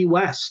to Key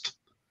West.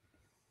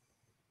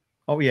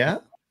 Oh, yeah?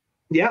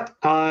 Yeah.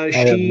 I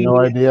have no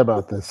idea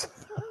about this.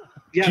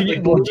 Yeah.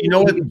 Do you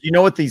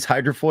know what these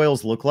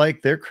hydrofoils look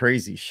like? They're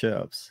crazy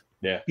ships.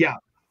 Yeah. Yeah.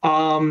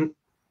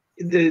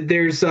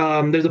 There's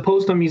a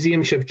post on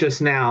Museum Ship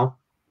just now.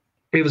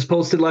 It was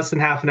posted less than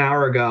half an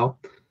hour ago.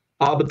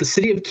 But the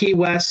city of Key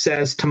West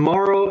says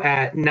tomorrow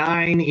at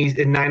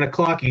 9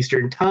 o'clock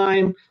Eastern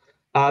time,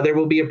 there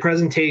will be a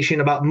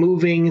presentation about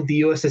moving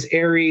the USS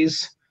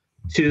Ares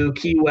to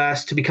Key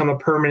West to become a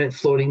permanent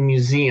floating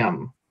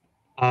museum.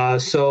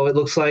 So it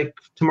looks like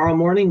tomorrow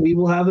morning we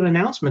will have an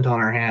announcement on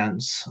our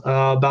hands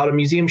about a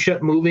museum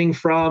ship moving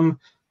from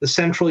the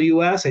central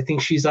U.S. I think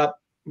she's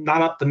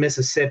not up the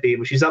Mississippi,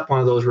 but she's up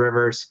one of those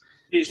rivers.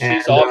 She's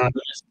off the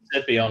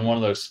Mississippi on one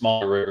of those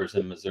smaller rivers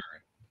in Missouri.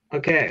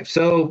 Okay,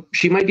 so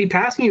she might be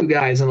passing you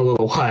guys in a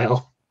little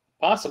while.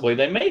 Possibly.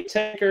 They may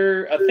take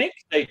her. I think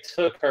they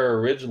took her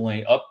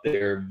originally up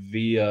there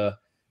via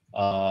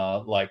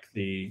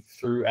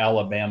through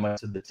Alabama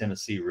to the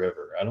Tennessee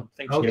River. I don't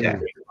think she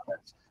ever.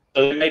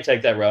 So they may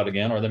take that route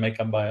again, or they may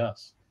come by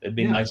us. It'd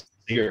be nice to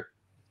see her.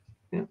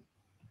 Yeah.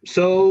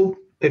 So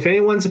if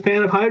anyone's a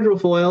fan of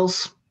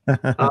hydrofoils,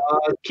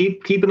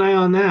 keep an eye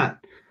on that.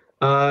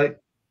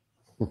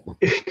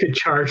 It could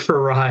charge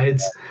for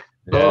rides.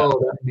 Yeah. Oh,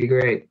 that'd be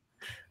great.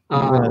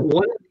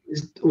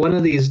 One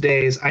of these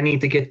days, I need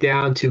to get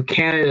down to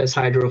Canada's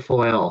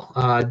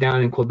hydrofoil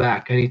down in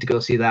Quebec. I need to go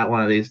see that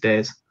one of these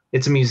days.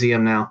 It's a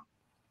museum now.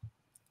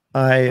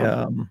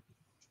 Are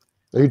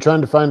you trying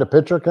to find a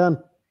picture, Ken?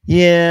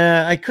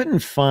 Yeah, I couldn't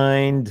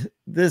find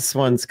this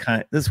one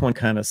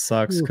kind of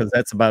sucks because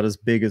that's about as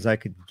big as I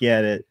could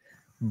get it.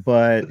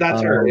 But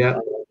that's her, yeah.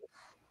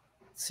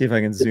 See if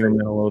I can zoom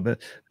in a little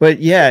bit. But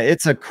yeah,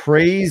 it's a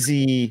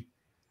crazy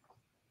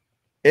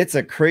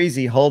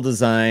hull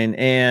design.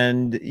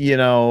 And you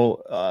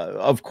know,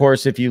 of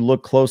course, if you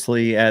look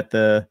closely at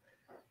the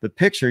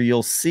picture,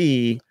 you'll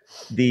see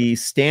the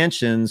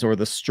stanchions or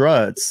the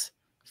struts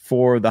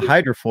for the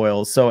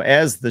hydrofoils. So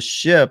as the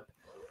ship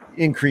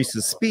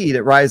increases speed,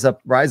 it rises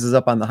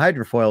up on the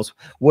hydrofoils.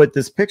 What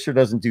this picture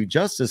doesn't do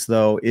justice,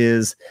 though,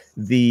 is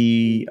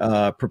the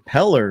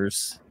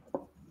propellers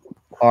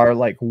are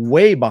like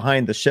way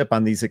behind the ship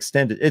on these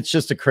extended. It's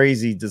just a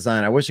crazy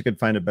design. I wish I could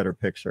find a better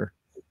picture.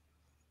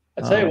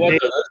 I tell you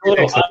what, those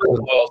little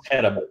hydrofoils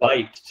had a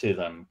bite to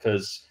them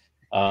because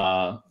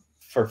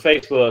for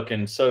Facebook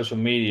and social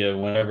media,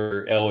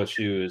 whenever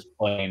LSU is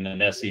playing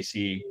an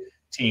SEC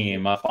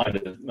team, I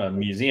find a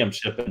museum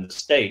ship in the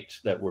state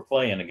that we're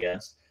playing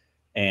against.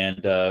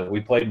 And we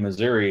played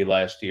Missouri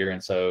last year,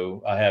 and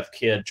so I have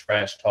kid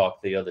trash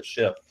talk the other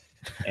ship.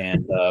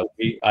 And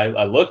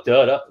I looked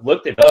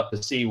it up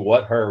to see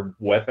what her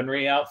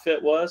weaponry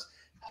outfit was.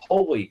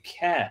 Holy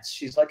cats,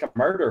 she's like a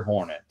murder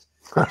hornet.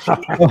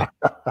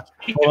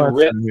 She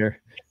can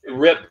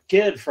rip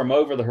kid from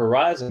over the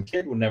horizon.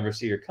 Kid would never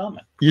see her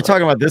coming. You're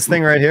talking about this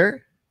thing right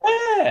here?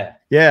 Yeah.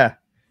 Yeah.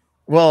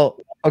 Well,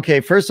 okay,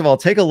 first of all,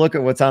 take a look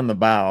at what's on the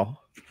bow.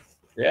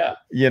 Yeah.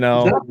 You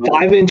know, is that a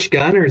 5-inch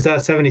gun or is that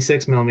a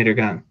 76 millimeter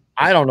gun?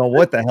 I don't know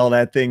what the hell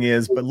that thing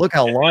is, but look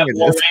how long it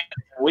is.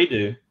 We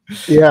do.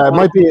 Yeah, it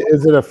might be.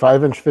 Is it a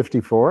 5-inch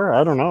 54?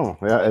 I don't know.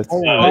 Yeah, it's.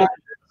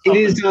 It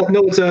is.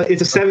 No,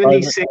 it's a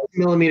 76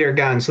 millimeter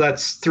gun, so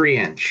that's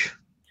 3-inch.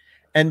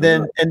 And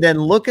then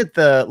look at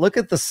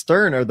the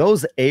stern. Are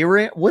those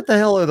ARAM? What the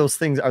hell are those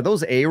things? Are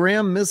those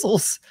ARAM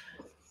missiles?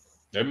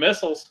 They're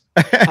missiles.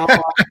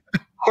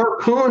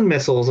 Harpoon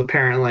missiles,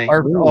 apparently.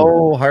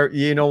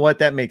 You know what?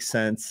 That makes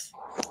sense.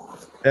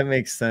 That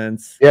makes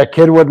sense. Yeah,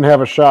 kid wouldn't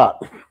have a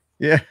shot.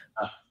 Yeah.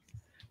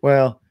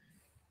 Well,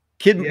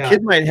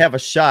 kid might have a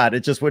shot.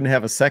 It just wouldn't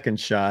have a second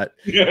shot.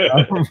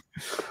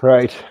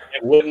 Right.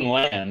 It wouldn't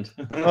land.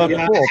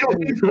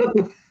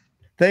 Cool.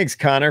 Thanks,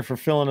 Connor, for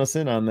filling us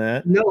in on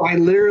that. No, I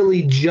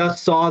literally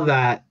just saw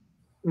that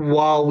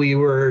while we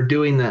were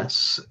doing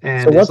this.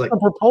 And so what's the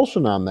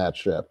propulsion on that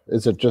ship?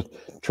 Is it just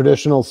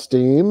traditional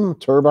steam,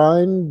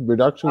 turbine,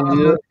 reduction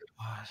gear?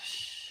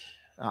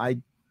 I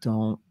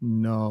don't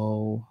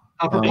know.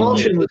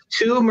 Propulsion with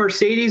 2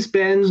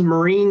 Mercedes-Benz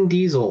Marine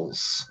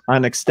diesels.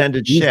 On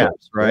extended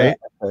shafts, right?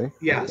 Yeah, okay.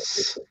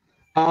 Yes.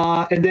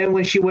 And then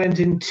when she went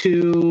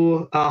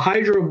into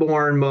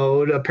hydroborne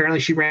mode, apparently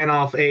she ran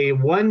off a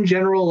 1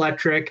 General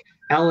Electric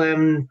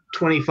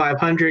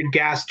LM2500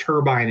 gas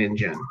turbine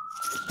engine.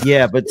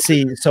 Yeah, but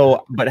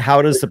but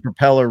how does the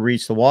propeller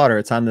reach the water?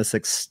 It's on this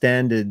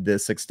extended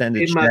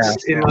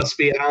shaft. It must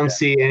be. I don't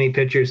see any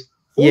pictures.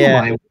 Oh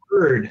my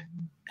word.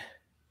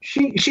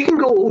 She can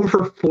go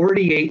over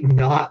 48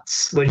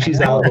 knots when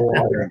she's out of the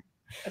water.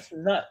 That's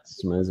nuts.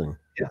 It's amazing.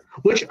 Yeah.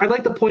 Which I'd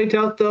like to point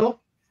out, though,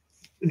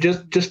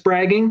 just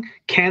bragging,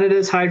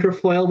 Canada's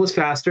hydrofoil was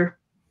faster.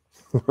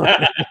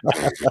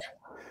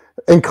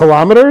 In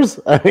kilometers?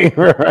 I mean,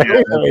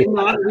 right?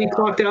 We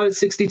clocked out at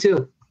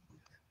 62.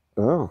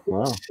 Oh,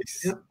 wow.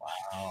 Yeah.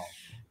 Wow.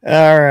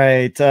 All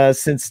right.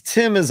 Since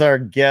Tim is our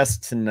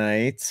guest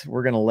tonight,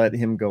 we're going to let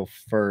him go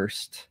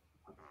first.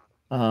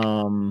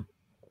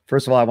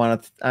 First of all, I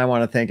want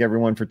to thank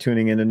everyone for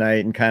tuning in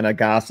tonight and kind of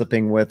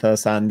gossiping with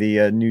us on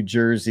the New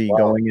Jersey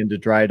going into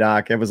dry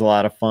dock. It was a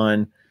lot of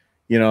fun.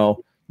 You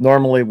know,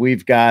 normally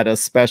we've got a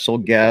special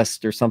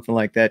guest or something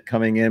like that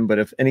coming in, but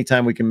if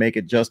anytime we can make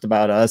it just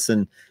about us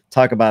and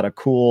talk about a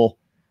cool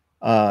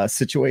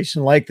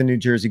situation like the New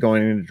Jersey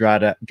going into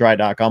dry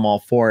dock, I'm all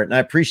for it. And I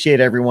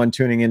appreciate everyone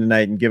tuning in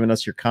tonight and giving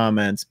us your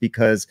comments,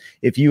 because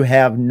if you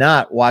have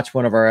not watched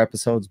one of our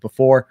episodes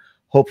before,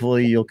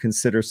 hopefully you'll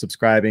consider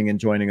subscribing and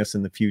joining us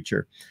in the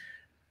future.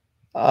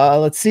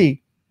 Let's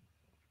see.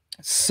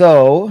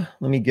 So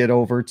let me get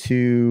over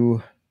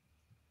to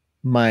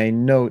my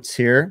notes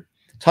here.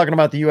 Talking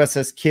about the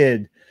USS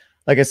Kidd.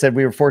 Like I said,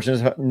 we were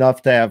fortunate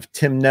enough to have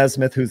Tim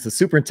Nesmith, who's the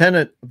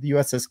superintendent of the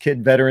USS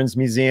Kidd Veterans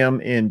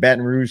Museum in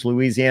Baton Rouge,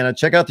 Louisiana.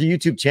 Check out the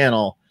YouTube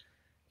channel,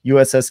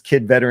 USS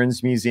Kidd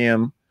Veterans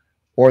Museum,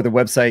 or the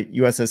website,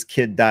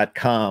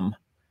 usskidd.com.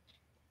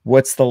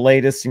 What's the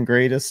latest and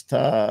greatest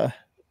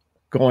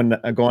going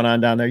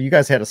on down there? You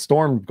guys had a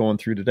storm going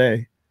through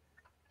today.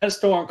 A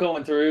storm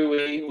going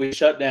through. We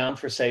shut down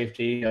for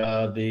safety.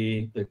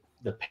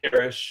 The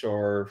parish,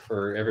 or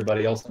for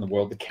everybody else in the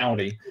world, the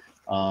county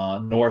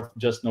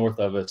just north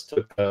of us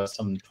took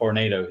some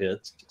tornado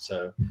hits.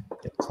 So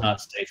it's not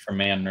safe for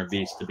man nor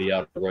beast to be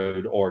out on the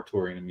road or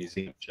touring a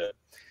museum ship.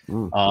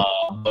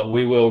 But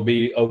we will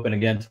be open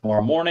again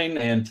tomorrow morning,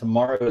 and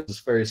tomorrow is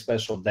a very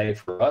special day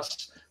for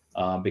us.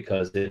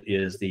 Because it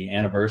is the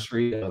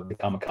anniversary of the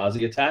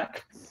kamikaze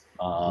attack.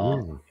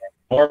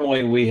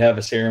 Normally we have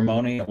a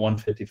ceremony at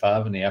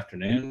 1:55 in the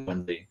afternoon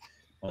when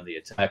the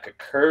attack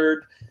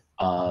occurred.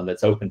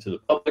 that's open to the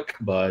public,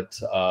 but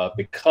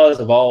because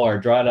of all our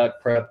dry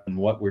dock prep and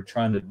what we're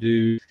trying to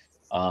do,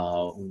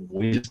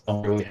 we just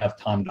don't really have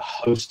time to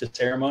host a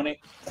ceremony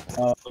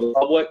for the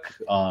public.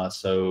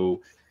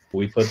 So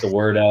we put the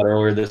word out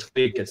earlier this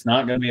week. It's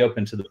not going to be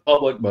open to the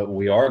public, but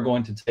we are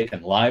going to take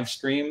and live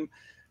stream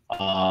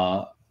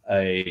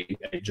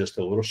just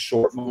a little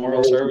short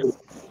memorial service.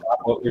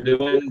 What we're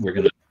doing, we're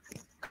going to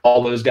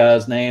call those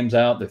guys' names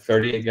out, the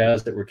 38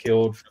 guys that were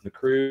killed from the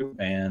crew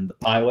and the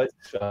pilot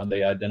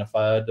they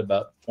identified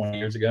about 20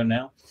 years ago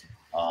now.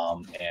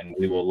 And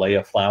we will lay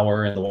a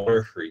flower in the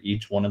water for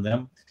each one of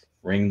them,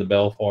 ring the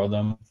bell for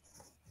them,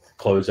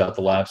 close out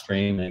the live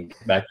stream, and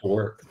get back to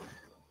work.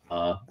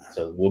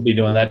 So we'll be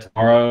doing that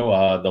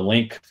tomorrow. The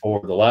link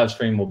for the live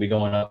stream will be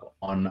going up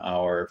on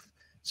our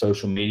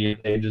social media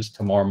pages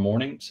tomorrow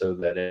morning so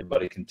that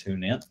everybody can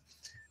tune in.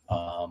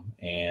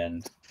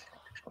 And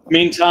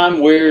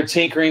meantime, we're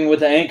tinkering with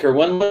the anchor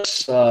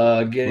windlass,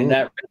 getting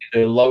that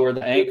ready to lower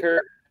the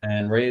anchor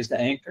and raise the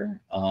anchor.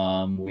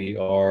 We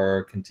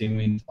are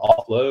continuing to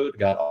offload.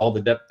 Got all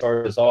the depth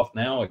charges off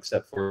now,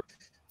 except for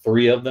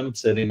 3 of them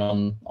sitting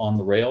on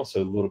the rail,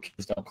 so little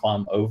kids don't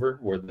climb over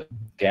where the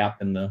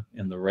gap in the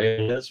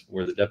rail is,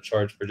 where the depth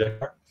charge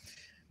projector.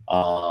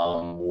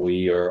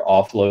 We are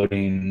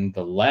offloading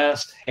the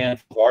last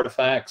handful of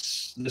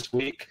artifacts this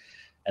week,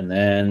 and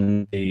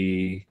then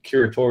the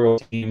curatorial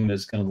team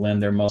is going to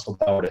lend their muscle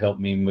power to help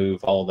me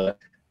move all the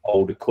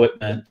old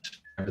equipment,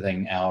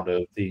 everything out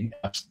of the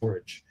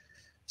storage.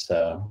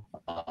 So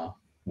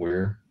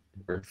we're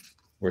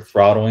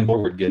throttling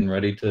forward, getting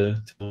ready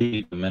to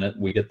leave the minute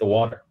we get the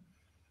water.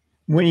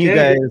 When you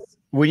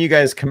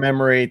guys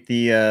commemorate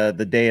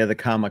the day of the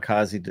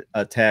kamikaze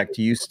attack,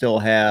 do you still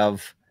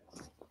have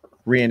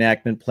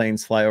reenactment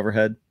planes fly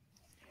overhead?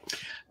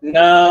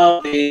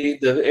 No, the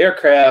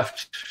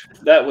aircraft,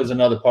 that was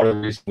another part of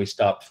the reason we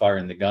stopped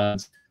firing the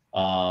guns,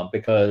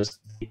 because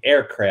the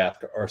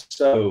aircraft are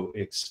so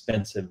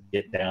expensive to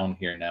get down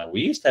here now.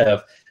 We used to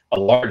have a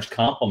large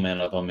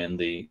complement of them in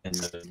the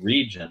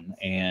region,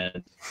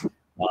 and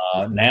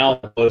now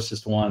the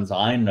closest ones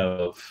I know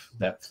of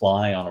that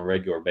fly on a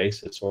regular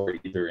basis are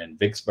either in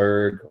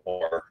Vicksburg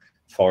or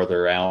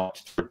farther out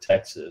to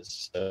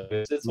Texas. So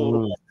it's a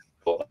little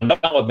difficult. I know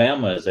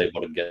Alabama is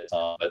able to get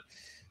some, but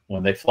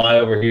when they fly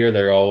over here,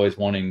 they're always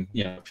wanting,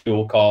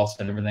 fuel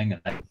costs and everything,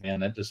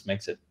 and that just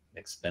makes it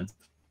expensive.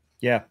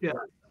 Yeah,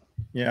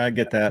 I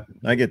get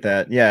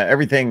that. Yeah,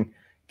 everything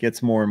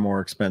gets more and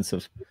more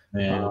expensive.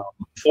 Yeah.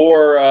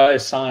 Before I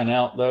sign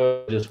out,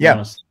 though,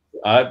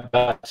 I've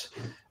got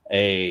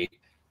a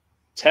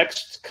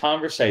text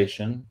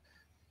conversation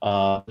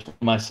between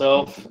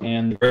myself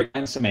and the great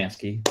Ryan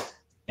Szymanski,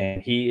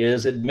 and he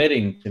is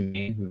admitting to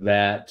me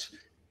that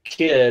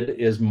Kid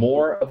is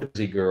more of a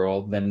Jersey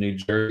girl than New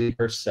Jersey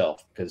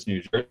herself, because New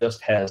Jersey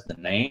just has the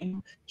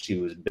name. She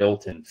was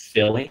built in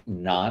Philly,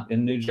 not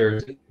in New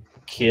Jersey.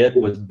 Kid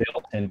was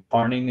built in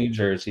Kearney, New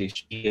Jersey.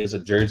 She is a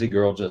Jersey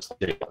girl just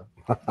like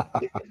her.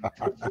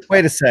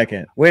 Wait a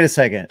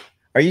second.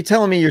 Are you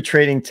telling me you're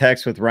trading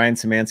texts with Ryan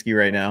Szymanski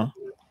right now?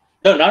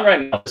 No, not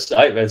right now.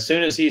 As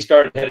soon as he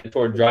started heading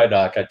toward dry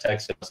dock, I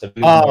texted him.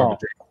 I said,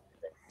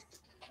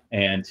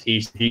 and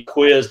he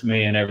quizzed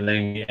me and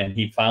everything, and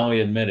he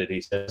finally admitted.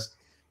 He says,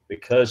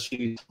 because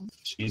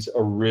she's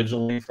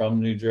originally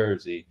from New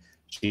Jersey,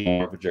 she's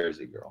more of a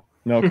Jersey girl.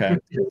 Okay.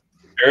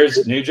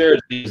 New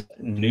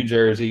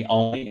Jersey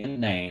only in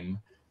name,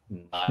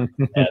 not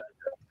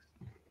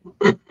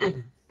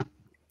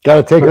got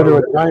to take her to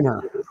a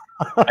diner.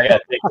 I got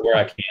to take her where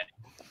I can.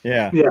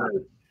 Yeah.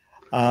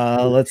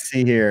 Let's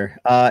see here.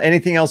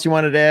 Anything else you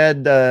wanted to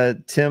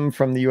add, Tim,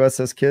 from the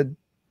USS Kid?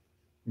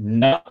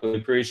 No, we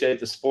appreciate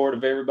the support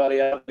of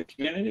everybody out in the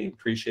community.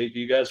 Appreciate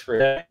you guys for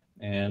that,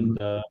 and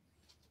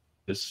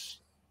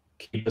just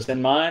keep us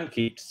in mind.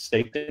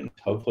 Stay tuned.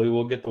 Hopefully,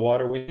 we'll get the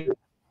water we need.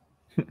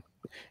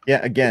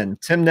 Yeah. Again,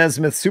 Tim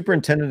Nesmith,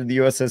 superintendent of the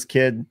USS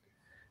Kid.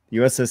 The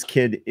USS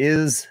Kid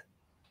is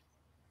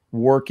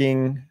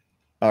working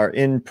or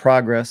in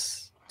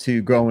progress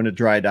to go into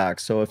dry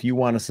dock. So if you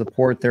want to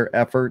support their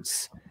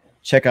efforts,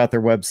 check out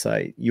their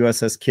website,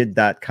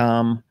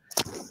 usskid.com.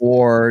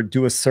 or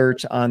do a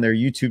search on their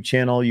YouTube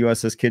channel,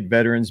 USS Kid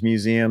Veterans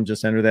Museum.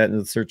 Just enter that into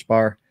the search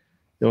bar.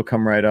 It'll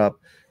come right up.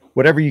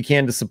 Whatever you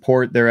can to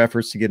support their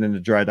efforts to get into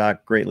dry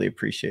dock, greatly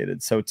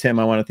appreciated. So, Tim,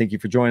 I want to thank you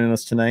for joining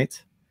us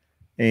tonight.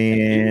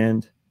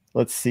 And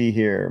let's see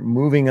here.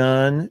 Moving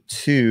on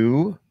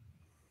to,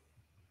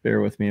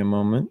 bear with me a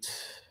moment.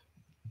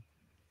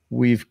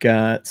 We've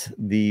got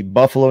the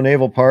Buffalo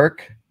Naval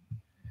Park.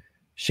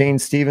 Shane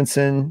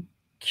Stevenson,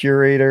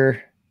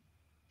 curator,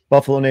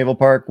 Buffalo Naval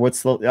Park.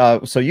 What's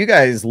the so you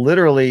guys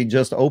literally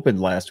just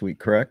opened last week,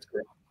 correct?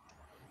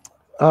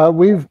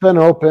 We've been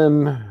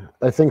open,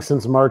 I think,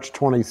 since March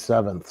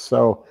 27th.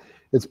 So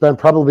it's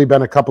probably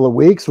been a couple of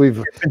weeks.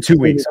 We've been 2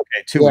 weeks.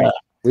 Okay, 2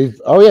 weeks.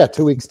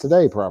 2 weeks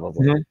today,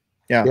 probably.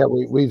 Yeah,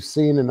 we've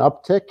seen an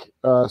uptick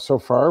so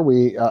far.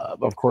 We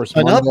of course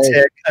an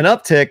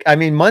uptick. I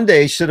mean,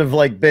 Monday should have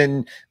like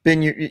been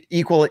your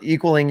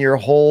equaling your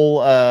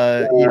whole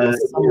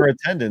summer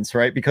attendance,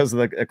 right? Because of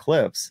the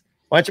eclipse.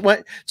 Why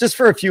just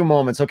for a few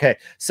moments? Okay,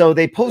 so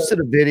they posted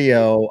a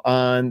video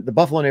on the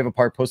Buffalo Naval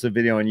Park. Posted a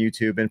video on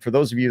YouTube, and for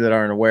those of you that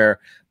aren't aware,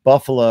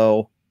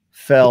 Buffalo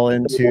fell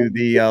into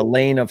the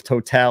lane of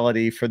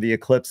totality for the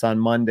eclipse on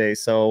Monday.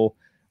 So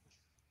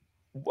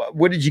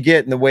what did you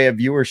get in the way of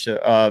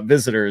viewership,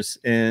 visitors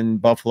in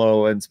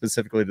Buffalo and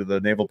specifically to the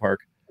Naval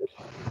Park?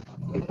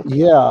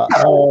 Yeah,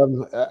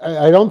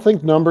 I don't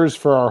think numbers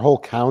for our whole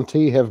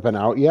county have been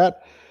out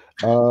yet.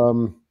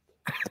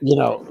 You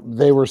know,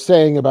 they were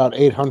saying about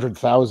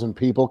 800,000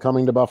 people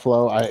coming to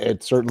Buffalo.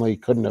 It certainly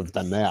couldn't have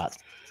been that,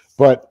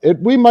 but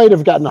we might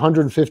have gotten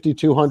 150,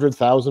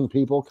 200,000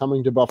 people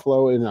coming to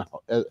Buffalo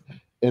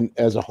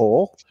as a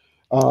whole.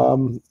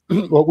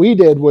 What we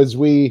did was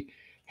we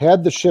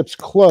had the ships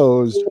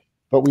closed,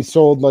 but we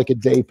sold like a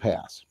day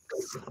pass.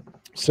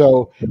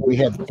 So we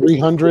had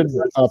 300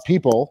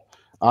 people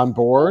on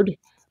board.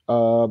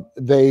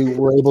 They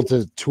were able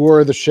to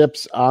tour the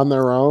ships on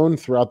their own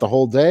throughout the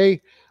whole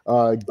day,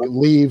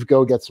 leave,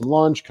 go get some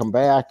lunch, come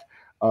back.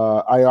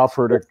 I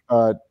offered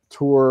a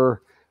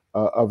tour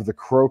of the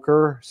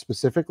Croaker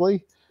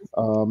specifically,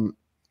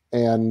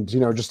 and, you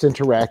know, just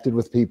interacted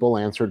with people,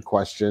 answered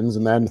questions.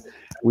 And then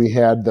we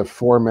had the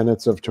 4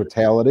 minutes of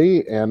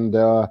totality, and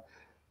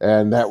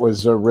that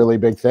was a really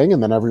big thing.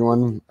 And then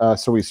everyone,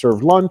 so we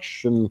served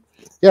lunch, and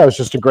yeah, it was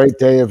just a great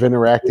day of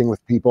interacting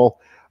with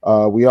people.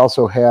 We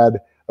also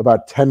had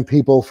about 10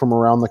 people from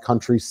around the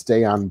country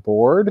stay on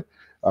board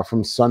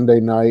from Sunday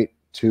night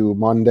to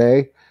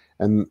Monday.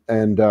 And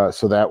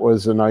so that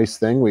was a nice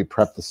thing. We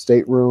prepped the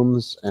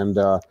staterooms. And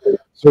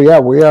so, yeah,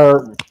 we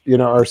are, you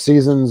know, our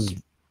seasons,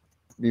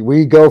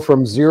 we go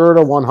from 0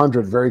 to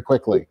 100 very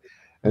quickly.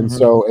 And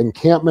so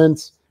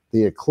encampments,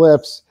 the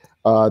eclipse,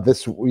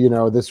 this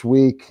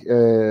week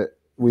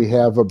we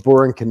have a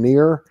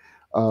Burancaneer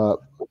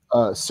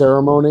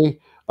ceremony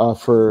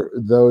for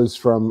those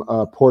from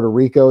Puerto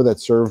Rico that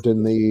served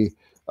in the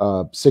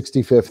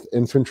 65th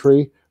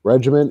Infantry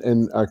Regiment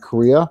in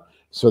Korea.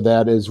 So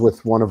that is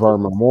with one of our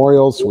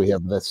memorials. We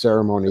have the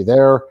ceremony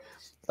there.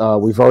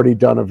 We've already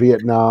done a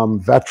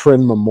Vietnam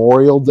Veteran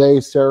Memorial Day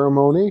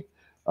ceremony,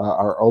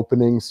 our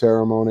opening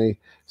ceremony.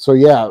 So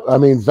yeah, I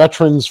mean,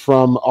 veterans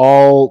from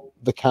all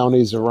the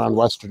counties around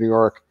Western New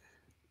York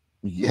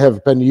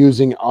have been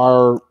using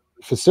our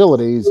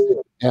facilities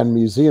and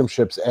museum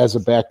ships as a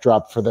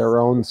backdrop for their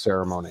own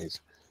ceremonies.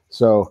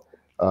 So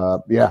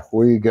yeah,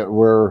 we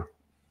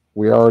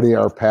already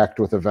are packed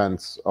with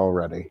events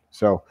already.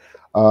 So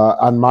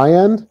on my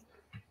end,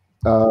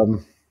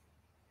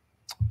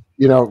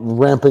 you know,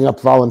 ramping up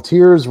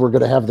volunteers. We're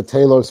going to have the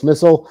Talos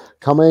missile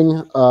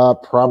coming.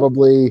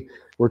 Probably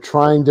we're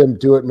trying to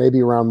do it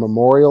maybe around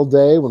Memorial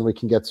Day when we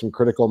can get some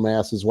critical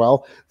mass as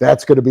well.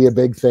 That's going to be a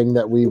big thing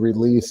that we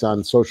release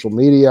on social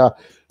media.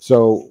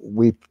 So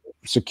I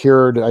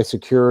secured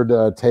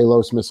a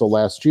Talos missile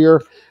last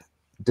year,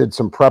 did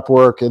some prep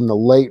work in the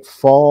late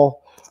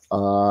fall.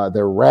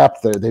 They're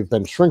wrapped. They've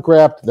been shrink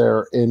wrapped.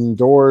 They're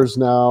indoors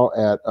now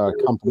at a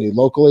company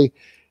locally.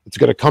 It's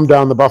going to come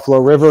down the Buffalo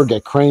River,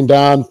 get craned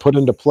on, put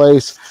into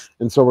place.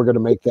 And so we're going to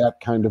make that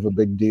kind of a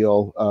big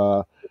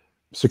deal,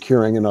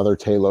 securing another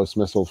Talos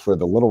missile for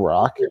the Little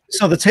Rock.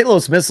 So the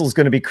Talos missile is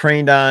going to be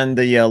craned on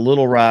the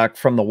Little Rock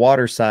from the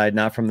water side,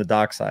 not from the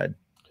dock side.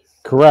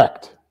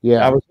 Correct.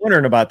 Yeah. I was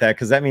wondering about that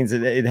because that means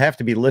it'd have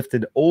to be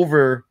lifted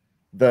over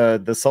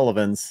the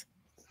Sullivans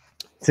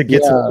to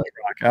get to the Little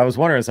Rock. I was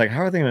wondering, it's like,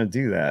 how are they going to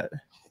do that?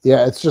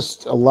 Yeah, it's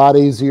just a lot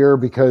easier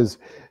because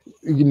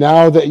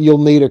now that you'll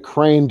need a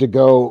crane to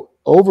go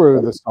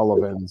over the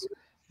Sullivans,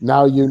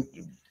 now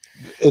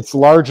it's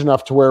large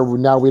enough to where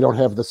now we don't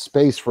have the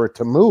space for it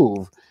to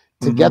move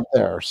to get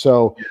there.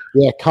 So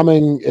yeah,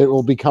 it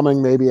will be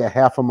coming maybe a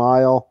half a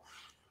mile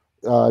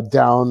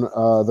down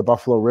the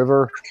Buffalo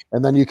River,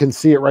 and then you can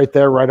see it right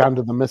there, right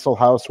onto the missile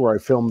house where I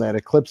filmed that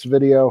eclipse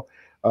video.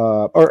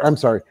 Or I'm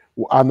sorry,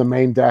 on the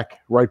main deck,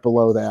 right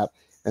below that,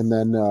 and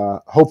then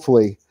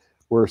hopefully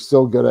we're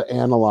still going to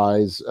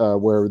analyze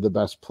where the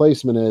best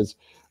placement is,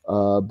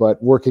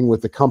 but working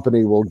with the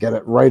company, we'll get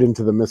it right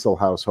into the missile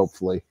house,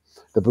 hopefully,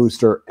 the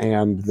booster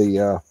and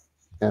the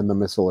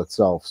missile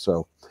itself.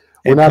 So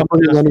we're not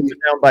putting any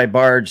down by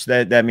barge.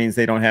 That means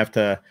they don't have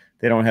to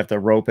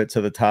rope it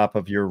to the top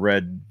of your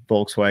red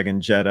Volkswagen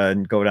Jetta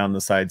and go down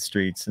the side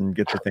streets and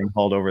get the thing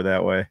hauled over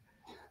that way.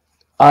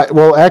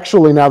 Well,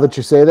 actually, now that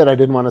you say that, I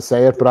didn't want to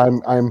say it, but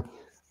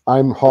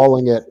I'm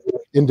hauling it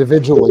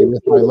individually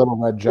with my little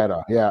red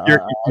Jetta. Yeah,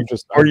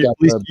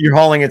 you're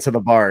hauling it to the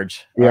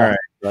barge. Yeah,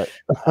 all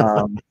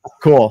right.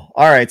 Cool.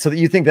 All right. So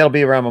you think that'll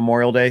be around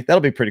Memorial Day?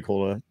 That'll be pretty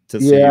cool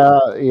to see.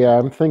 Yeah.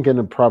 I'm thinking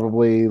of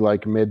probably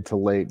like mid to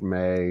late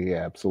May.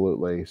 Yeah,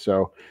 absolutely.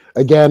 So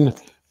again,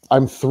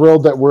 I'm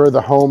thrilled that we're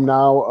the home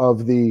now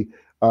of the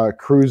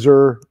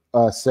Cruiser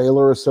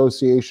Sailor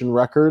Association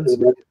records.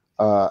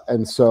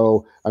 And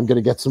so I'm going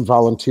to get some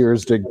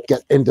volunteers to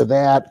get into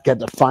that, get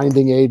the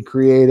finding aid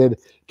created,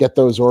 get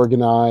those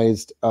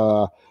organized,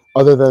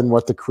 other than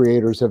what the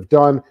creators have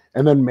done,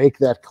 and then make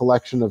that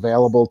collection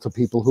available to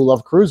people who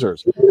love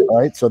cruisers. All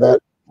right. So that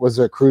was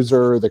the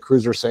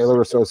Cruiser Sailor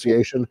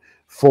Association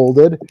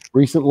folded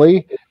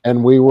recently.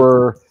 And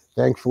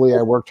thankfully,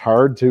 I worked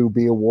hard to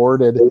be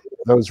awarded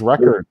those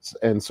records.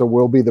 And so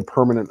we'll be the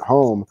permanent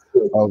home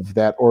of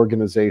that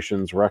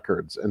organization's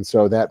records. And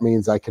so that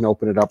means I can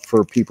open it up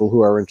for people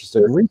who are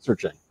interested in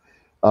researching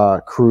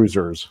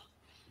cruisers.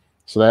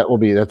 So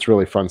that's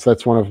really fun. So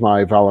that's one of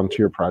my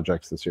volunteer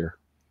projects this year.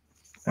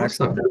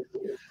 Excellent.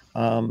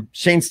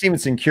 Shane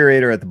Stevenson,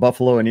 curator at the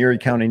Buffalo and Erie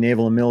County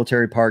Naval and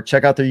Military Park.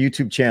 Check out their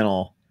YouTube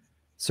channel.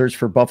 Search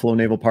for Buffalo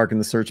Naval Park in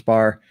the search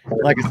bar.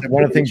 Like I said,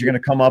 one of the things you're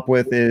going to come up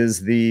with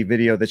is the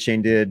video that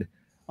Shane did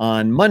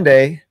on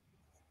Monday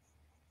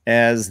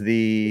as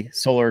the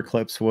solar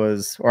eclipse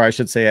was, or I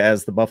should say,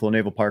 as the Buffalo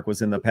Naval Park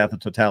was in the path of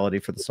totality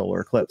for the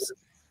solar eclipse.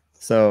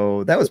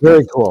 So that was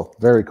very cool.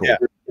 Very cool. Yeah,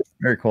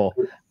 very cool.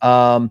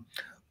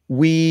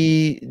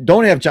 We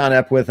don't have John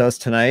Epp with us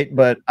tonight,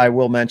 but I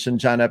will mention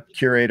John Epp,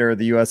 curator of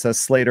the USS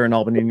Slater in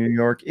Albany, New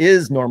York,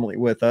 is normally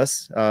with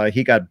us.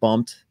 He got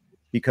bumped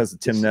because of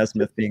Tim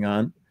Nesmith being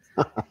on.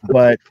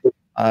 But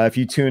if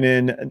you tune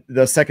in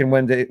the second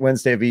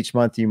Wednesday of each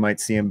month, you might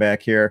see him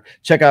back here.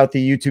 Check out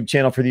the YouTube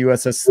channel for the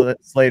USS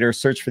Slater.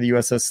 Search for the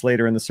USS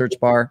Slater in the search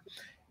bar.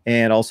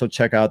 And also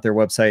check out their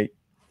website,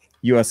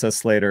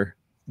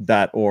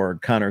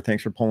 ussslater.org. Connor,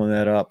 thanks for pulling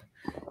that up.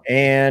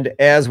 And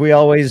as we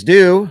always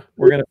do,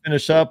 we're going to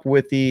finish up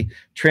with the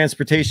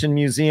Transportation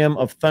Museum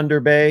of Thunder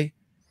Bay.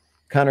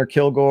 Connor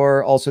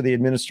Kilgore, also the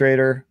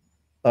administrator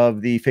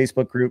of the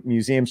Facebook group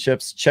Museum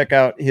Ships. Check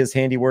out his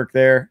handiwork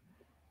there.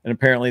 And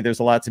apparently there's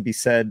a lot to be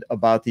said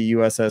about the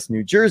USS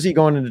New Jersey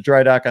going into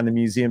dry dock on the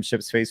Museum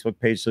Ships Facebook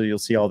page. So you'll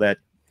see all that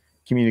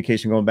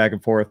communication going back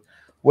and forth.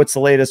 What's the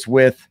latest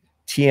with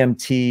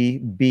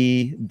tmtb.ca?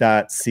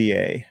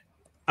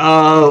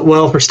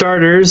 Well, for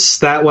starters,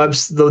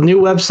 the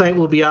new website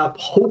will be up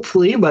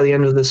hopefully by the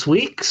end of this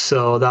week.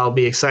 So that'll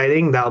be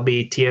exciting. That'll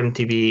be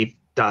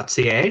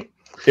tmtb.ca.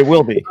 It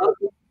will be.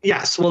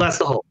 Yes. Well, that's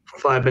the hope,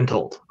 I've been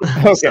told.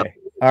 Okay. So,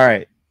 all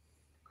right.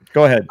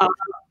 Go ahead.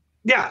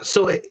 Yeah.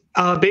 So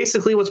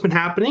basically what's been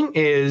happening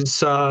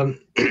is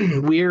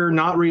we're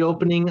not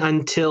reopening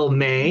until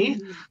May.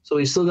 So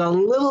we still got a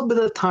little bit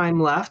of time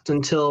left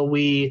until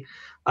we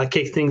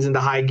kick things into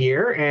high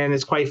gear. And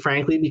it's quite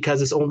frankly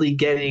because it's only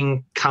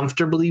getting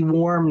comfortably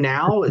warm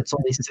now. It's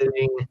only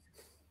sitting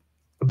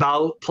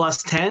about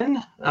plus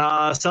 10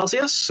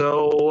 Celsius.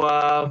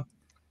 So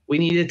we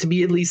need it to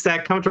be at least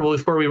that comfortable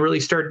before we really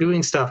start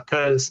doing stuff,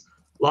 because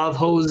a lot of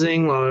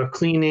hosing, a lot of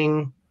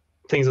cleaning,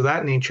 things of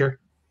that nature.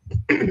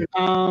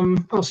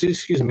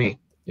 Excuse me.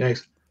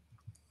 Yikes.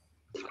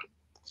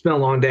 It's been a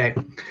long day.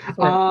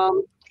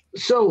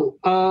 So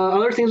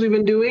other things we've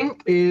been doing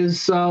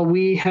is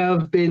we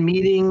have been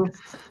meeting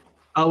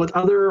with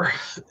other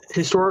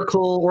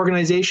historical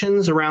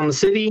organizations around the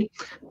city.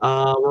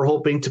 We're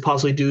hoping to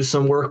possibly do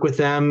some work with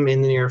them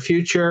in the near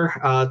future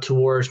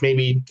towards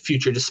maybe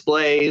future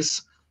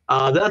displays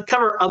that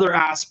cover other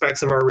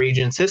aspects of our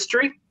region's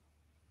history.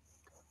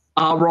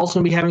 We're also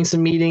going to be having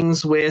some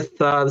meetings with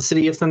the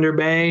city of Thunder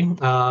Bay.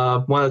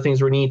 One of the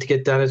things we need to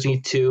get done is we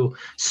need to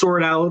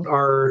sort out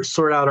our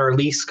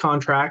lease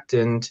contract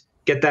and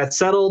get that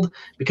settled,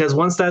 because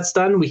once that's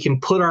done, we can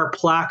put our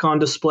plaque on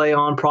display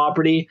on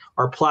property,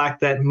 our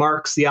plaque that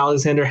marks the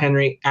Alexander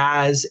Henry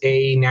as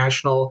a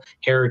National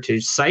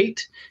Heritage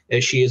Site,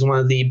 as she is one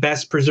of the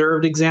best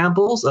preserved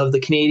examples of the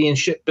Canadian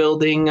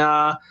shipbuilding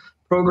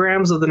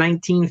programs of the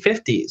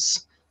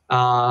 1950s.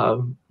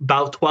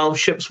 About 12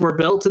 ships were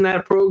built in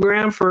that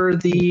program for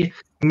the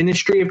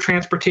Ministry of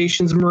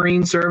Transportation's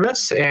Marine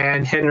Service,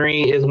 and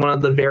Henry is one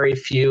of the very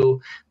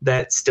few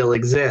that still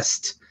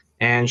exist.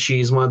 And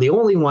she's one of the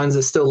only ones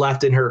that's still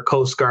left in her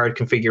Coast Guard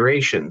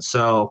configuration.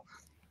 So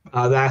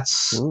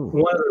that's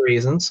one of the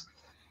reasons.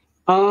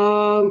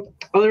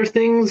 Other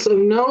things of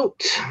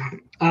note,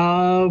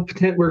 we're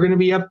going to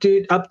be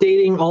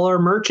updating all our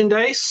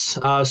merchandise.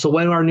 So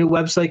when our new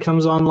website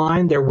comes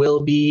online, there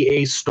will be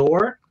a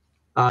store.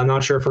 I'm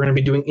not sure if we're going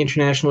to be doing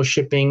international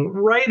shipping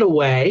right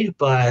away,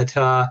 but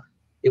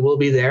it will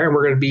be there. And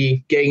we're going to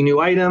be getting new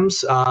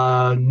items,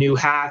 new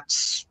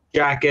hats,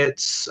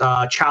 jackets,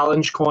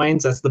 challenge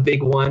coins. That's the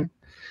big one.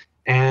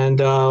 And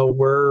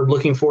we're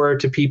looking forward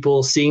to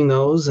people seeing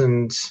those,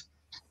 and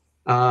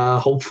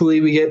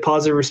hopefully we get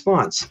positive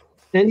response.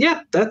 And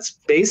yeah, that's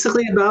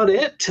basically about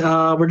it.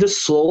 We're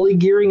just slowly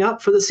gearing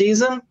up for the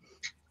season.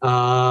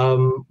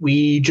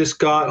 We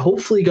just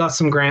hopefully got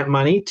some grant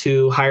money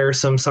to hire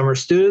some summer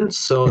students,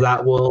 so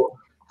that will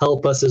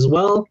help us as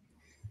well.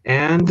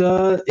 And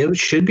it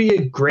should be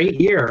a great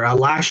year.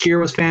 Last year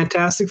was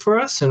fantastic for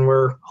us, and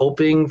we're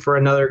hoping for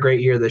another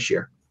great year this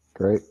year.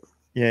 Great.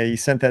 Yeah, you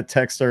sent that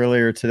text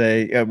earlier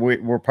today.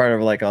 We're part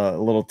of like a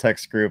little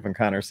text group, and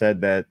Connor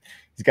said that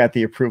he's got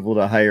the approval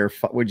to hire,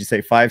 would you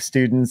say 5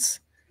 students?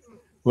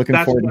 Looking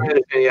forward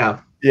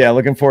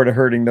to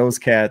herding those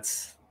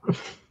cats.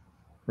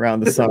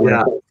 around the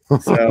summer.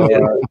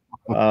 So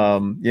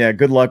yeah,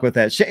 good luck with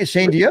that.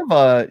 Shane, do you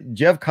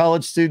have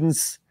college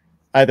students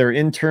either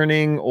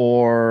interning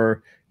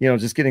or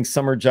just getting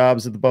summer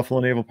jobs at the Buffalo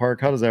Naval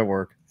Park? How does that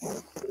work?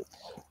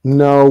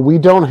 No, we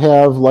don't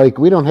have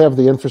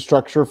the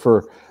infrastructure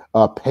for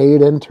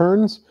paid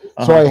interns.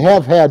 So I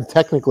have had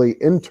technically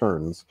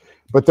interns,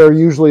 but they're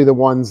usually the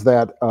ones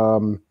that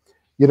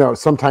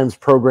sometimes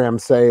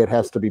programs say it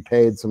has to be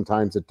paid,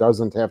 sometimes it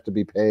doesn't have to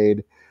be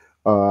paid.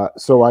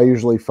 So I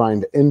usually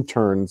find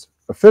interns,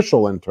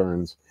 official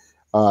interns,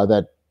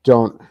 that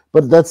don't.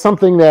 But that's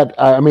something that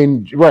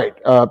right.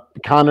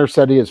 Connor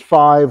said he is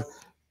 5.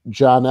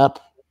 John Epp.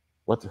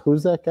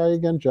 Who's that guy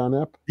again? John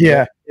Epp?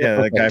 Yeah,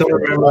 that guy.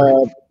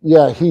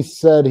 Yeah, he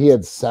said he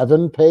had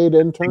 7 paid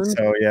interns.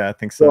 I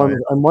think so.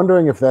 I'm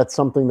wondering if that's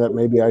something that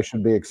maybe I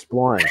should be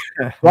exploring.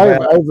 I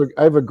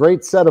have a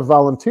great set of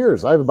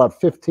volunteers. I have about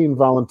 15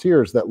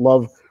 volunteers that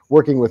love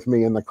working with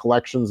me in the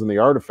collections and the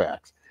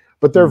artifacts.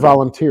 But they're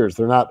volunteers.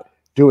 They're not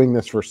doing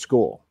this for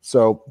school.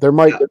 So there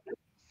might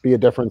be a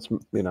difference,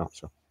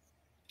 So.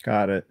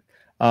 Got it.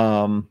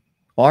 All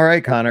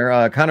right,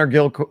 Connor. Connor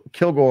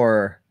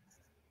Kilgore.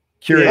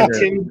 Curator.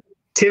 Yeah,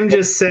 Tim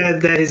just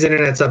said that his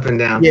internet's up and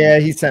down. Yeah,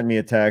 he sent me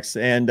a text.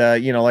 And,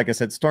 like I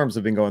said, storms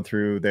have been going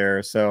through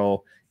there.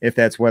 So if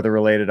that's weather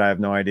related, I have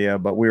no idea.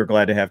 But we were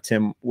glad to have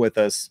Tim with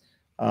us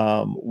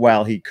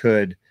while he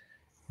could.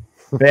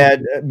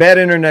 Bad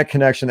internet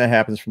connection that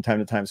happens from time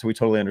to time. So we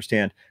totally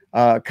understand.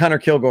 Connor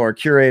Kilgore,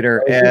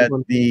 curator at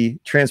the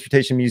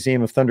Transportation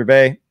Museum of Thunder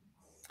Bay.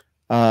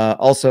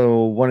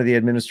 Also one of the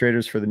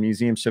administrators for the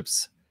Museum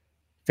Ships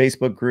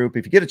Facebook group.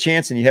 If you get a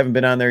chance and you haven't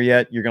been on there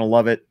yet, you're going to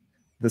love it.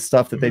 The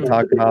stuff that they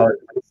talk about,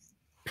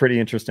 pretty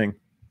interesting.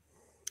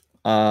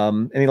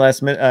 Any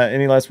last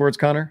words,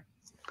 Connor?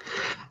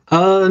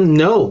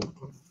 No.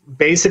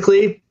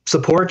 Basically,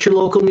 support your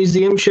local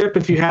museum ship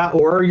if you have,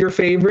 or your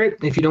favorite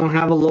if you don't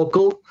have a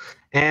local,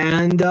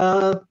 and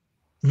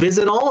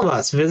visit all of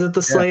us. Visit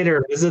the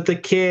Slater, visit the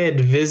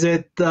Kid,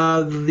 visit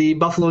the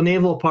Buffalo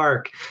Naval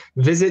Park,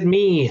 visit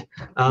me.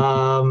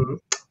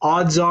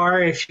 Odds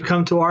are, if you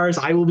come to ours,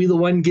 I will be the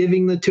one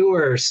giving the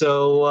tour.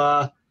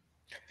 So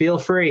feel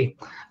free.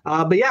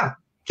 But yeah,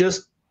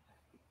 just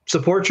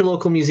support your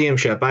local museum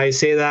ship. I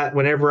say that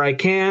whenever I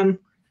can.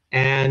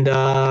 And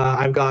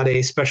I've got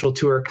a special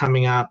tour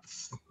coming up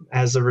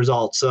as a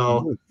result.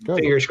 So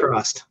fingers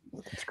crossed.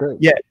 That's great.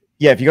 Yeah.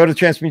 If you go to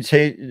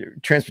the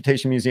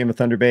Transportation Museum of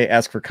Thunder Bay,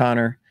 ask for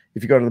Connor.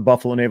 If you go to the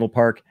Buffalo Naval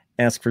Park,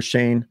 ask for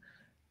Shane.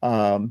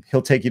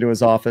 He'll take you to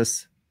his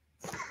office.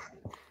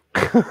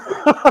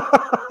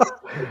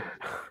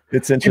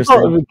 It's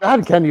interesting.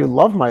 God, Ken, you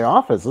love my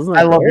office, isn't it?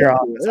 I love your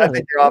office. I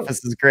think your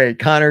office is great.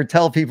 Connor,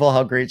 tell people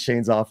how great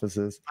Shane's office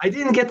is. I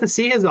didn't get to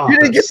see his office. You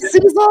didn't get to see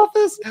his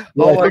office?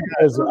 Yeah, I think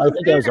I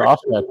was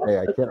off that day.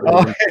 I can't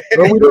remember.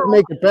 But we didn't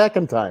make it back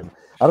in time.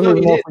 I don't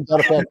even know if we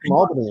got it back from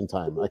Albany in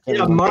time. I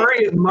can't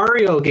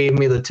Mario gave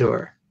me the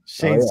tour.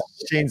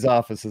 Shane's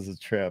office is a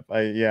trip.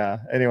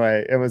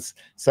 Anyway, it was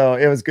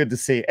good to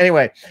see.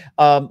 Anyway,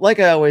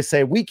 like I always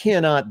say, we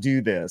cannot do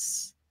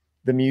this.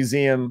 The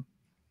Museum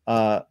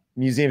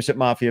Ship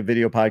Mafia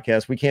video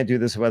podcast. We can't do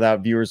this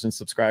without viewers and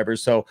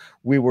subscribers. So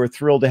we were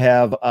thrilled to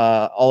have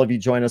all of you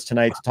join us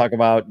tonight to talk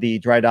about the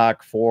dry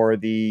dock for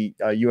the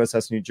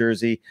USS New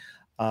Jersey.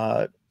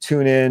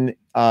 Tune in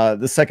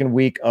the second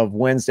week of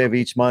Wednesday of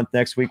each month.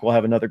 Next week, we'll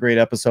have another great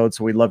episode.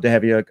 So we'd love to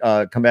have you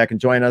come back and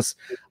join us.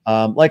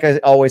 Like I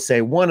always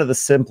say, one of the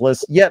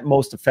simplest yet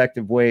most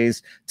effective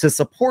ways to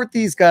support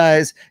these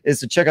guys is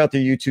to check out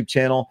their YouTube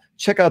channel,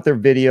 check out their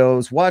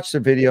videos, watch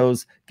their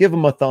videos, give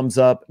them a thumbs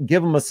up,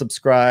 give them a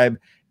subscribe.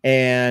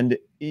 And,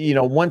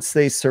 once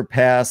they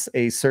surpass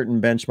a certain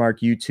benchmark,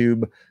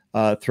 YouTube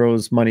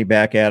throws money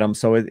back at them.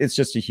 So it's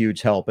just a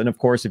huge help. And of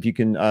course, if you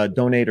can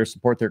donate or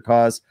support their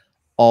cause,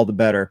 all the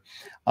better.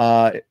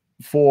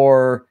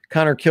 For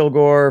Connor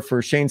Kilgore,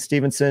 for Shane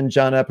Stevenson,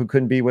 John Epp, who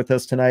couldn't be with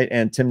us tonight,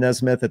 and Tim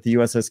Nesmith at the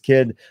USS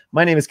Kid,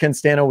 my name is Ken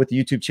Stano with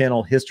the YouTube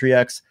channel History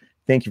X.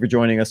 Thank you for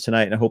joining us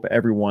tonight, and I hope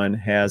everyone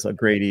has a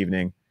great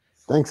evening.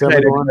 Thanks,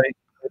 everyone.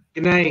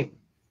 Good night.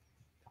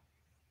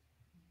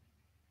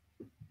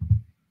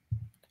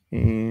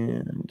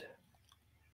 And